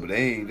that look, but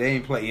they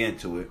ain't play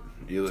into it.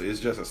 It's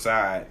just a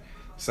side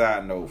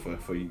note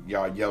for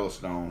y'all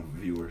Yellowstone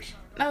viewers.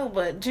 No,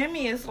 but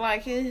Jimmy is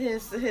like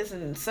his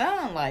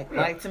son, like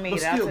to me.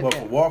 But still, but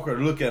for Walker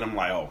to look at him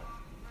like, oh,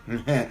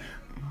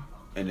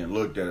 and then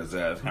looked at his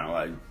ass, kind of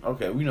like,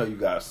 okay, we know you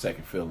got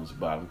second feelings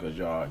about him because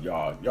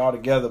y'all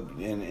together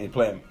and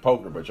playing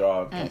poker, but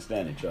y'all can't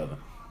stand each other.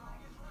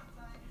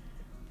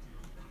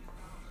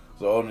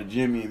 So on the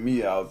Jimmy and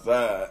me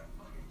outside.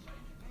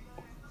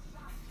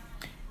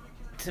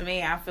 To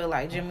me, I feel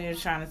like Jimmy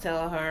was trying to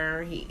tell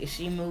her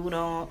she moved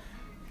on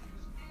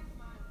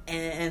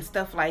and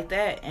stuff like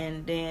that,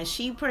 and then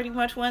she pretty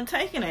much wasn't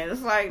taking it.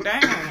 It's like,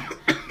 damn.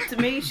 To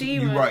me,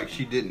 You're right,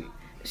 she didn't.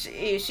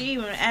 She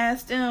even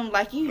asked him,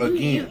 like, you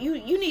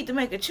need to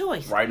make a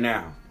choice right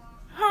now.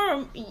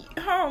 Her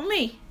or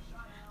me.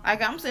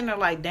 Like, I'm sitting there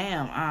like,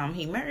 damn.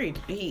 He married.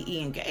 He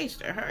engaged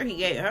to her. He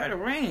gave her the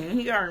ring.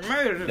 He already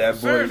married her.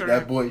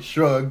 That boy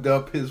shrugged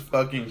up his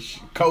fucking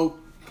coat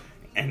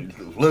and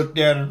looked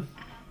at her.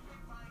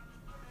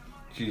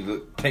 She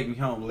looked, take me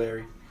home,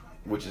 Larry,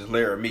 which is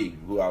Laramie,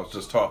 who I was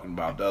just talking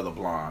about, the other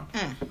blonde.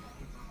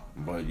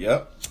 But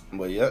yep,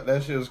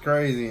 that shit was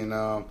crazy, and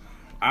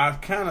I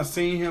kind of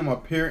seen him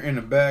appear in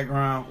the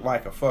background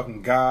like a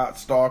fucking god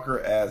stalker,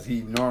 as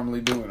he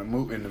normally do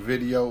in the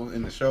video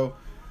in the show,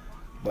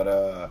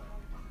 but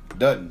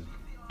doesn't.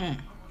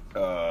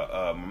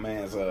 My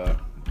man's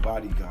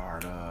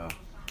bodyguard,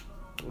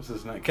 what's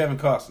his name? Kevin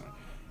Costner.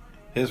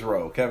 His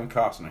role, Kevin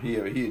Costner.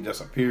 He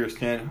just appears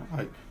standing. I'm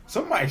like,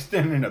 somebody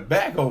standing in the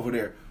back over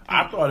there.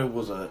 I thought it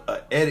was a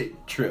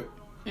edit trip,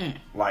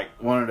 like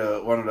one of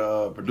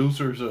the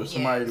producers or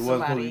somebody that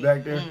wasn't supposed to be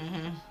back there.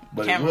 Mm-hmm.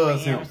 But it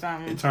was him.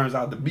 It turns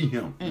out to be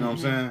him. You know what I'm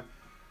saying?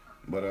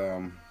 But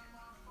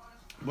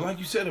like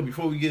you said,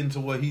 before we get into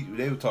what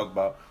they would talk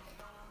about,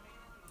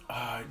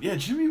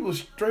 Jimmy was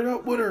straight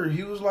up with her.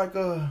 He was like,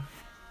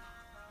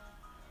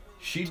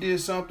 she did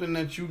something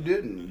that you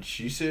didn't.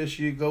 She said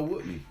she'd go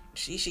with me.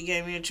 She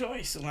gave me a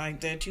choice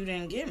like that you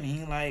didn't give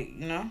me, like,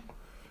 you know.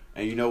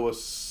 And you know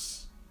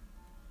what's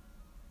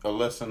a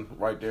lesson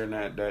right there in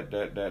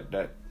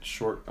that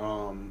short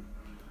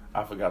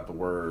I forgot the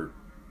word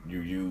you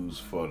use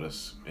for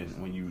this,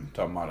 and when you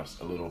talking about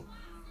a little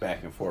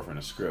back and forth in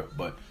the script,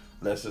 but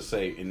let's just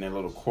say in that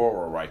little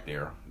quarrel right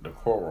there, the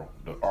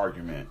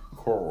argument,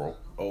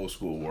 old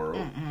school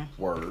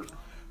word.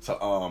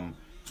 So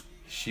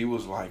she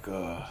was like,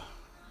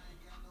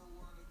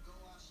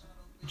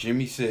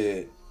 Jimmy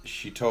said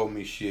she told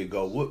me she'd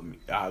go with me.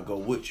 I'll go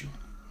with you.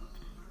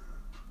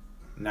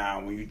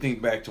 Now, when you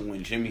think back to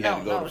when Jimmy had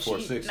to go to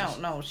Fort Sixes.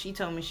 No, she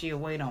told me she'd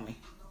wait on me.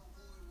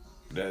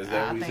 Is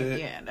that what he said?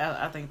 Yeah,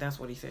 I think that's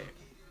what he said.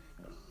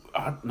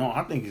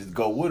 I think it's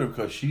go with her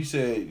because she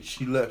said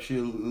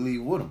she'll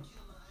leave with him.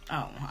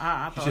 Oh,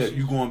 I thought she said,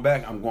 you going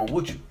back, I'm going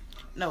with you.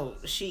 No,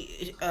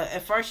 she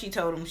at first she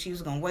told him she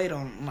was going to wait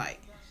on him. Like,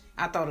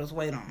 I thought it was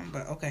wait on him,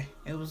 but okay.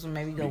 It was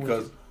maybe go with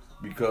you.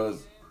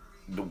 Because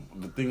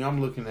the thing I'm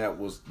looking at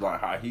was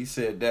like how he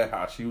said that,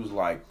 how she was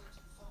like,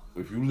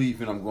 if you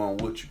leaving, I'm going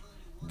with you.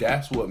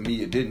 That's what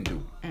Mia didn't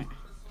do.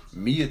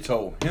 Mia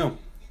told him,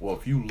 well,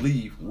 if you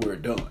leave, we're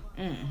done.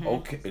 Mm-hmm.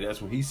 Okay,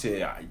 that's when he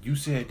said, you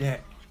said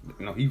that.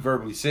 No, he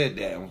verbally said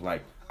that and was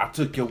like, I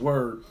took your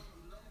word.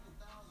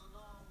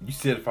 You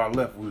said if I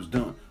left, we was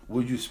done.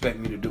 What did you expect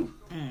me to do?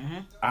 Mm-hmm.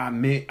 I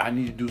admit I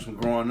need to do some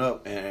growing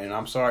up, and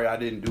I'm sorry I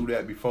didn't do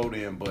that before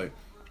then, but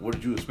what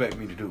did you expect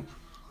me to do?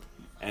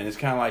 And it's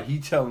kind of like he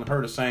telling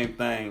her the same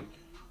thing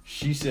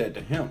she said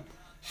to him.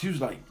 She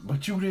was like,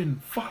 but you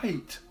didn't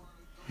fight.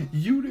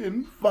 You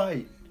didn't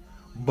fight.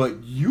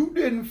 but you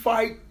didn't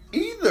fight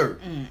either.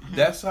 Mm-hmm.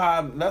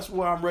 That's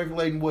where I'm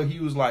regulating what he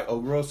was like. Oh,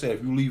 girl said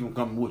if you leave him,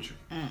 come with you.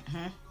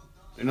 Mm-hmm.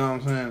 You know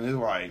what I'm saying? It's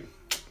like,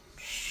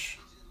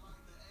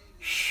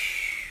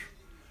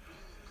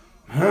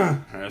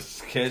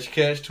 that's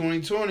catch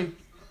 2020,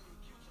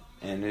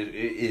 and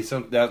it's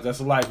something that's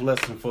a life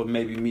lesson for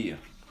maybe Mia.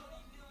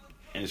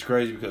 And it's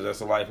crazy because that's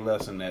a life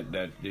lesson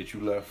that you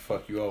left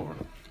fuck you over.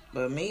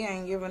 But Mia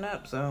ain't giving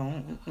up, so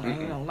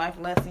ain't no life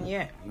lesson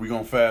yet. We're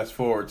gonna fast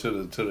forward to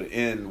the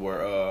end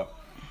where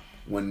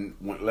when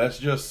let's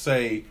just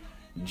say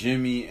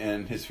Jimmy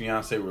and his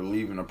fiance were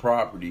leaving the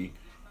property,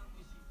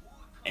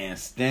 and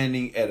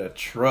standing at a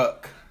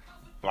truck,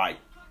 like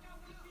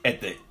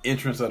at the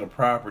entrance of the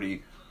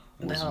property,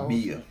 was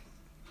Mia.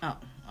 Oh,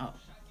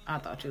 I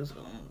thought you was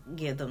gonna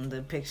give them the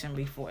depiction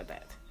before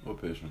that. What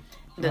picture?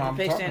 The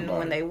depiction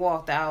when they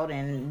walked out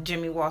and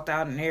Jimmy walked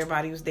out and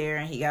everybody was there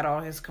and he got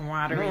all his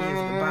camaraderie, his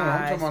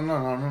goodbyes.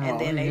 No. And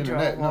then they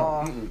drove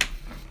off.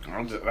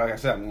 I'm just, like I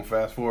said, I'm gonna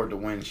fast forward to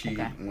when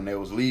they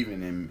was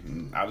leaving,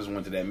 and I just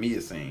went to that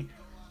Mia scene.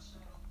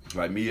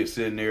 Like Mia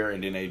sitting there,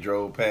 and then they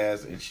drove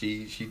past, and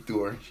she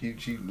threw her,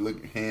 she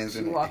looked hands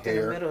in the hair. She walked in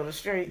the middle of the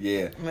street.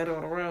 Yeah, middle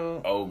of the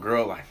road. Oh,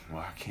 girl, like,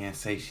 well, I can't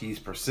say she's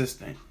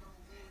persistent,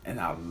 and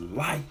I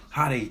like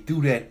how they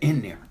threw that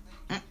in there.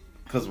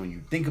 Because when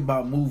you think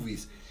about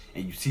movies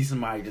and you see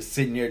somebody just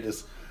sitting there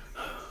just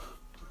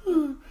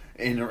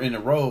in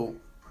the road,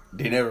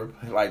 they're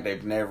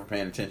never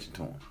paying attention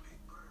to him.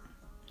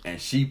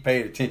 And she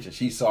paid attention.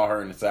 She saw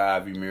her in the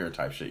side view mirror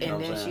type shit. You know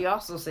what I'm saying? And then she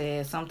also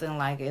said something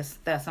like,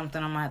 that's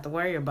something I'm going to have to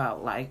worry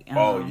about. Like,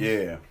 oh,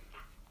 yeah.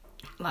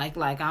 Like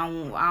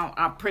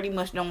I pretty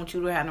much don't want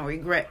you to have no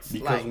regrets.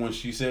 Because when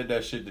she said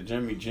that shit to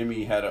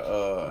Jimmy had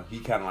he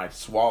kind of like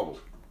swallowed.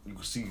 You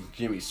could see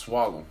Jimmy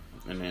swallow.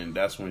 And then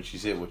that's when she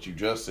said what you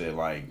just said,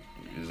 like,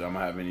 you gonna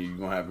have any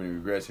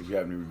regrets? If you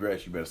have any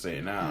regrets, you better say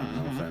it now. You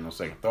know what I'm saying? No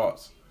second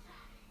thoughts.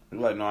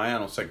 You're like, no, I ain't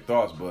no second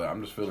thoughts, but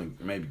I'm just feeling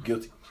maybe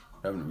guilty,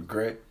 having a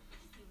regret.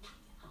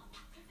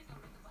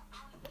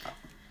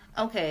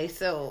 Okay,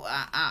 so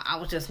I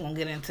was just gonna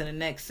get into the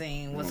next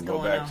scene. What's going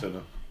on? Go back to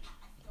the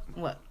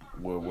what?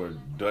 Where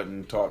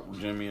Dutton talked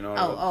with Jimmy and all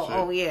that shit.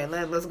 Oh yeah,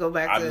 let's go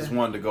back. I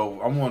wanted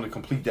to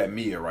complete that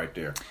Mia right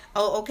there.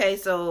 Oh, okay.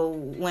 So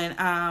when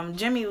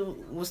Jimmy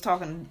was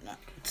talking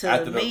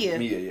to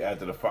Mia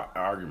after the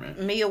argument,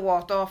 Mia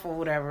walked off or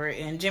whatever,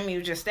 and Jimmy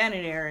was just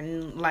standing there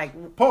and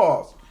like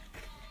pause.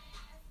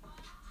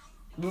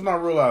 Just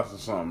not realizing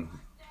something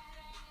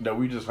that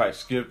we just like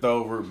skipped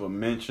over, but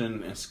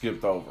mentioned and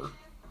skipped over.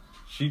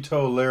 She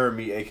told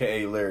Laramie,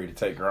 aka Larry, to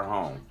take her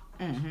home.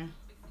 Mm-hmm.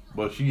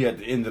 But she at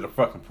the end of the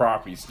fucking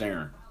property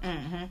staring.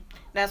 Mm-hmm.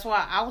 That's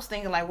why I was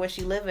thinking, like, where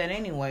she live at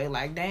anyway.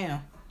 Like, damn.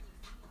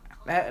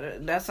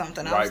 That's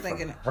something I was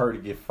thinking. For her to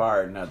get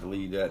fired and not to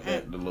leave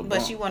the little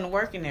But she wasn't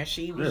working there.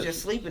 She was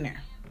just sleeping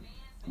there.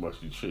 But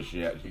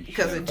she had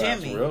because of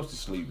Jimmy. Somewhere else to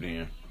sleep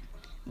then.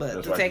 But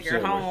that's to take her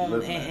home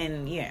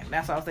and yeah,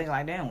 that's what I was thinking.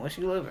 Like, damn, where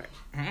she live at?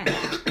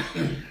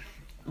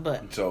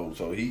 But so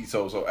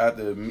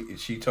after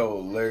she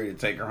told Larry to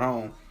take her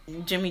home,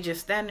 Jimmy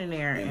just standing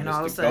there, and all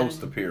of a sudden,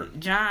 ghost appear.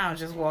 John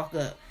just walked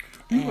up.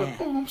 He was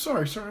like, "Oh, I'm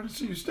sorry, sir. I didn't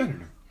see you standing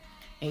there."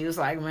 And he was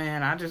like,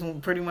 "Man, I just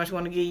pretty much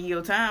want to give you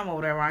your time or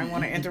whatever. I didn't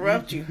want to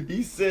interrupt you."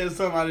 He said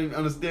something I didn't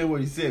understand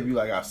what he said. Be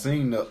like, I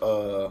seen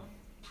the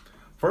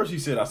first he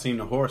said I seen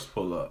the horse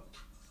pull up,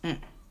 and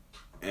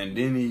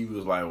then he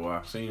was like, "Well,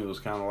 I seen it was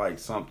kind of like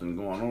something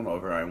going on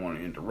over here. I didn't want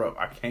to interrupt.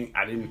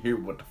 I didn't hear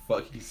what the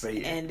fuck he said."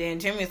 And then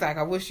Jimmy's like,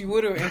 "I wish you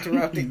would have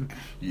interrupted."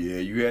 Yeah,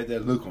 you had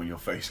that look on your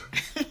face.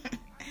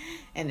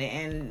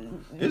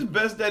 And it's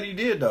best that he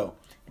did though.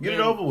 Get it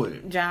over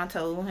with. John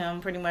told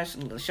him pretty much,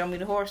 show me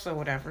the horse or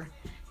whatever.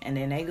 And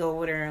then they go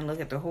over there and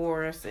look at the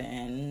horse,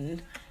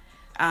 and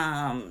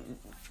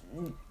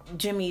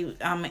Jimmy,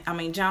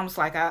 John was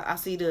like, I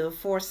see the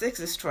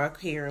 4-6's truck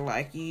here.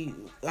 Like,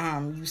 you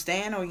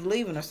staying or you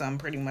leaving or something,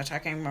 pretty much. I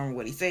can't remember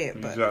what he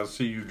said. But I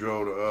see you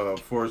drove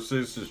the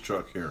 4-6's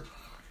truck here.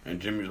 And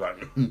Jimmy's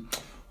like,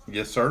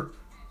 yes, sir.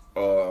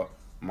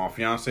 My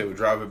fiance will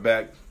drive it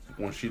back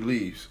when she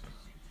leaves.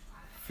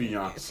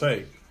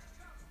 Fiance.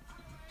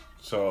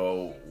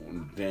 So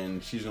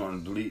then she's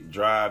going to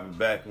drive it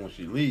back when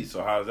she leaves.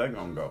 So how's that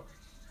going to go?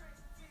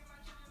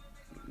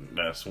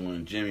 That's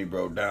when Jimmy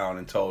broke down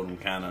and told him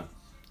kind of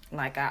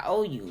like, I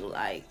owe you.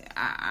 Like,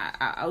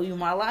 I owe you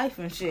my life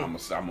and shit. I'm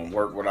going to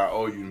work what I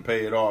owe you and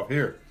pay it off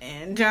here.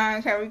 And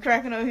John kept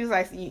cracking up. He was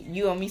like,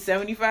 you owe me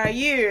 75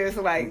 years.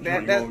 Like,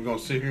 you're going to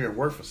sit here and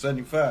work for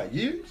 75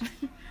 years?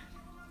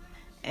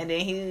 And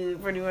then he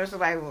pretty much was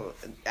like, well,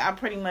 I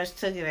pretty much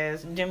took it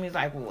as Jimmy's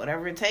like, well,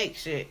 whatever it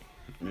takes, shit.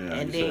 Yeah,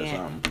 and he said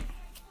something.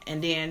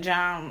 And then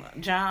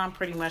John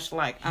pretty much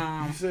like,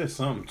 he said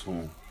something to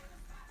him.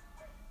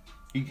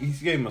 He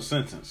gave him a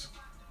sentence.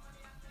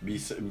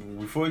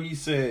 Before he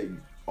said,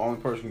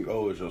 only person you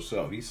owe is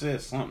yourself, he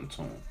said something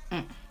to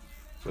him.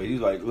 So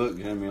he's like, look,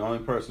 Jimmy, the only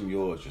person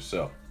you owe is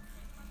yourself.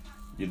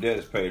 Your debt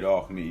is paid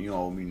off me. You don't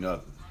owe me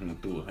nothing. He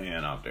threw his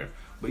hand out there.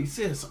 But he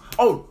said something.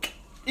 Oh,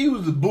 he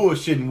was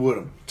bullshitting with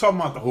him. Talking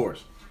about the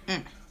horse.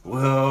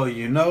 Well,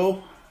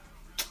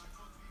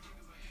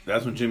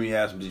 that's when Jimmy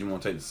asked him, did you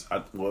want to take this?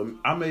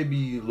 I may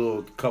be a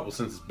little couple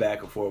sentences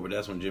back or forth, but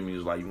that's when Jimmy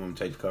was like, you want me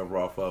to take the cover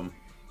off of him?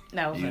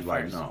 No, he was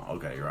like, first. no,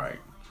 okay, right.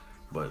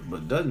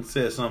 But doesn't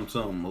say something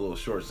to him, a little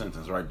short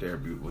sentence right there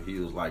where he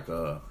was like,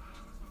 you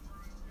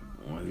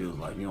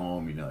don't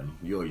owe me nothing.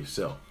 You owe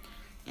yourself.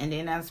 And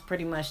then that's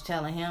pretty much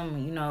telling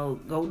him,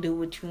 go do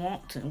what you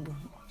want to.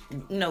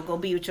 Go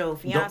be with your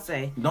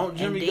fiance. Don't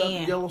Jimmy got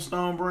the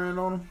Yellowstone brand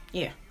on him?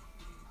 Yeah.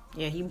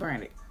 Yeah, he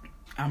branded.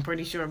 I'm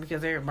pretty sure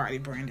because everybody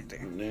branded there.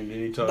 And then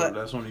he told him,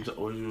 that's when he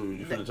told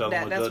you finna tell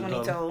him what that's when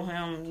he told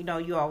him,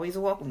 you always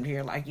welcome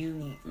here. Like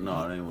you.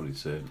 No, that ain't what he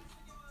said.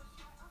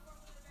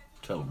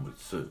 Tell him what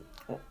he said.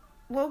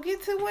 Well,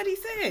 get to what he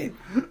said.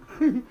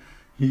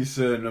 He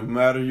said, no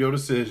matter your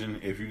decision,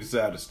 if you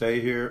decide to stay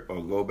here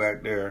or go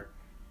back there,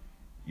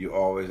 you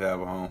always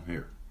have a home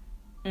here.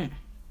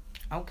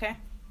 Okay.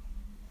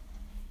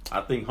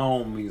 I think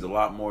home means a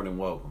lot more than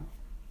welcome.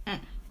 Matter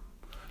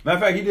of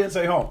fact, he didn't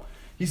say home.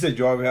 He said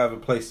you always have a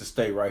place to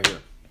stay right here.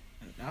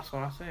 That's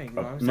what I said.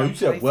 No, you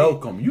said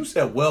welcome. You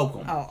said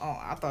welcome. Oh,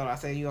 I thought I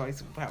said you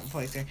always have a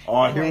place there.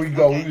 All right, here we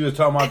go. Okay. We were just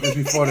talking about this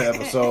before the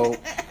episode.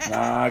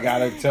 Now I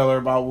gotta tell her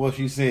about what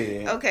she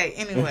said. Okay,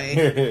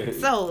 anyway.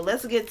 So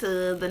let's get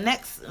to the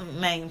next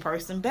main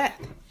person, Beth.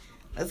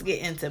 Let's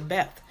get into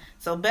Beth.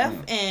 So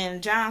Beth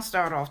and John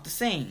start off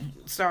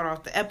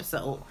the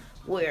episode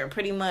where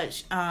pretty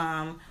much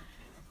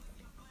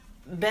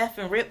Beth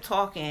and Rip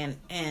talking,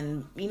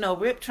 and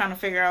Rip trying to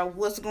figure out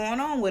what's going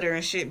on with her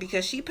and shit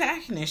because she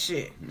packing and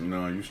shit.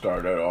 No, you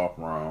started that off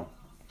wrong.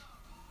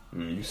 I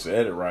mean, you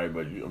said it right,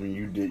 but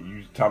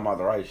you talking about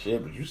the right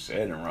shit, but you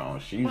said it wrong.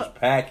 She was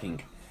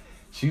packing.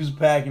 She was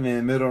packing in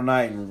the middle of the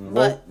night and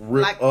woke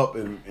Rip up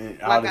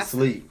and out of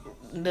sleep.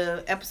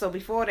 The episode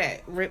before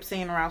that, Rip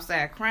seen her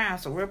outside crying,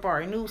 so Rip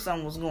already knew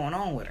something was going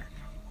on with her.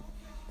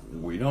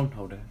 We don't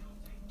know that.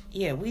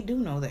 Yeah, we do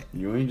know that.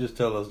 You ain't just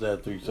tell us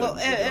that 3 seconds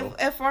ago.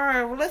 If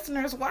our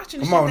listeners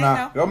watching, come on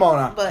now.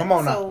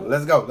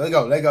 Let's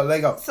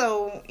go.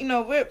 So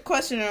Rip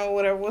questioning her or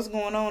whatever, what's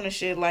going on and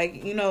shit.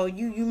 Like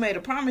you made a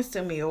promise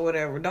to me or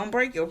whatever. Don't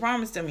break your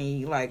promise to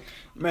me. Like,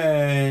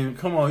 man,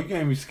 come on, you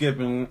can't be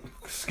skipping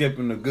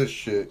the good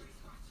shit.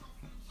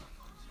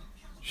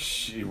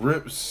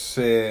 Rip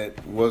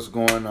said, "What's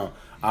going on?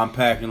 I'm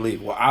packing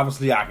leave." Well,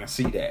 obviously I can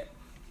see that.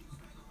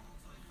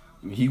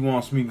 He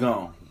wants me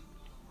gone.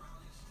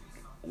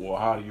 Well,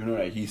 how do you know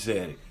that? He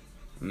said it.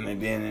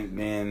 And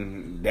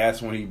then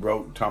that's when he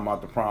broke, talking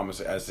about the promise,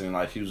 as in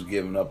like she was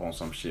giving up on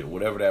some shit.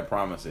 Whatever that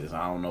promise is,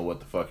 I don't know what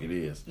the fuck it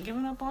is.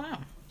 Giving up on him.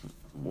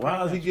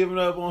 Why is he giving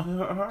up on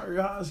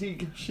her? How is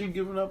she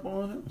giving up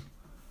on him?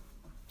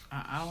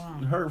 I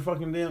don't know. Her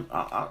fucking damn.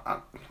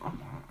 I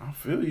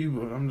feel you,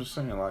 but I'm just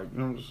saying, like,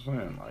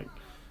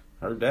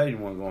 her daddy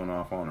wasn't going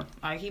off on her.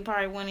 Like, he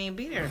probably wouldn't even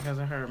be there because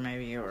of her,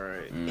 maybe, or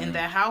in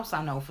that house.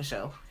 I know for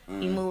sure.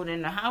 He moved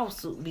in the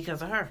house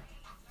because of her.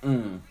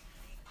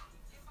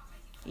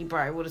 He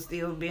probably would have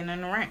still been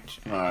in the ranch.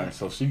 Alright,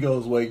 so she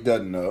goes wake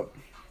Dutton up.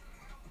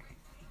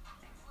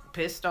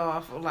 Pissed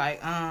off,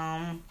 like,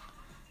 I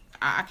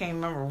can't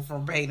remember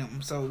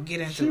verbatim, so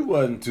get into She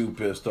wasn't too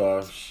pissed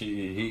off.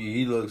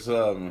 He looks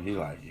up and he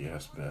like,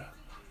 yes, Beth.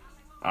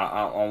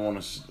 I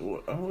want to,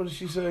 what did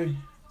she say?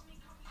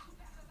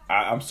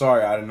 I'm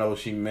sorry, I didn't know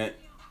she meant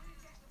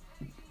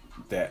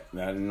that.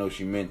 I didn't know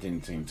she meant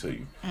anything to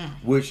you.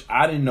 Which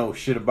I didn't know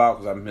shit about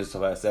because I missed the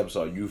last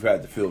episode. You've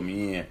had to fill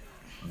me in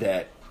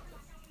that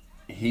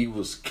he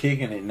was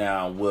kicking it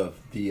now with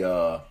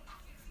the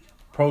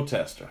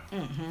protester.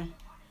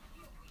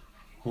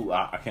 Who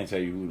I can't tell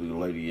you who the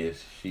lady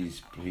is.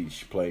 She's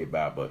played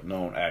by, but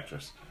known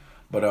actress.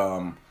 But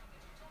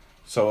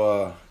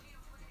so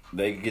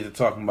they get to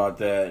talking about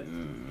that,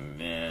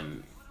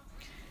 and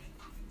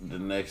the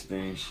next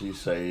thing she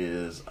say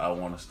is, "I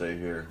want to stay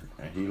here,"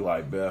 and he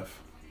like, "Beth,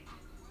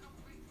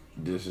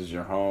 this is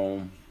your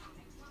home.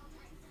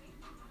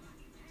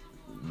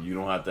 You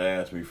don't have to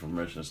ask me for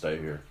permission to stay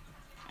here."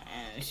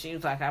 And she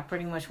was like, "I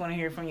pretty much want to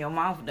hear from your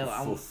mouth,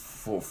 though."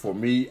 For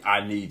me,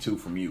 I need to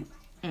from you.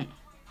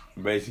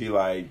 Basically,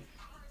 like,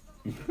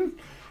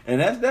 and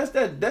that's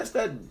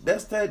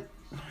that.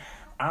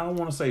 I don't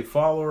want to say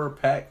follower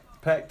pack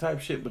type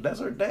shit, but that's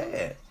her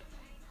dad.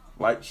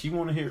 Like, she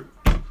want to hear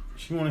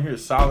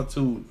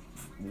solitude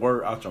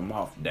word out your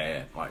mouth,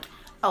 Dad. Like,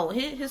 oh,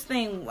 his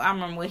thing. I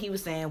remember what he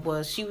was saying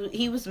was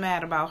he was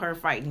mad about her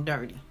fighting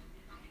dirty.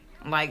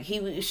 Like,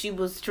 she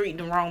was treating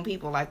the wrong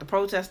people. Like, the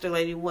protester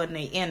lady wasn't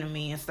an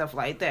enemy and stuff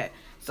like that.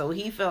 So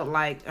he felt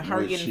like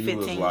her getting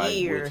 15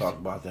 years. We'll talk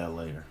about that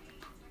later.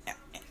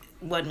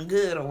 Wasn't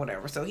good or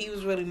whatever. So he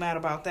was really mad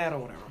about that or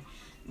whatever.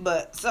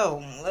 But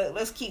so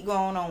let's keep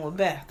going on with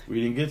Beth.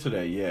 We didn't get to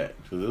that yet.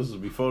 So this was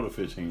before the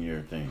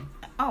 15-year thing.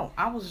 Oh,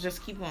 I was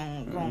just keep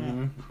on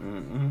going.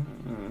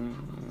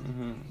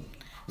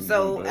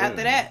 So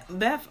after that,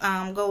 Beth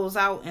goes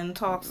out and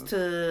talks to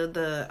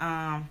the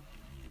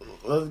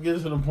Let's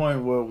get to the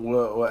point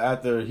where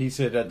after he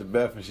said that to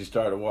Beth and she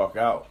started to walk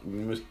out.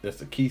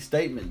 That's a key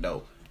statement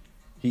though.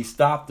 He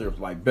stopped her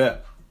like,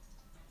 "Beth,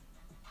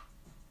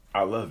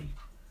 I love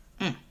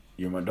you.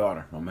 You're my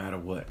daughter, no matter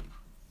what.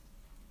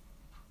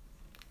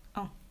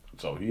 Oh.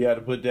 So he had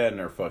to put that in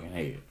her fucking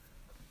head.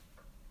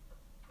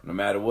 No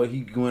matter what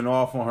he went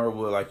off on her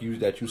with, like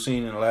you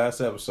seen in the last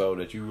episode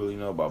that you really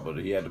know about, but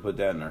he had to put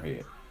that in her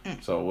head.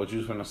 So what you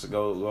was finna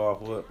go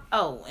off with?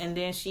 Oh, and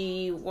then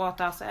she walked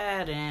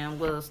outside and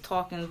was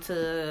talking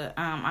to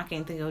I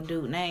can't think of what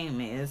dude's name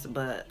is,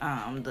 but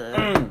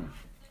the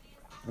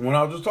when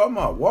I was just talking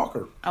about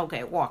Walker.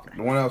 Okay, Walker.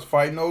 The one that was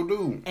fighting old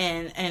dude.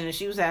 And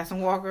she was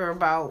asking Walker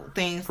about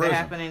things that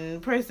happen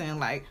in prison,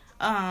 like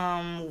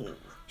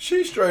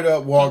She straight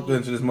up walked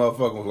into this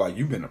motherfucker and was like,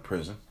 "You been to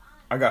prison?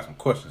 I got some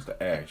questions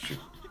to ask you."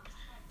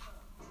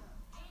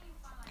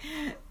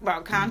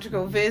 About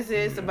conjugal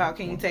visits, about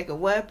can you take a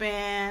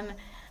weapon?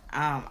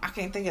 I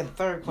can't think of the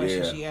third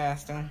question she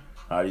asked him.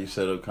 How do you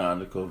set up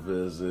conjugal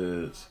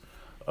visits?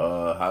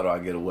 How do I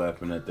get a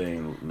weapon that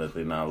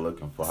they're not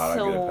looking for? How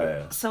do I get it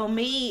passed? So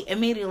me,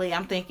 immediately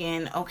I'm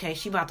thinking, okay,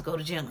 she about to go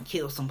to jail and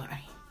kill somebody.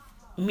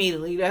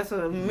 Immediately. That's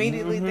what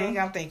thing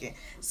I'm thinking.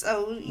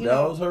 So,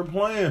 that was her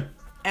plan.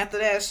 After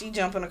that, she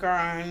jump in the car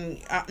and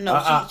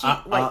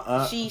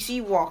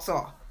she walks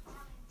off.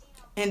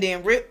 And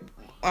then Rip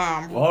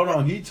hold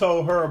on. He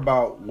told her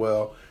about,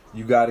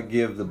 you got to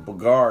give the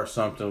guard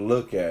something to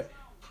look at,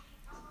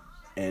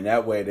 and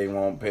that way they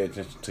won't pay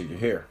attention to your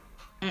hair.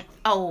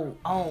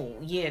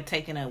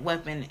 Taking a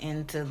weapon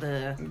into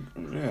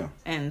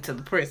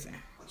the prison.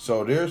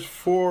 So there's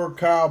 4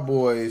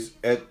 cowboys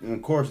and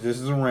of course this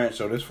is a ranch,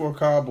 so there's 4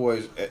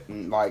 cowboys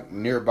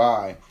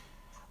nearby,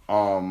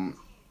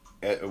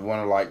 at one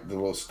of the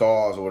little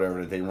stalls or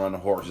whatever that they run the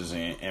horses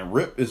in, and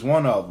Rip is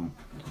one of them.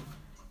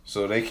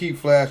 So they keep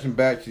flashing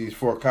back to these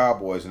 4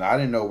 cowboys, and I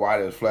didn't know why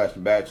they was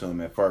flashing back to them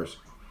at first.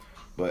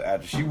 But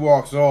after she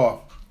walks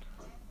off,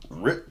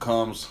 Rip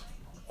comes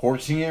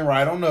horsing in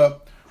right on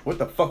up. What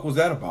the fuck was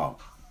that about?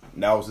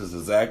 And that was his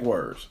exact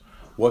words.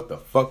 What the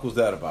fuck was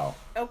that about?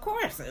 Of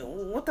course.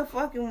 What the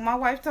fuck is my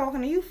wife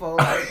talking to you for?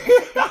 Like,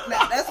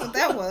 that's what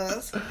that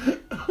was.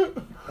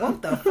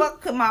 What the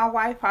fuck could my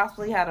wife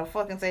possibly have to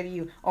fucking say to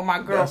you? Or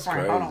my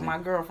girlfriend. Hold on, my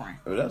girlfriend.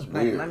 That's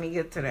weird. Let me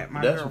get to that.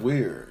 That's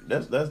weird.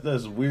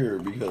 That's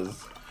weird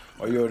because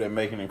you're over there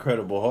making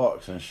Incredible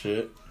Hulks and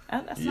shit.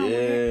 That's not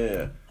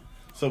weird.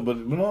 So, but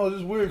no, it's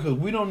just weird because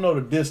we don't know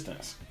the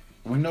distance.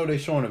 We know they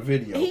showing a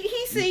video.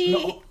 He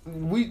see.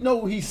 We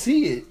know he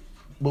see it,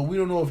 but we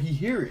don't know if he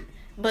hear it.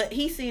 But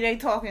he see they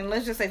talking,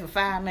 let's just say for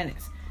 5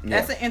 minutes.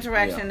 That's an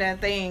interaction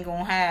that they ain't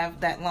gonna have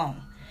that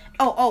long.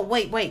 Oh,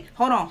 wait.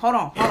 Hold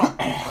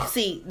on.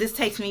 See, this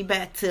takes me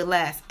back to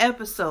last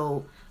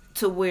episode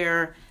to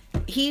where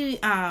she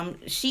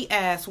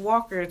asked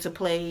Walker to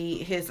play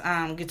his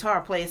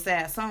guitar, play a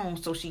sad song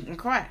so she can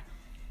cry.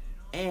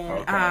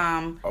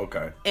 And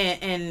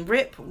and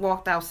Rip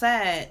walked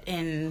outside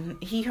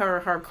and he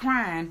heard her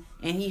crying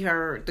and he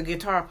heard the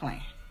guitar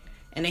playing.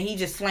 And then he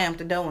just slammed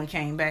the door and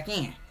came back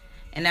in.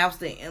 And that was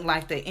the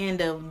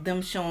end of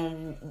them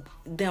showing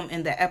them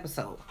in the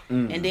episode.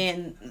 And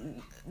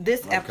then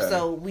this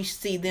episode we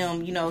see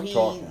them,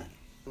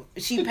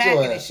 she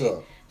packing and shit.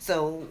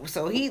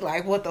 So he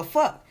like, what the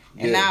fuck?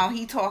 And now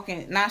she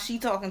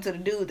talking to the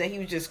dude that he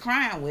was just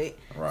crying with.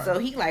 Right. So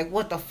he like,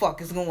 what the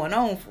fuck is going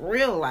on for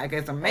real? Like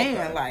as a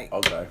man, like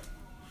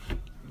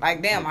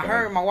damn, I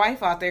heard my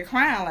wife out there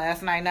crying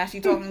last night. Now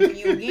she talking to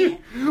you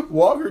again.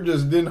 Walker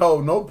just didn't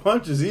hold no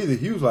punches either.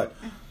 He was like,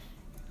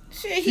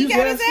 shit, he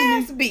got his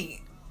ass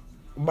beat.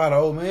 By the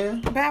old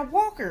man? By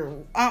Walker.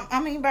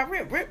 By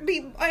Rip. Rip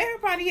beat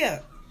everybody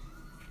up.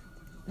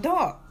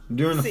 Dog.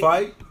 During the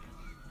fight?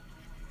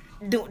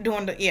 During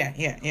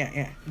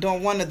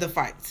one of the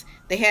fights.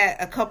 They had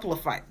a couple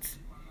of fights.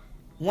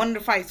 One of the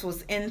fights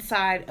was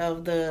inside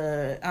of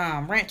the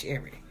ranch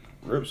area.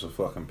 Rip's a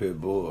fucking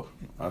pit bull.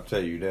 I'll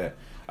tell you that.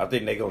 I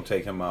think they're going to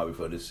take him out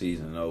before this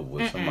season over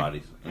with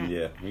somebody.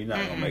 Yeah, he's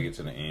not going to make it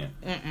to the end.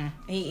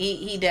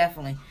 He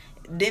definitely.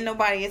 Didn't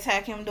nobody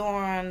attack him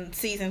during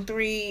season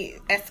 3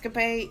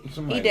 escapade?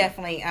 He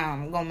definitely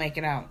gonna make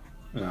it out.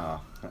 Nah.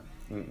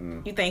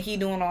 You think he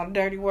doing all the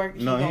dirty work?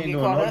 No, he ain't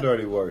doing no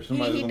dirty work.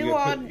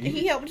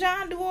 He helped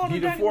John do all the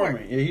dirty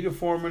work. Yeah, he the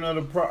foreman of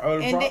the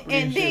property.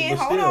 And then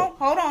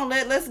hold on.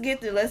 Let's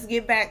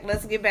get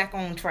back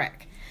on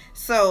track.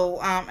 So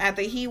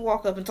after he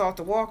walked up and talked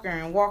to Walker,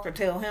 and Walker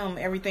tell him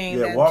everything.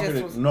 Yeah,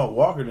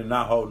 Walker did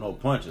not hold no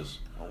punches.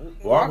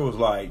 Walker was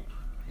like,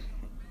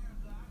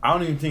 I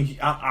don't even think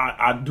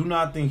I do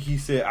not think he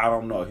said I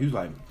don't know. He was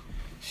like,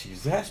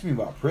 she's asking me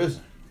about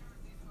prison.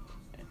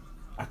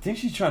 I think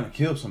she's trying to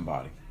kill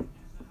somebody.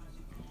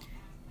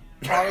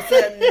 All of a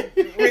sudden,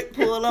 Rip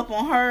pulled up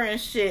on her and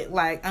shit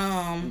like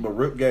But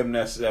Rip gave him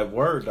that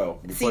word though.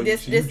 See,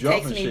 this takes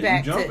me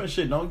back to. You jumping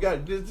shit. Don't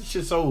got this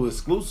shit so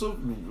exclusive.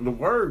 The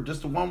word,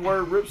 just the one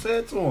word Rip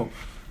said to him.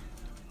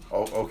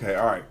 Oh, okay,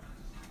 all right.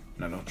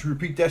 Now don't you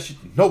repeat that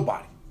shit to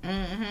nobody.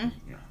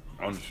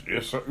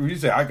 You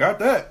say I got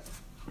that.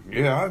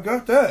 Yeah, I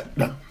got that.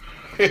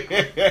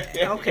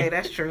 Okay,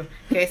 that's true.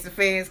 In case the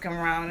feds come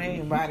around,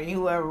 anybody,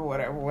 whoever,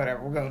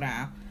 whatever will go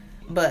down.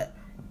 But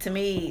to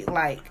me,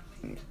 like,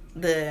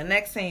 the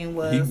next scene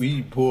was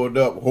he pulled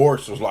up.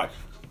 Horse was like.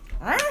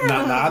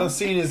 Now I done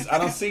seen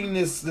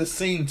this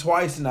scene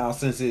twice now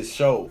since it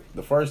showed.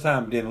 The first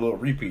time did a little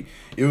repeat.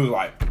 It was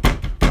like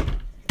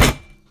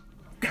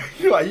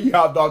he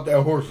hopped off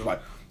that horse was like,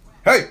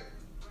 hey,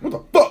 what the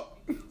fuck?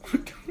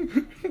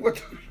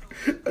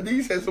 And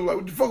he said something like,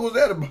 what the fuck was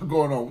that about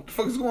going on? What the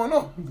fuck is going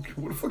on?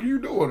 What the fuck are you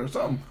doing or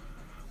something?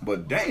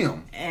 But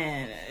damn.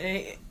 And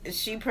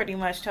she pretty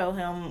much told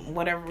him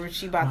whatever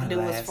she about to do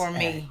was for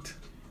me.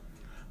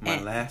 My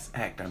last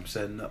act I'm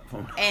setting up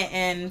for.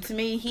 And to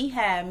me, he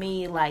had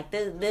me like,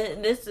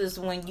 this is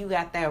when you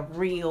got that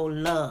real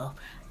love.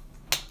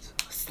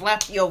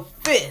 Slap your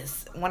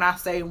fist when I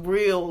say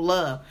real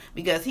love.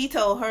 Because he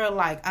told her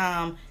like,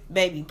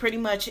 baby, pretty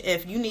much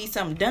if you need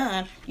something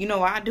done, you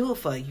know I do it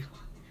for you.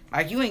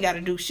 Like, you ain't got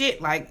to do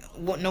shit. Like,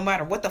 no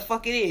matter what the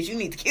fuck it is, you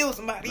need to kill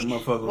somebody. That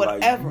motherfucker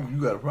whatever. Like,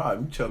 you got a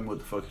problem. You tell me what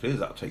the fuck it is,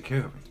 I'll take care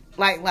of it.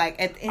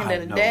 Like at the end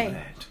of the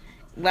day.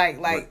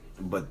 That.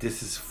 But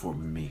this is for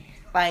me.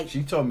 Like,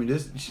 she told me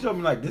this. She told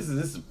me like this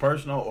is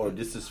personal or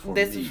this is for me.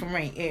 This is for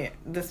me. Yeah,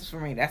 this is for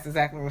me. That's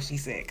exactly what she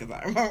said because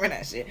I remember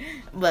that shit.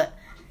 But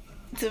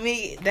to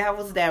me, that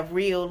was that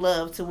real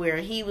love to where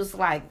he was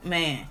like,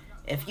 man,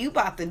 if you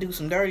about to do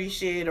some dirty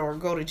shit or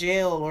go to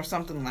jail or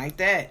something like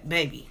that,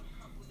 baby,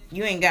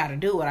 you ain't got to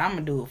do it. I'm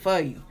gonna do it for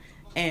you.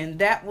 And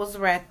that was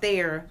right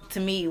there to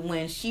me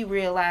when she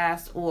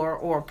realized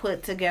or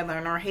put together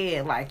in her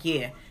head like,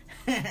 yeah,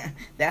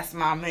 that's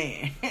my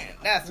man.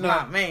 That's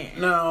my man.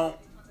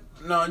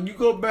 Now, you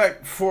go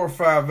back 4 or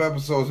 5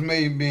 episodes,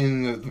 maybe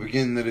in the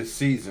beginning of this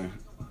season,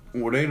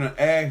 where they done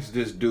asked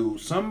this dude,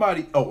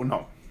 somebody, oh,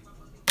 no.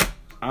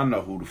 I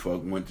know who the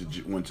fuck went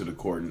to the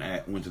court and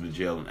went to the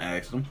jail and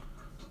asked him.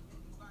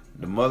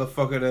 The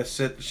motherfucker that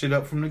set the shit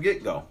up from the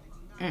get-go.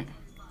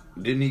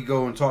 Didn't he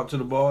go and talk to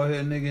the bald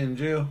head nigga in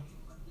jail?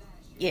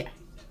 Yeah.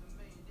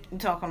 You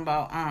talking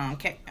about,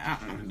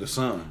 the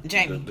son.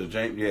 Jamie. The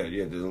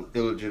the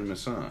illegitimate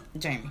son.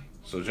 Jamie.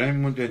 So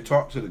Jamie went there and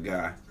talked to the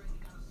guy.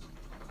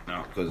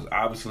 Now, because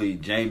obviously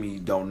Jamie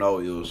don't know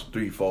it was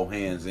 3-4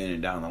 hands in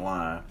and down the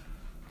line,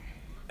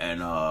 and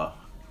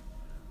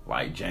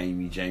like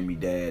Jamie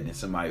dad, and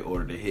somebody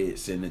ordered the head,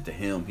 sent it to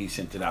him. He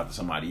sent it out to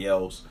somebody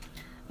else.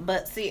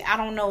 But see, I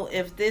don't know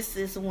if this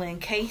is when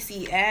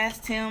Casey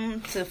asked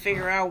him to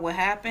figure out what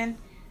happened,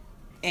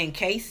 and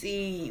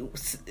Casey,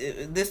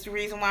 this the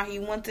reason why he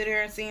went to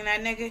there and seen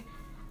that nigga,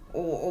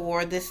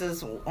 or this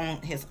is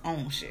on his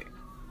own shit.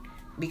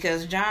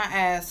 Because John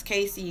asked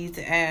Casey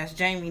to ask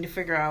Jamie to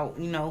figure out,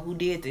 who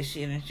did this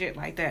shit and shit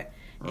like that.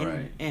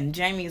 Right. And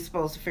Jamie is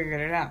supposed to figure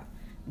it out.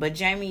 But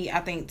Jamie, I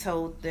think,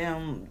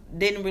 didn't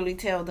really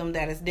tell them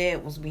that his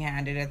dad was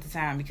behind it at the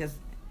time because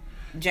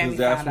Jamie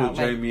found out later. That's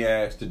what Jamie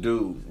asked the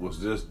dude,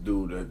 was this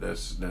dude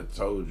that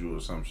told you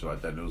or some shit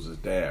like that. It was his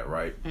dad,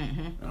 right?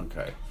 Mm-hmm.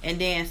 Okay. And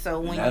then, so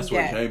when that's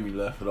where Jamie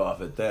left it off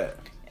at that.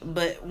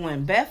 But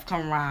when Beth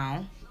come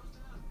around...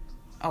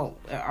 Oh,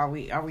 are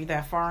we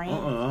that far in?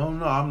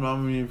 No, I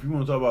mean, if you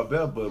want to talk about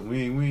Beth, but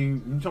we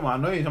ain't talking about,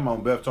 I know you ain't talking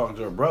about Beth talking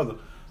to her brother.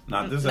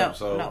 Not this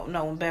episode.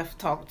 No, when Beth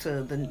talked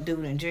to the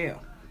dude in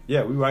jail.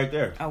 Yeah, we right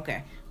there.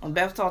 Okay. When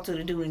Beth talked to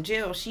the dude in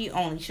jail, she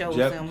only shows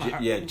him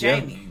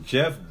Jamie.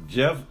 Jeff,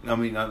 I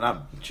mean,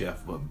 not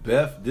Jeff, but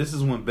Beth, this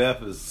is when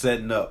Beth is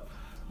setting up,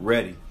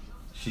 ready.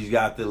 She's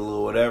got the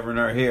little whatever in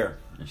her hair.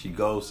 And she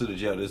goes to the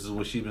jail. This is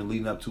what she's been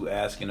leading up to,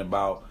 asking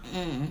about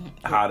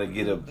how to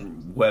get a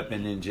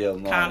weapon in jail.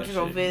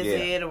 Conjugal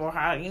visit, or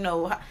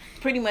how,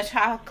 pretty much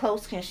how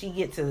close can she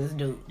get to this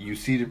dude? You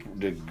see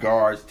the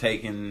guards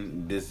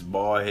taking this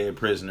bald head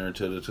prisoner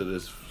to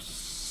this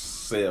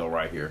cell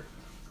right here.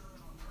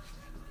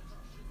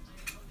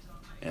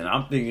 And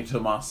I'm thinking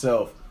to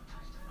myself,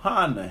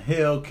 how in the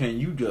hell can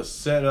you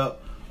just set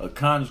up a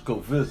conjugal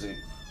visit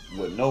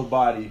with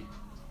nobody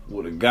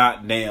with a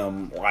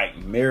goddamn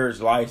marriage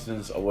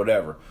license or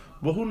whatever?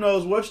 But who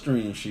knows what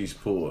string she's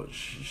pulled?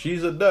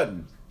 She's a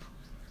Dutton.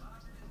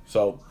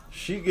 So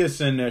she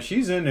gets in there.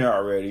 She's in there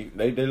already.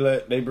 They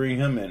bring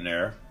him in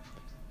there.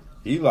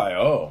 He like,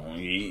 oh,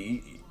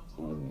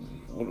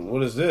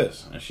 what is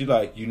this? And she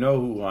like, you know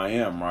who I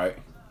am, right?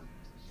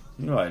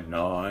 You're like,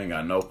 no, I ain't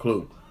got no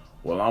clue.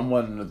 Well, I'm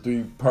one of the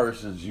 3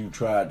 persons you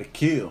tried to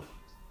kill.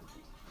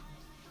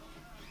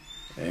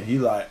 And he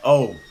like,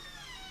 oh,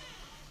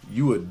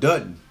 you a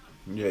Dutton.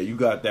 Yeah, you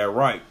got that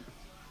right.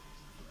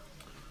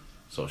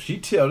 So she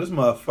tell this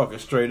motherfucker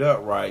straight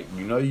up, right?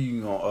 You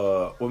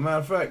gonna, well, matter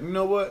of fact, you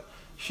know what?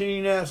 She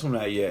ain't asked him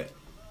that yet.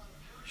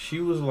 She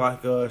was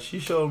like, she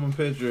showed him a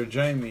picture of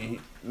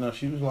Jamie.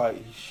 She was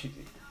like,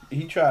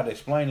 he tried to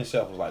explain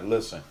himself. Was like,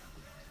 listen,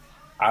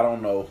 I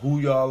don't know who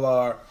y'all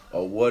are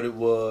or what it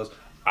was.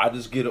 I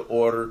just get an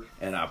order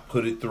and I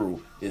put it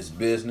through. It's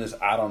business.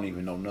 I don't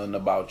even know nothing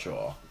about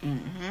y'all.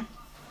 Mm-hmm.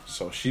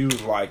 So she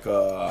was like,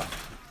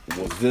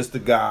 was this the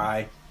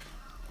guy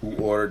who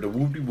ordered the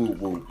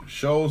whoop-de-whoop-whoop?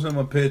 Shows him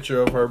a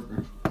picture of her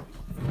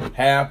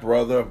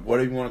half-brother, what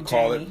do you want to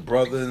call it?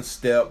 Brother and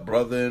step,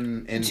 brother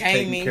and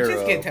taking care of.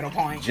 Just get to the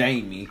point.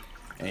 Jamie.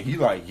 And he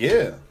like,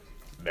 yeah.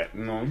 He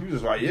was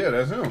just like, yeah,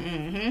 that's him.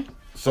 Mm-hmm.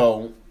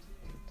 So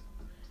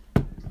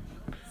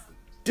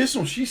This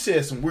one, she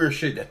said some weird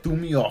shit that threw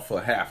me off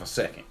for half a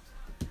second.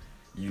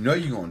 You know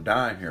you're gonna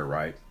die in here,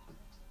 right?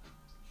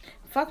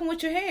 Fucking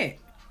with your head.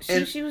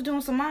 She was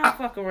doing some mind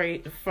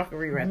fuckery right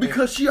there.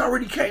 Because she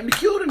already came to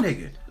kill the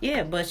nigga.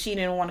 Yeah, but she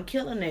didn't want to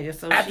kill a nigga.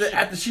 So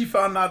after she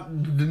found out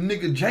the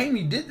nigga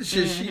Jamie did the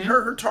shit, she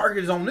her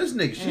target is on this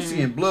nigga. She's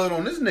seeing blood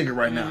on this nigga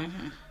right now.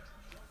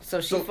 So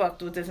she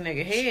fucked with this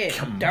nigga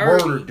head.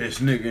 Murdered this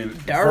nigga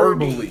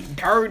verbally.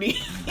 Dirty.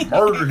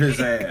 Murdered his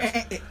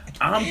ass.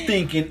 I'm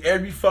thinking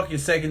every fucking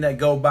second that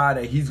go by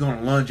that he's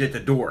gonna lunge at the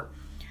door.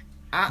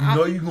 You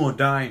know you're gonna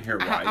die in here,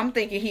 right? I'm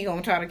thinking he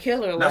gonna try to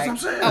kill her. That's what I'm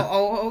saying.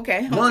 Oh,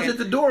 okay. Lunge at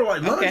the door,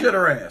 like lunge at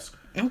her ass.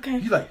 Okay.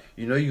 He's like,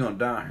 you know you're gonna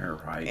die in here,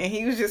 right? And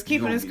he was just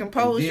keeping his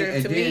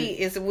composure.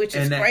 Which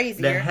is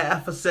crazy. That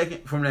half a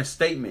second from that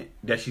statement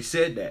that she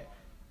said that.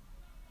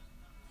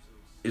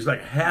 It's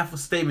like half a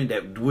statement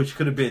that which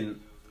could have been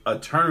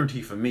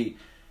eternity for me,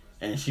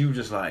 and she was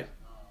just like,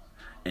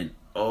 an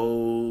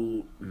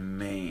old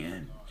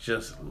man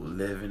just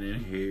living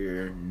in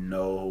here,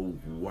 no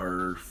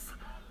worth.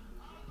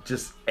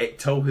 Just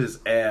tore his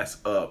ass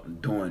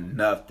up doing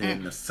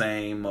nothing, the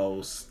same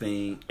old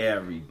thing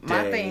every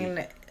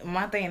day.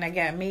 My thing that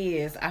got me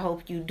is I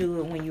hope you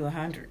do it when you're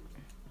 100.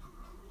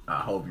 I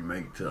hope you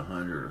make it to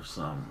 100 or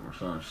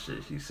some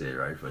shit she said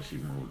right before she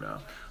moved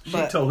out. She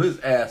tore his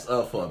ass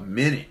up for a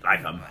minute,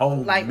 like a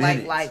whole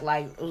minute.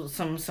 Like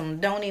some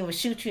don't even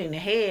shoot you in the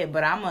head,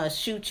 but I'm gonna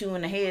shoot you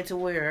in the head to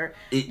where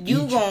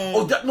you gon'.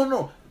 Oh,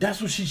 no.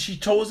 That's what she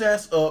tore his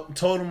ass up.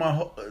 Told him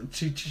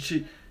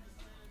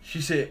She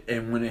said,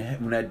 and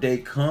when that day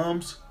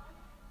comes,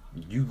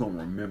 you gonna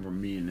remember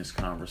me in this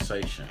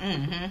conversation.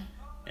 Mm-hmm.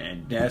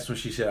 And that's when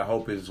she said, I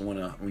hope it's when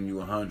you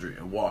 100,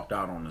 and walked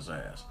out on his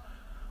ass.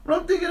 But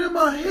I'm thinking in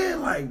my head,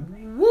 like,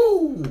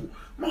 woo!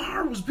 My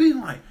heart was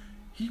beating like,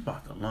 he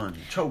about to lunge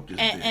and choke this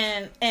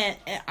bitch. And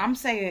I'm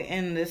saying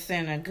in this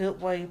in a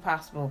good way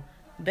possible.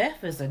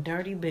 Beth is a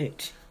dirty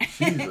bitch.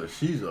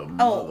 She's a motherfucker.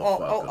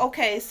 Oh,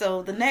 okay.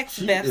 So the next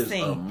Beth scene. She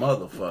is a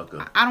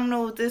motherfucker. I don't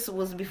know if this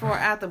was before or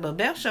after, but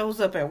Beth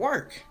shows up at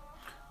work.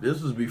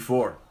 This was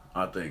before,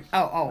 I think.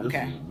 Oh,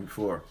 okay. This was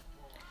before.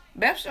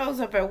 Beth shows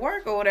up at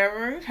work or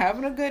whatever,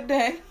 having a good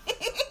day.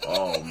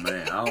 Oh,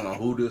 man. I don't know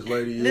who this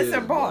lady is. This is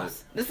her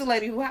boss. This is the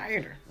lady who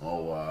hired her.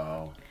 Oh,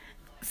 wow.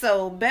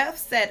 So Beth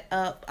set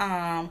up,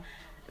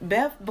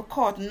 Beth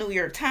called the New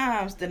York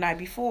Times the night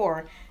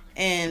before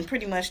and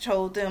pretty much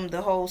told them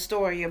the whole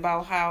story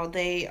about how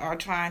they are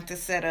trying to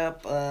set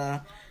up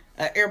an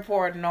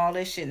airport and all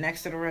this shit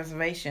next to the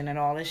reservation and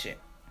all this shit.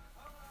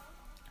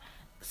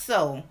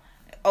 So,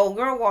 old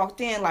girl walked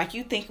in like,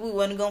 you think we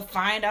wasn't going to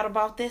find out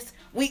about this?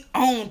 We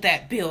owned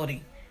that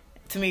building.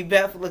 To me,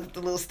 Beth looked a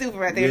little stupid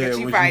right there. Yeah,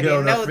 she when probably she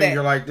held didn't know her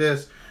finger that. like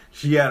this,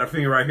 she had her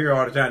finger right here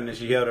all the time, and then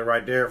she held it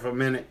right there for a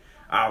minute.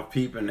 I was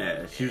peeping at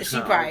it. She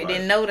probably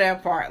didn't know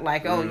that part.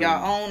 Like,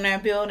 y'all own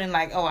that building.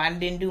 Like, I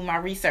didn't do my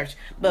research.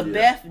 But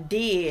Beth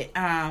did.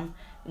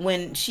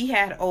 When she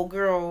had old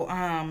girl,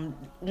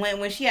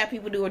 when she had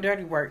people do her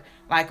dirty work,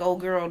 like old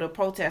girl, the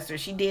protester,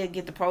 she did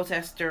get the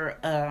protester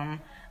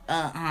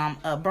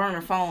a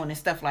burner phone and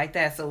stuff like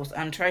that, so it was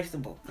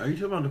untraceable. Are you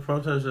talking about the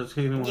protester that's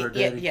kicking with her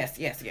daddy?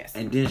 Yes.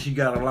 And then she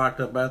got her locked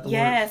up afterwards?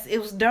 Yes,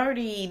 it was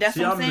dirty. That's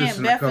what I'm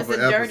saying. Beth is a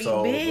dirty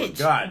bitch.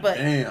 God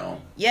damn.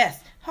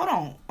 Yes.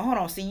 Hold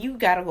on. See, you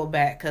gotta go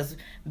back because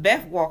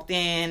Beth walked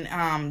in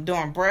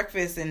during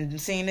breakfast and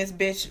seen this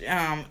bitch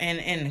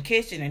in the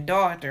kitchen and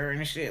dogged her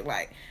and shit,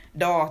 like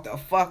dogged the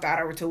fuck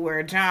out of her to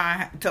where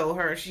John told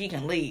her she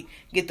can leave,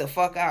 get the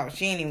fuck out.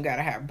 She ain't even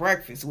gotta have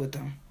breakfast with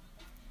them.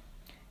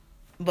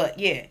 But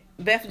yeah,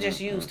 Beth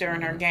just used her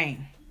in her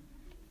game.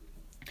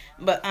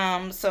 But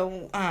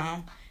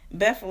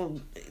Beth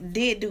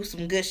did do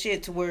some good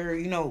shit to where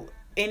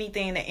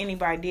anything that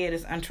anybody did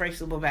is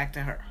untraceable back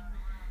to her.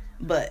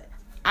 But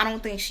I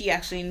don't think she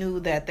actually knew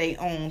that they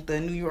owned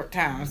the New York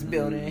Times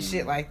building and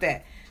shit like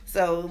that.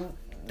 So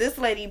this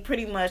lady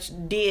pretty much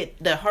did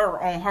the her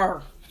on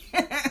her.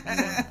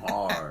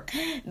 Hard.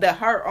 The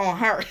her on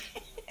her.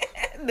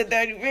 The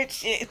dirty rich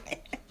shit.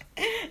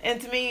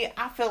 And to me,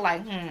 I feel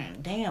like,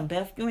 damn,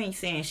 Beth, you ain't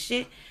saying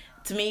shit.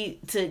 To me,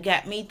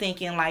 got me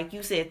thinking, like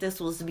you said, this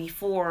was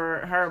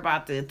before her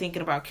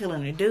thinking about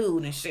killing a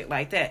dude and shit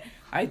like that.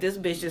 Like, this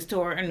bitch just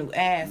tore her new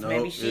ass. No,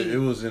 maybe it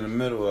was in the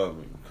middle of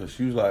it. Because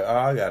she was like,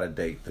 I got a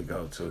date to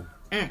go to.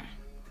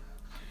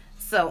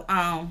 So,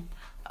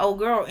 old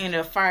girl ended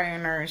up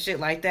firing her and shit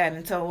like that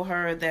and told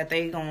her that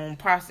they gonna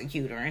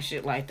prosecute her and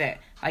shit like that.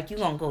 Like, you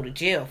gonna go to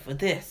jail for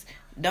this.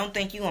 Don't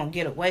think you gonna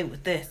get away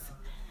with this.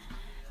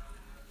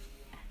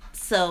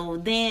 So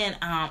then,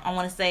 I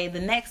want to say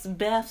the next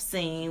Beth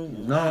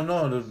scene.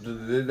 No,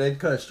 they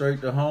cut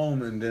straight to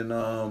home, and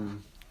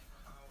then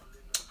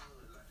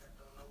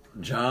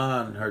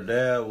John, her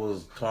dad,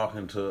 was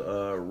talking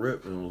to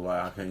Rip and was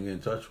like, I can't get in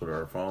touch with her.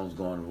 Her phone's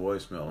going to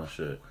voicemail and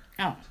shit.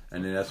 Oh.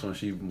 And then that's when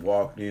she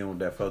walked in with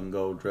that fucking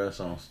gold dress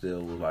on.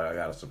 Still was like, I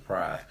got a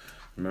surprise.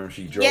 Remember,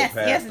 she drove past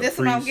the priest. Yes, that's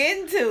what I'm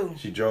getting to.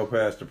 She drove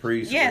past the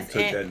priest and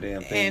took that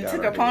damn thing and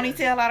took her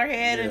ponytail out her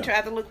head and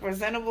tried to look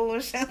presentable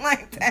and shit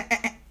like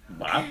that.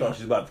 But I thought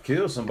she was about to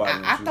kill somebody.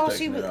 I thought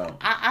she was.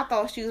 I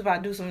thought she was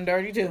about to do something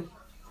dirty too.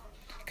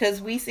 Cause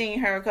we seen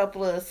her a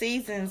couple of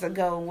seasons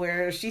ago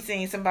where she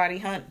seen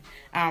somebody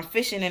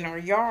fishing in her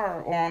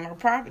yard or on her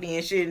property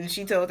and shit, and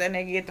she told that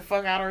nigga get the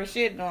fuck out of her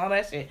shit and all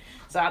that shit.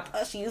 So I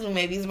thought she was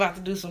about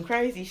to do some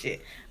crazy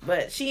shit,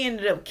 but she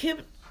ended up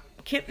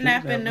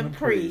kidnapping the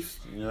priest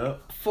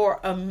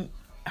for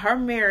her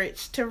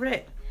marriage to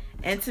Rick.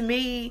 And to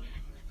me,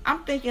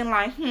 I'm thinking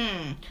like,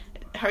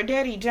 her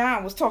daddy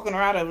John was talking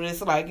her out of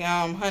this, like,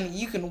 honey,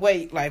 you can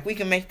wait, like, we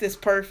can make this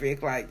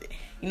perfect, like,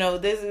 you know,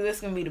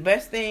 this gonna be the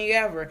best thing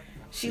ever.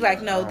 She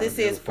like, no, this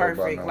is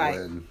perfect,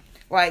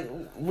 like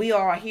we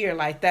all here,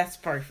 like, that's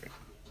perfect.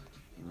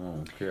 I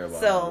don't care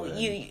about so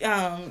you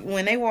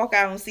when they walk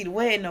out and see the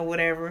wedding or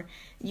whatever,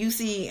 you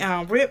see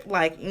Rip,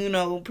 like, you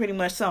know, pretty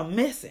much something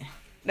missing.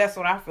 That's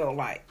what I felt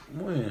like.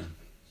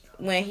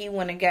 When he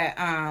went and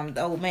got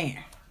the old man.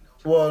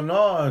 Well,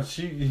 no,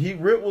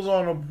 Rip was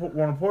on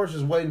one of the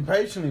porches waiting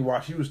patiently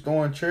while she was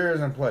throwing chairs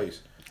in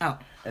place. Oh.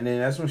 And then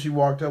that's when she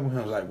walked up with him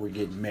and was like, we're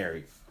getting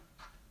married.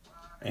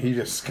 And he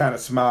just kind of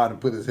smiled and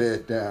put his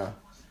head down.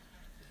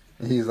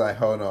 And he's like,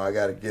 hold on, I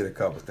got to get a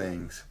couple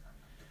things.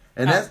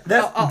 And that's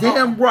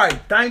damn right.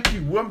 Thank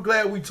you. Well, I'm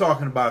glad we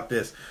talking about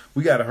this.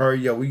 We got to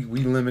hurry up. We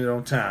limited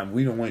on time.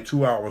 We done went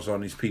 2 hours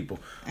on these people.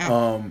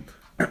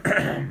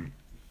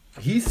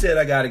 He said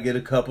I got to get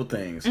a couple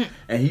things,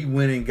 and he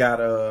went and got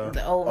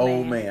the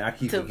old man. I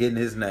keep forgetting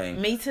his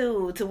name. Me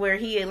too. To where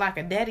he had like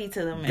a daddy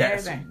to them. And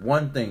that's everything.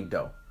 One thing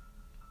though.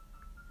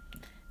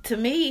 To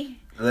me.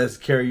 Let's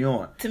carry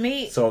on. To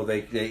me. So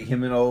they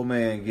him and the old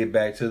man get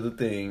back to the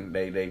thing.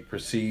 They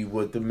proceed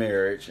with the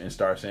marriage and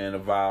start saying the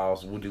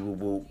vows.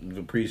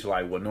 The priest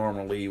like, well,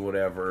 normally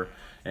whatever,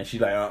 and she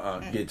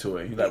like, get to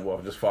it. He's like,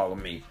 well, just follow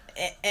me.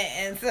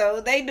 And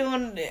so they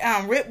doing.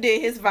 Rip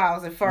did his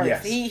vows at first.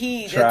 Yes.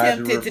 He tried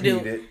attempted to do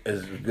it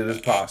as good as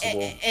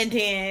possible. And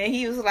then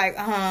he was like,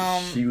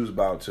 she was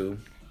about to.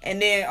 And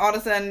then all of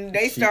a sudden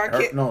they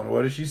start. No,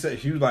 what did she say?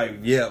 She was like,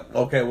 yeah,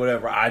 okay,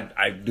 whatever.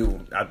 I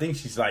do. I think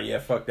she's like, yeah,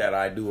 fuck that,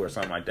 I do, or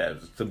something like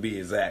that, to be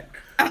exact.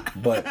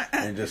 But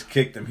and just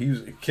kicked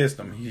him. Kissed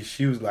him.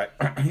 She was like,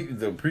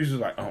 the priest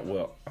was like, oh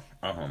well,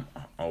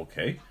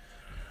 okay.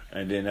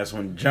 And then that's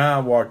when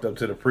John walked up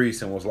to the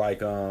priest and was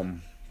like,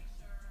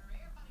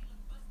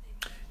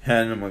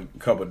 handing him a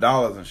couple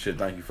 $dollars and shit.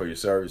 Thank you for your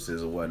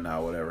services or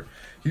whatnot, whatever.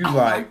 He was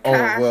like, oh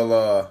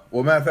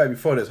well, matter of fact,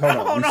 before this, hold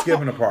on, we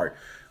skipping a part.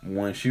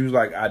 When she was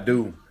like, I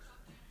do,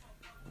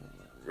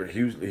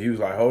 he was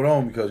like, hold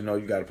on, because you know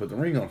you got to put the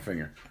ring on the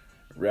finger.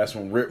 That's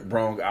when Rip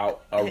brung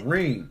out a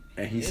ring,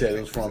 and he said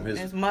it was from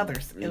his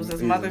mother's. It was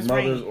his mother's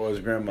ring. Or his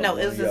grandmother's. No,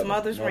 it was his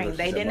mother's ring.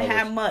 They didn't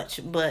have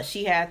much, but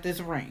she had this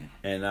ring.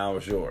 And now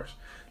it's yours.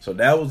 So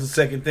that was the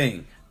second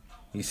thing.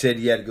 He said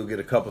he had to go get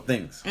a couple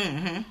things.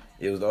 Mm-hmm.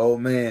 It was the old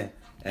man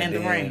and the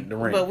ring.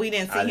 But we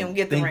didn't see him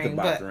get the ring.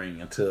 About the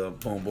ring until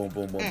boom.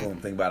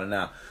 Think about it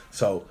now.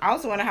 So I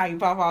also wonder how you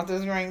pop off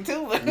this ring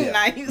too. But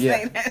now you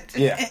say that.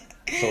 Yeah.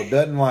 So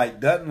doesn't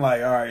like.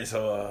 All right.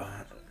 So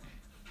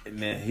and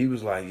then he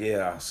was like,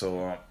 yeah.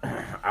 So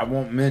I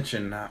won't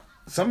mention.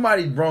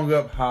 Somebody brought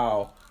up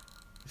how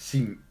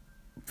she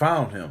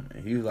found him,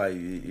 and he was like,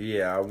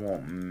 yeah, I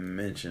won't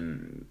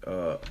mention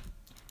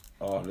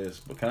all this,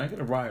 but can I get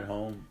a ride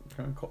home?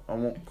 I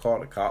won't call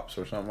the cops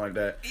or something like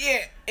that.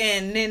 Yeah,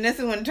 and then this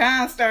is when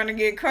John's starting to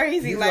get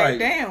crazy. He's like,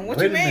 damn, what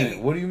you mean? Minute,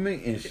 what do you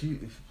mean?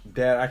 And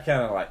Dad, I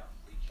kind of like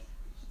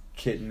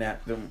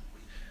kidnapped them.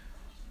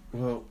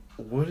 Well,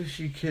 what did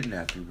she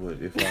kidnap you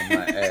with, if I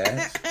might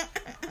ask?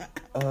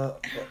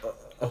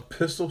 A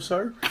pistol,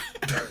 sir?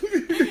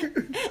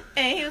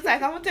 And he was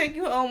like, I'm going to take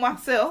you home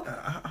myself.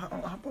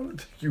 I'm going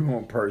to take you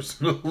home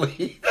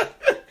personally.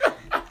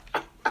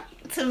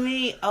 To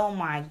me, oh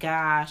my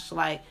gosh,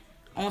 like,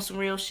 on some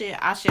real shit,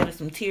 I shed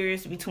some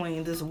tears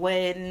between this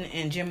wedding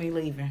and Jimmy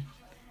leaving.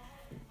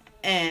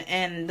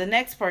 And the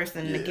next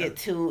person to get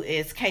to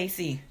is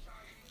Casey.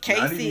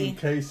 Not even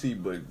Casey,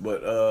 but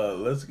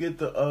let's get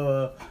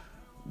the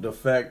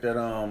fact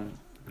that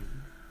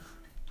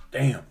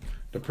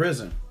the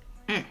prison.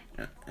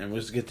 And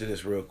let's get to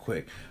this real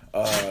quick.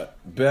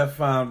 Beth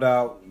found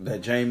out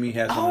that Jamie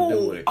has something to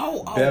do with it.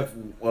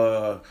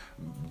 Beth,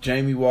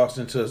 Jamie walks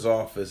into his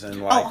office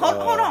and like.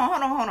 Hold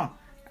on.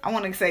 I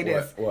want to say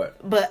this.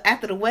 What? But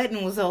after the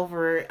wedding was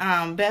over,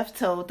 Beth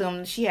told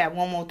them she had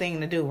one more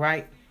thing to do,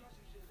 right?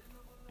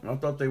 I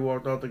thought they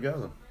walked out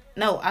together.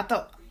 No, I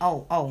thought.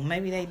 Oh,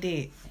 maybe they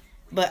did.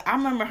 But I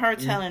remember her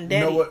telling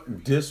Daddy. You know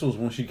what? This was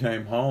when she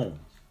came home.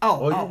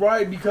 You're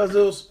right, because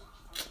it was.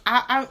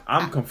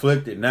 I'm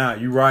conflicted now.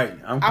 You're right.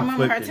 I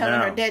remember her telling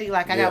her daddy,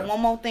 like, I got one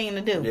more thing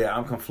to do. Yeah,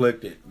 I'm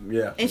conflicted.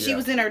 Yeah. And she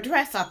was in her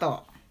dress, I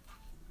thought.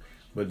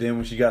 But then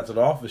when she got to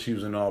the office, she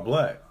was in all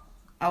black.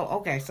 Oh,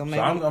 okay. So maybe.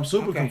 So I'm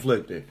super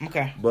conflicted.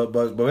 Okay. But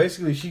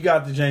basically, she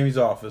got to Jamie's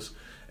office,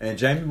 and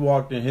Jamie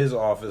walked in his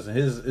office, and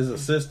his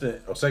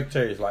assistant or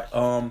secretary is like, you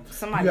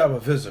have a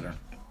visitor.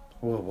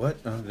 Well,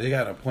 what? They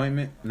got an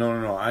appointment?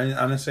 No. I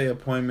didn't say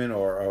appointment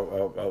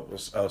or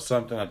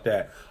something like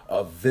that.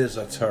 A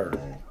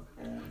visitor.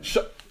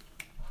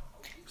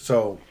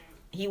 So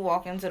He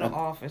walked into the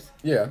office.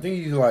 Yeah, I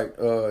think he's like,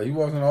 he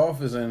walks in the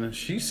office and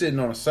she's sitting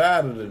on the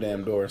side of the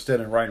damn door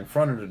instead of right in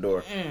front of the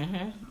door.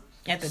 Mm-hmm.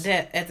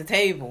 At the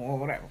table or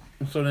whatever.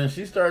 So then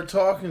she started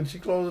talking. She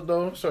closed the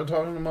door, started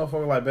talking to the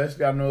motherfucker like,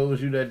 basically, I know it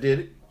was you that did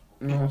it.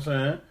 You know what I'm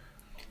saying?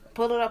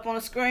 Pull it up on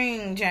the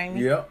screen,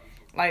 Jamie. Yep.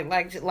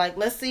 Like,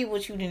 let's see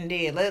what you done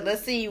did.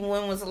 Let's see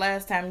when was the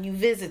last time you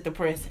visit the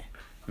prison.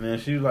 And then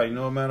she was like,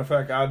 no, matter of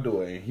fact, I'll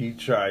do it. And he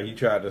tried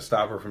to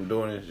stop her from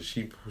doing it.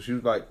 She was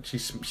like,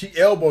 she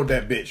elbowed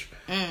that bitch.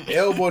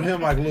 Elbowed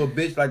him like a little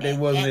bitch like they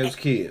was when they was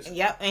kids.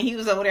 Yep, and he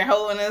was over there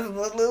holding his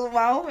little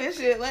mouth and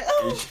shit like,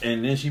 oh.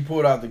 And then she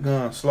pulled out the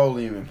gun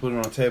slowly and put it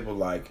on the table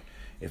like,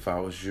 if I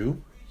was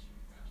you,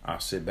 I'll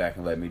sit back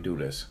and let me do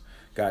this.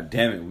 God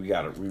damn it,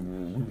 we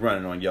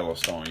running on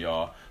Yellowstone,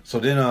 y'all. So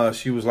then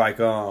she was like,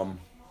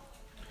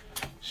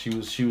 she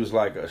was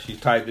like, she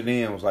typed it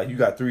in, was like, you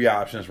got 3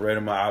 options, read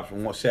them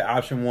option one, said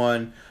option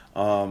 1,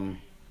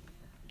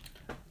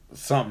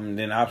 something,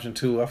 then option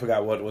 2, I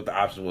forgot what the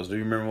option was. Do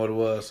you remember what it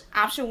was?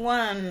 Option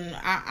 1,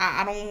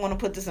 I don't want to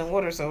put this in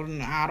order, so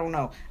I don't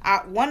know.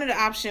 One of the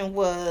options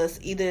was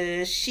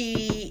either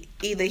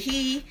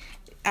he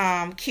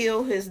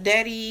kill his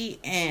daddy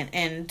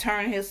and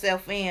turn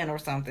himself in or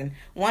something.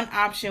 One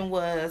option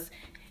was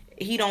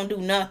he don't do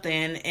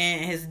nothing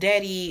and his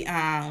daddy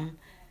and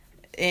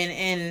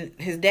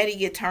his daddy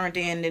get turned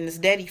in and his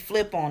daddy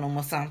flip on him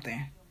or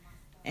something,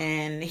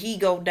 and he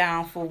go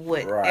down for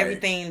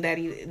everything that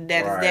his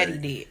daddy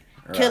did.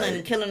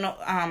 Killing,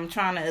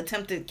 trying to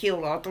attempt to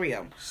kill all 3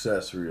 of them.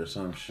 Accessory or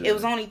some shit. It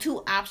was only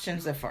 2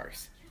 options at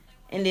first,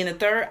 and then the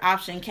third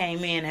option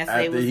came in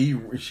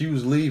after she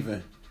was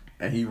leaving,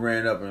 and he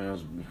ran up and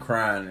was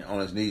crying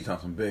on his knees,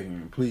 I'm begging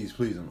you, please,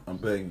 I'm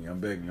begging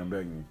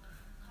you.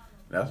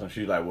 That's when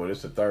she's like, well,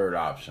 it's the third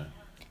option.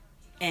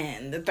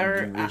 And the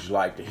third, would you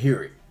like to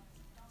hear it?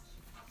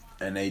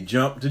 And they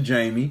jumped to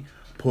Jamie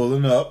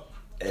pulling up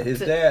at his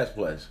dad's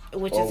place,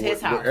 which is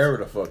his house, wherever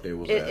the fuck they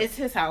was at. It's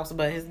his house,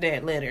 but his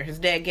dad let her. His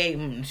dad gave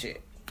him the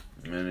shit.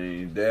 And then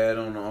his dad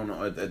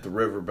at the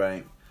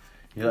riverbank.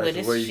 He's like,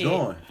 so where you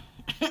going?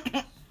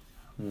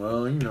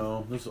 Well,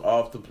 it's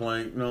off the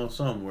plank,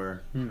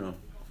 somewhere,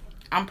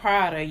 I'm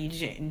proud of you,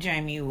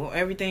 Jamie.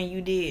 Everything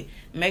you did.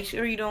 Make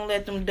sure you don't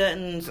let them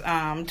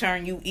Duttons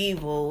turn you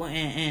evil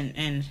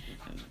and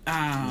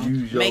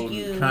use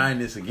your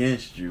kindness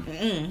against you.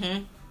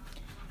 Mm-hmm.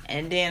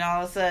 And then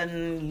all of a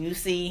sudden you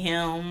see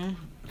him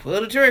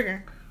pull the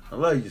trigger. I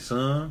love you,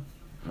 son.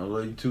 I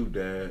love you too,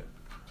 Dad.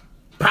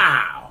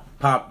 Pow!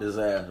 Popped his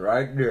ass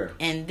right there.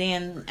 And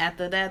then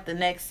after that, the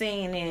next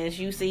scene is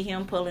you see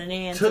him pulling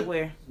in to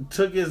where?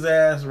 Took his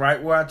ass right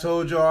where I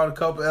told y'all a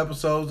couple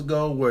episodes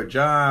ago, where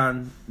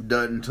John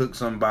Dutton took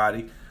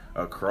somebody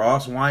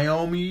across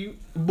Wyoming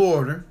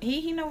border.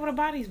 He know where the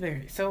body's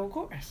buried, so of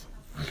course.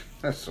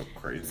 That's so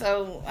crazy.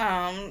 So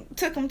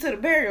took him to the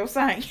burial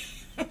site.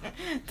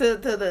 to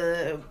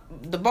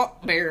the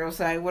bulk burial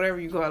site, whatever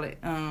you call it.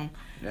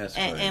 That's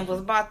and was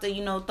about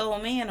to, throw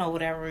him in or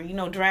whatever,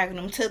 dragging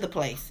him to the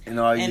place. And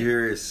all you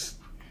hear is,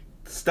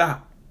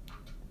 stop.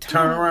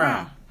 Turn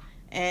around.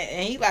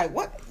 And he like,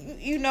 what?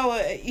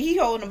 He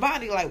holding the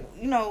body like,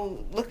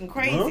 looking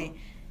crazy. Uh-huh.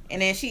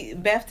 And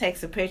then Beth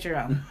takes a picture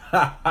of him.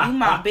 You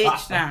my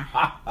bitch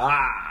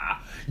now.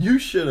 You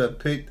should have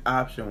picked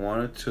option 1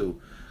 or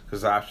 2.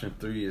 Because option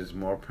 3 is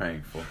more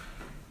painful.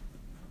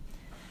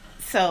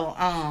 So,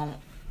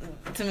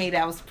 to me,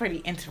 that was pretty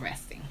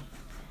interesting.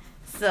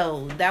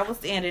 So, that was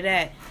the end of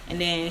that.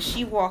 And then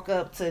she walked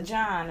up to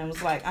John and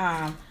was like,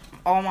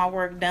 all my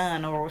work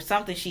done, or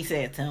something she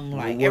said to him.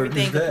 Like,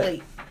 everything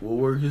complete. What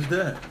work is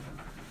that?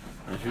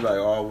 And she's like,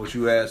 oh, what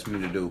you asked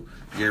me to do.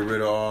 Get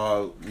rid of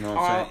all,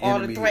 all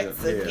the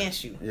threats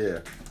against you. Yeah.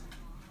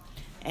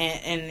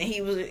 And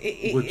he was...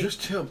 well,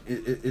 just tell me...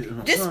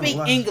 just speak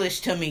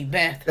English to me,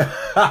 Beth.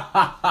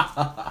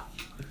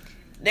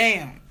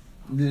 Damn.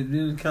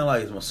 It's kind of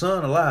like, is my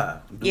son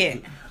alive? Yeah.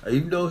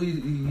 Even though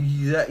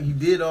he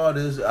did all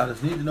this, I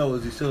just need to know,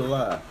 is he still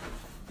alive?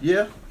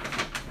 Yeah,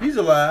 he's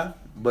alive,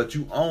 but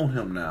you own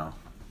him now.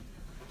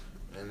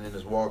 And then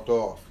just walked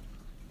off.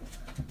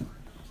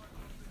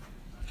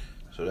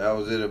 So that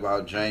was it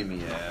about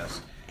Jamie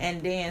ass.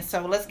 And then,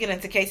 so let's get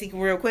into Casey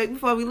real quick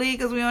before we leave,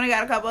 because we only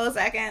got a couple of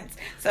seconds.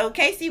 So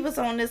Casey was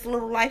on this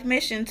little life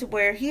mission to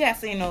where he had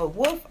seen a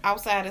wolf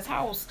outside his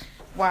house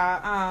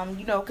while,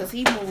 because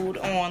he moved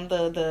on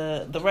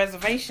the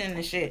reservation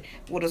and shit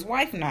with his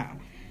wife now.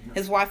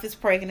 His wife is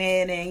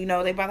pregnant and,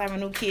 they about to have a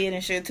new kid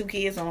and shit, 2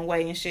 kids on the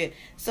way and shit.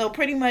 So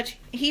pretty much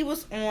he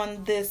was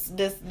on this,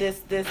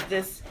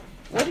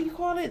 what do you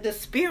call it? The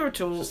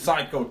spiritual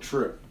psycho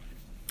trip.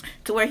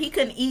 To where he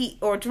couldn't eat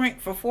or drink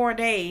for 4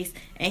 days,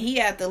 and he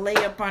had to lay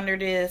up under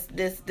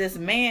this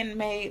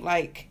man-made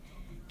like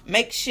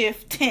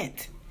makeshift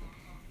tent,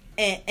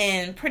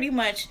 and pretty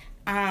much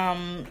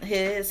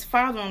his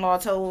father-in-law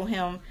told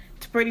him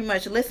to pretty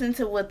much listen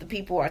to what the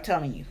people are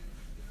telling you,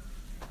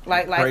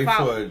 like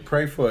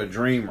pray for a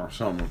dream or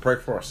something, pray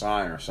for a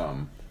sign or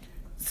something.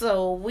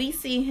 So we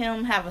see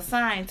him have a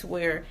sign to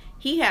where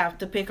he have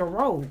to pick a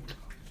road,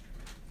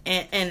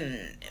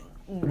 and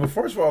Well,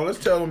 first of all, let's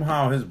tell him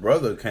how his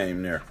brother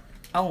came there.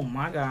 Oh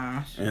my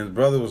gosh! And his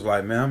brother was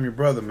like, "Man, I'm your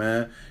brother,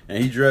 man."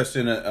 And he dressed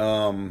in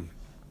a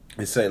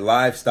it's a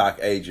livestock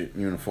agent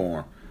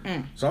uniform.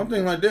 So I'm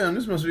thinking like, damn,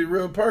 this must be a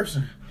real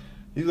person.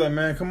 He's like,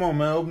 "Man, come on,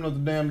 man, open up the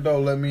damn door,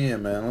 let me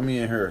in, man, let me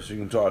in here so you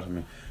can talk to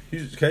me."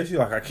 Casey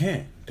like, "I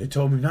can't. They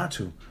told me not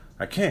to.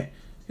 I can't."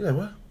 He's like,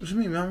 "What? What you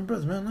mean, man? I'm your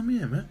brother, man. Let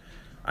me in, man."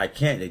 "I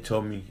can't. They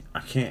told me I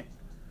can't."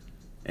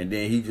 And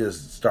then he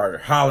just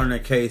started hollering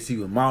at Casey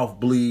with mouth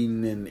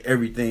bleeding and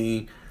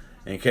everything.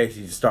 And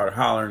Casey just started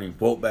hollering and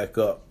woke back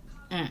up.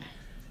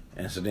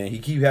 And so then he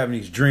keep having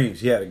these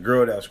dreams. He had a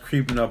girl that was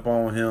creeping up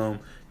on him,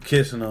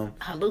 kissing him.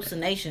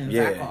 Hallucinations,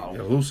 yeah, I call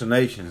them.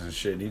 Hallucinations and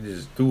shit. He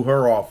just threw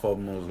her off of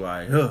him and was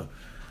like, huh.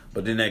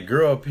 But then that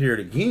girl appeared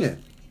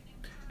again.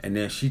 And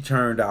then she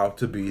turned out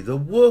to be the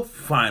wolf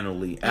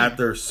finally.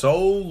 After so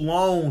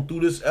long through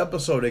this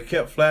episode, they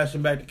kept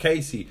flashing back to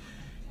Casey.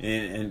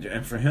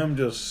 And for him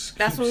just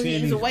that's keep what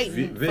seeing he's these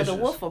waiting for the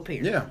wolf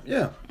appear.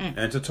 Yeah.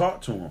 And to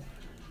talk to him.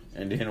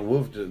 And then the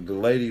wolf, the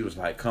lady was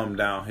like, "Come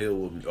downhill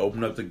with me.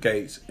 Open up the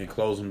gates and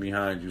close them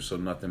behind you so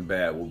nothing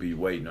bad will be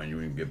waiting on you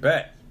when you get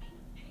back."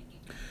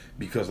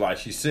 Because like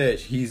she said,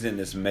 he's in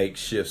this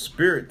makeshift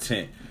spirit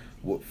tent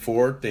with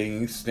 4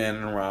 things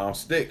standing around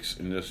sticks.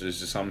 And this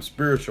is just some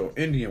spiritual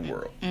Indian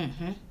world.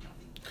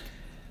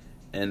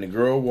 And the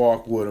girl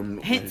walked with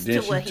him. Hence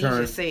then to what he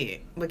just said.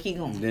 But keep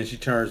going. Then she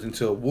turns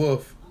into a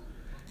wolf.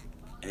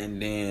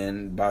 And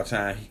then by the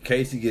time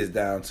Casey gets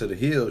down to the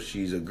hill,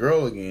 she's a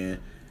girl again.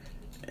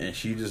 And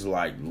she just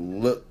like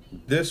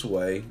looked this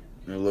way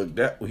and looked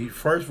that way.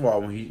 First of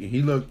all, when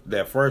he looked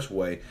that first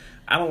way,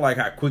 I don't like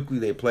how quickly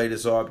they play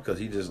this off because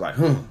he just like,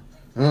 oh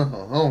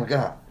my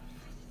God.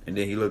 And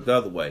then he looked the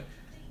other way.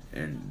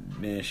 And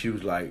then she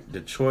was like,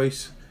 "The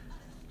choice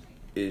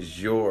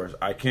is yours.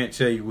 I can't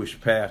tell you which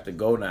path to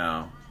go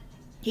down."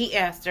 He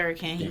asked her,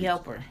 can he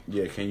help her?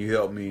 Yeah, can you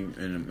help me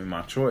in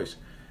my choice?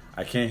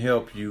 "I can't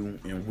help you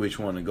in which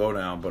one to go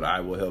down, but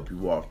I will help you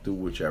walk through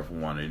whichever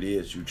one it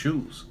is you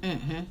choose."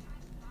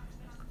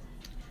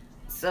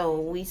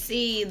 So we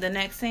see the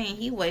next scene,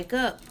 he wake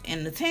up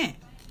in the tent.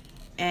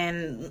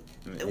 And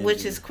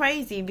which is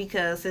crazy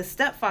because his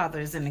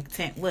stepfather's in the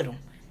tent with him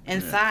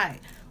inside.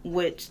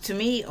 Which to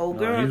me,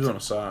 girl. He was on the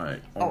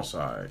side. He was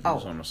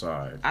on the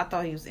side. I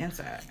thought he was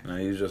inside. No,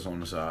 he was just on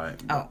the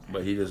side.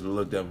 But he just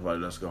looked up like,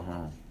 "Let's go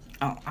home."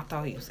 Oh, I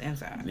thought he was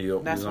inside.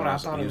 That's what I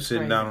thought. He was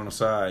sitting down on the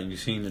side, and you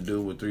seen the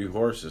dude with 3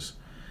 horses.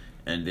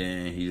 And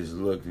then he just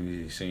looked and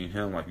he seen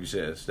him, like you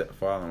said,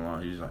 stepfather-in-law.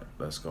 He's like,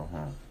 "Let's go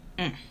home."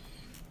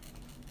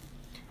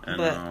 And,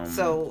 but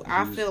so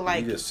I feel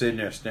like he just sitting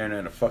there staring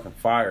at a fucking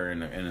fire,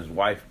 and his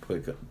wife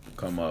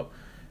come up,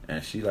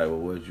 and she like, "Well,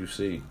 what did you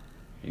see?"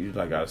 He was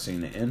like, "I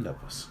seen the end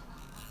of us."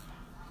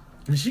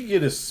 And she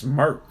get a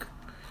smirk.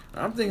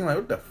 I'm thinking like,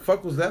 what the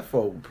fuck was that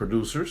for,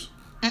 producers?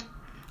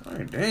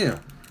 Like, damn.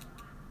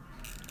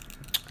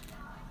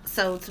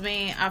 So to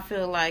me, I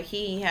feel like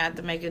he had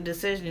to make a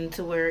decision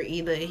to where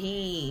either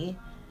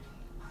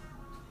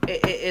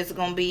it's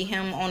gonna be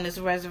him on this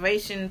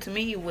reservation to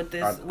me with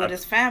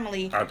his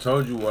family. I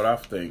told you what I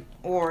think.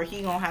 Or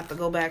he gonna have to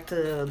go back to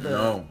the.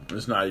 No,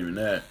 it's not even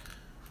that.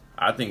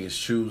 I think it's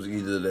choose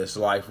either this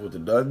life with the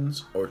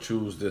Duttons or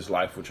choose this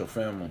life with your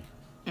family,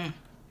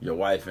 your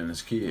wife and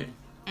his kid.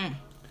 And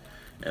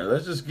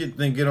let's just get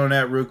on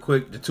that real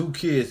quick. The 2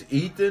 kids,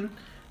 Ethan,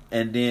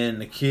 and then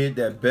the kid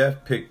that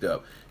Beth picked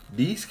up.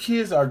 These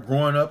kids are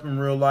growing up in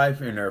real life,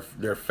 and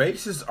their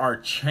faces are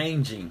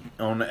changing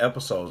on the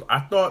episodes. I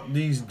thought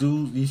these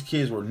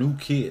kids were new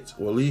kids,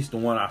 or at least the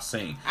one I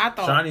seen.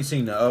 Shani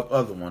seen the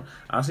other one.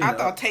 I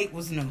thought Tate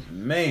was new.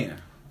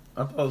 Man,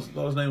 I thought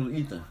his name was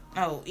Ethan.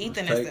 Oh,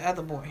 Ethan is the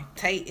other boy.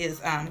 Tate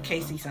is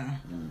Casey's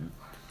son.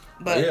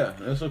 But yeah,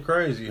 it's so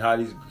crazy how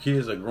these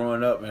kids are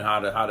growing up and how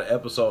the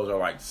episodes are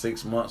like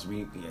 6 months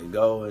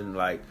go and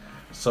like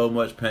so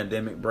much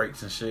pandemic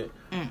breaks and shit.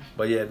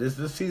 But yeah, this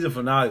season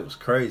finale was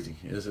crazy.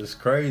 It's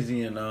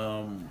crazy, and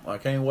I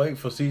can't wait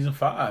for season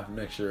 5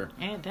 next year.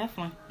 Yeah,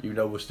 definitely. Even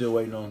though we're still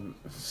waiting on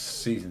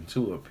season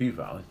 2 of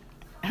P-Valley.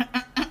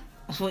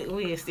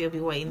 We'll still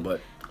be waiting.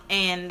 But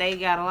and they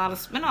got a lot of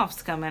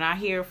spinoffs coming. I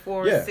hear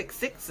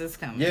 466 is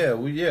coming.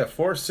 Yeah,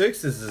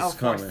 466 is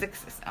coming.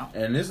 466. Oh.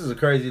 And this is a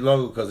crazy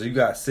logo because you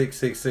got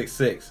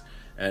 6666,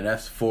 and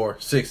that's 4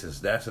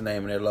 6s. That's the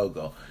name of their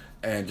logo.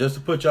 And just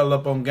to put y'all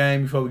up on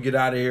game before we get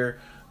out of here,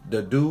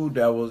 the dude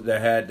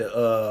that had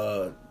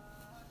the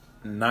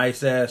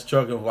nice ass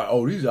truck and was like,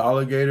 "Oh, these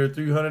alligator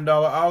 $300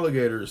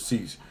 alligator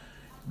seats."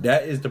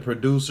 That is the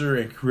producer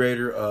and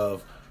creator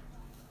of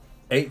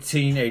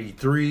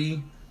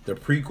 1883, the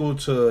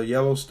prequel to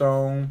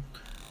Yellowstone,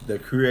 the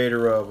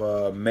creator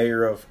of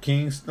Mayor of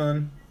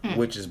Kingston,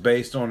 which is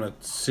based on a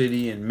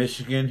city in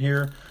Michigan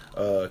here,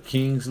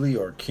 Kingsley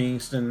or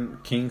Kingston,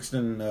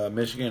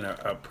 Michigan,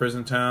 a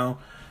prison town.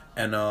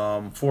 And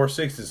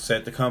 4/6 is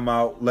set to come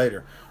out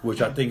later,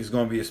 which I think is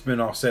going to be a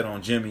spinoff set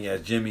on Jimmy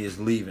as Jimmy is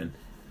leaving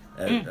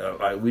And,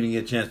 like, we didn't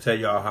get a chance to tell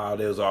y'all how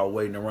they was all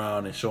waiting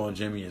around and showing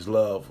Jimmy his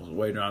love. Was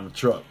waiting around the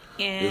truck.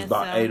 Yeah, There's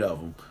about 8 of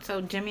them.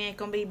 So Jimmy ain't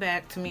gonna be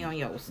back to me on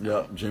Yellowstone.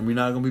 Yep, Jimmy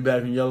not gonna be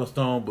back in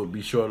Yellowstone, but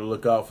be sure to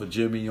look out for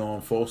Jimmy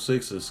on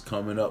 4/6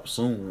 coming up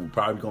soon.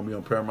 Probably gonna be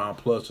on Paramount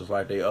Plus, just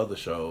like they other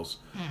shows.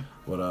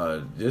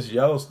 But this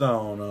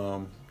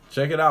Yellowstone,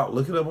 check it out.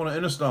 Look it up on the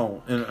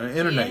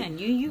internet.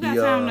 Yeah, you got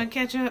time to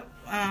catch up.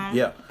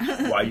 Yeah,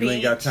 why you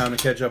ain't got time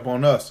to catch up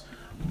on us?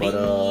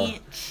 But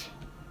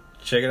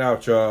check it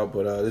out, y'all.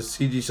 But this is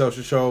CG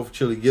Social Show for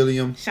Chili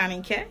Gilliam.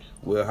 Shawnee K.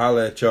 We'll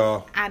holler at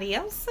y'all.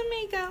 Adios,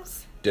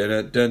 amigos. Dun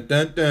dun dun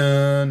dun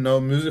dun. No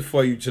music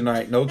for you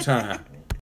tonight. No time.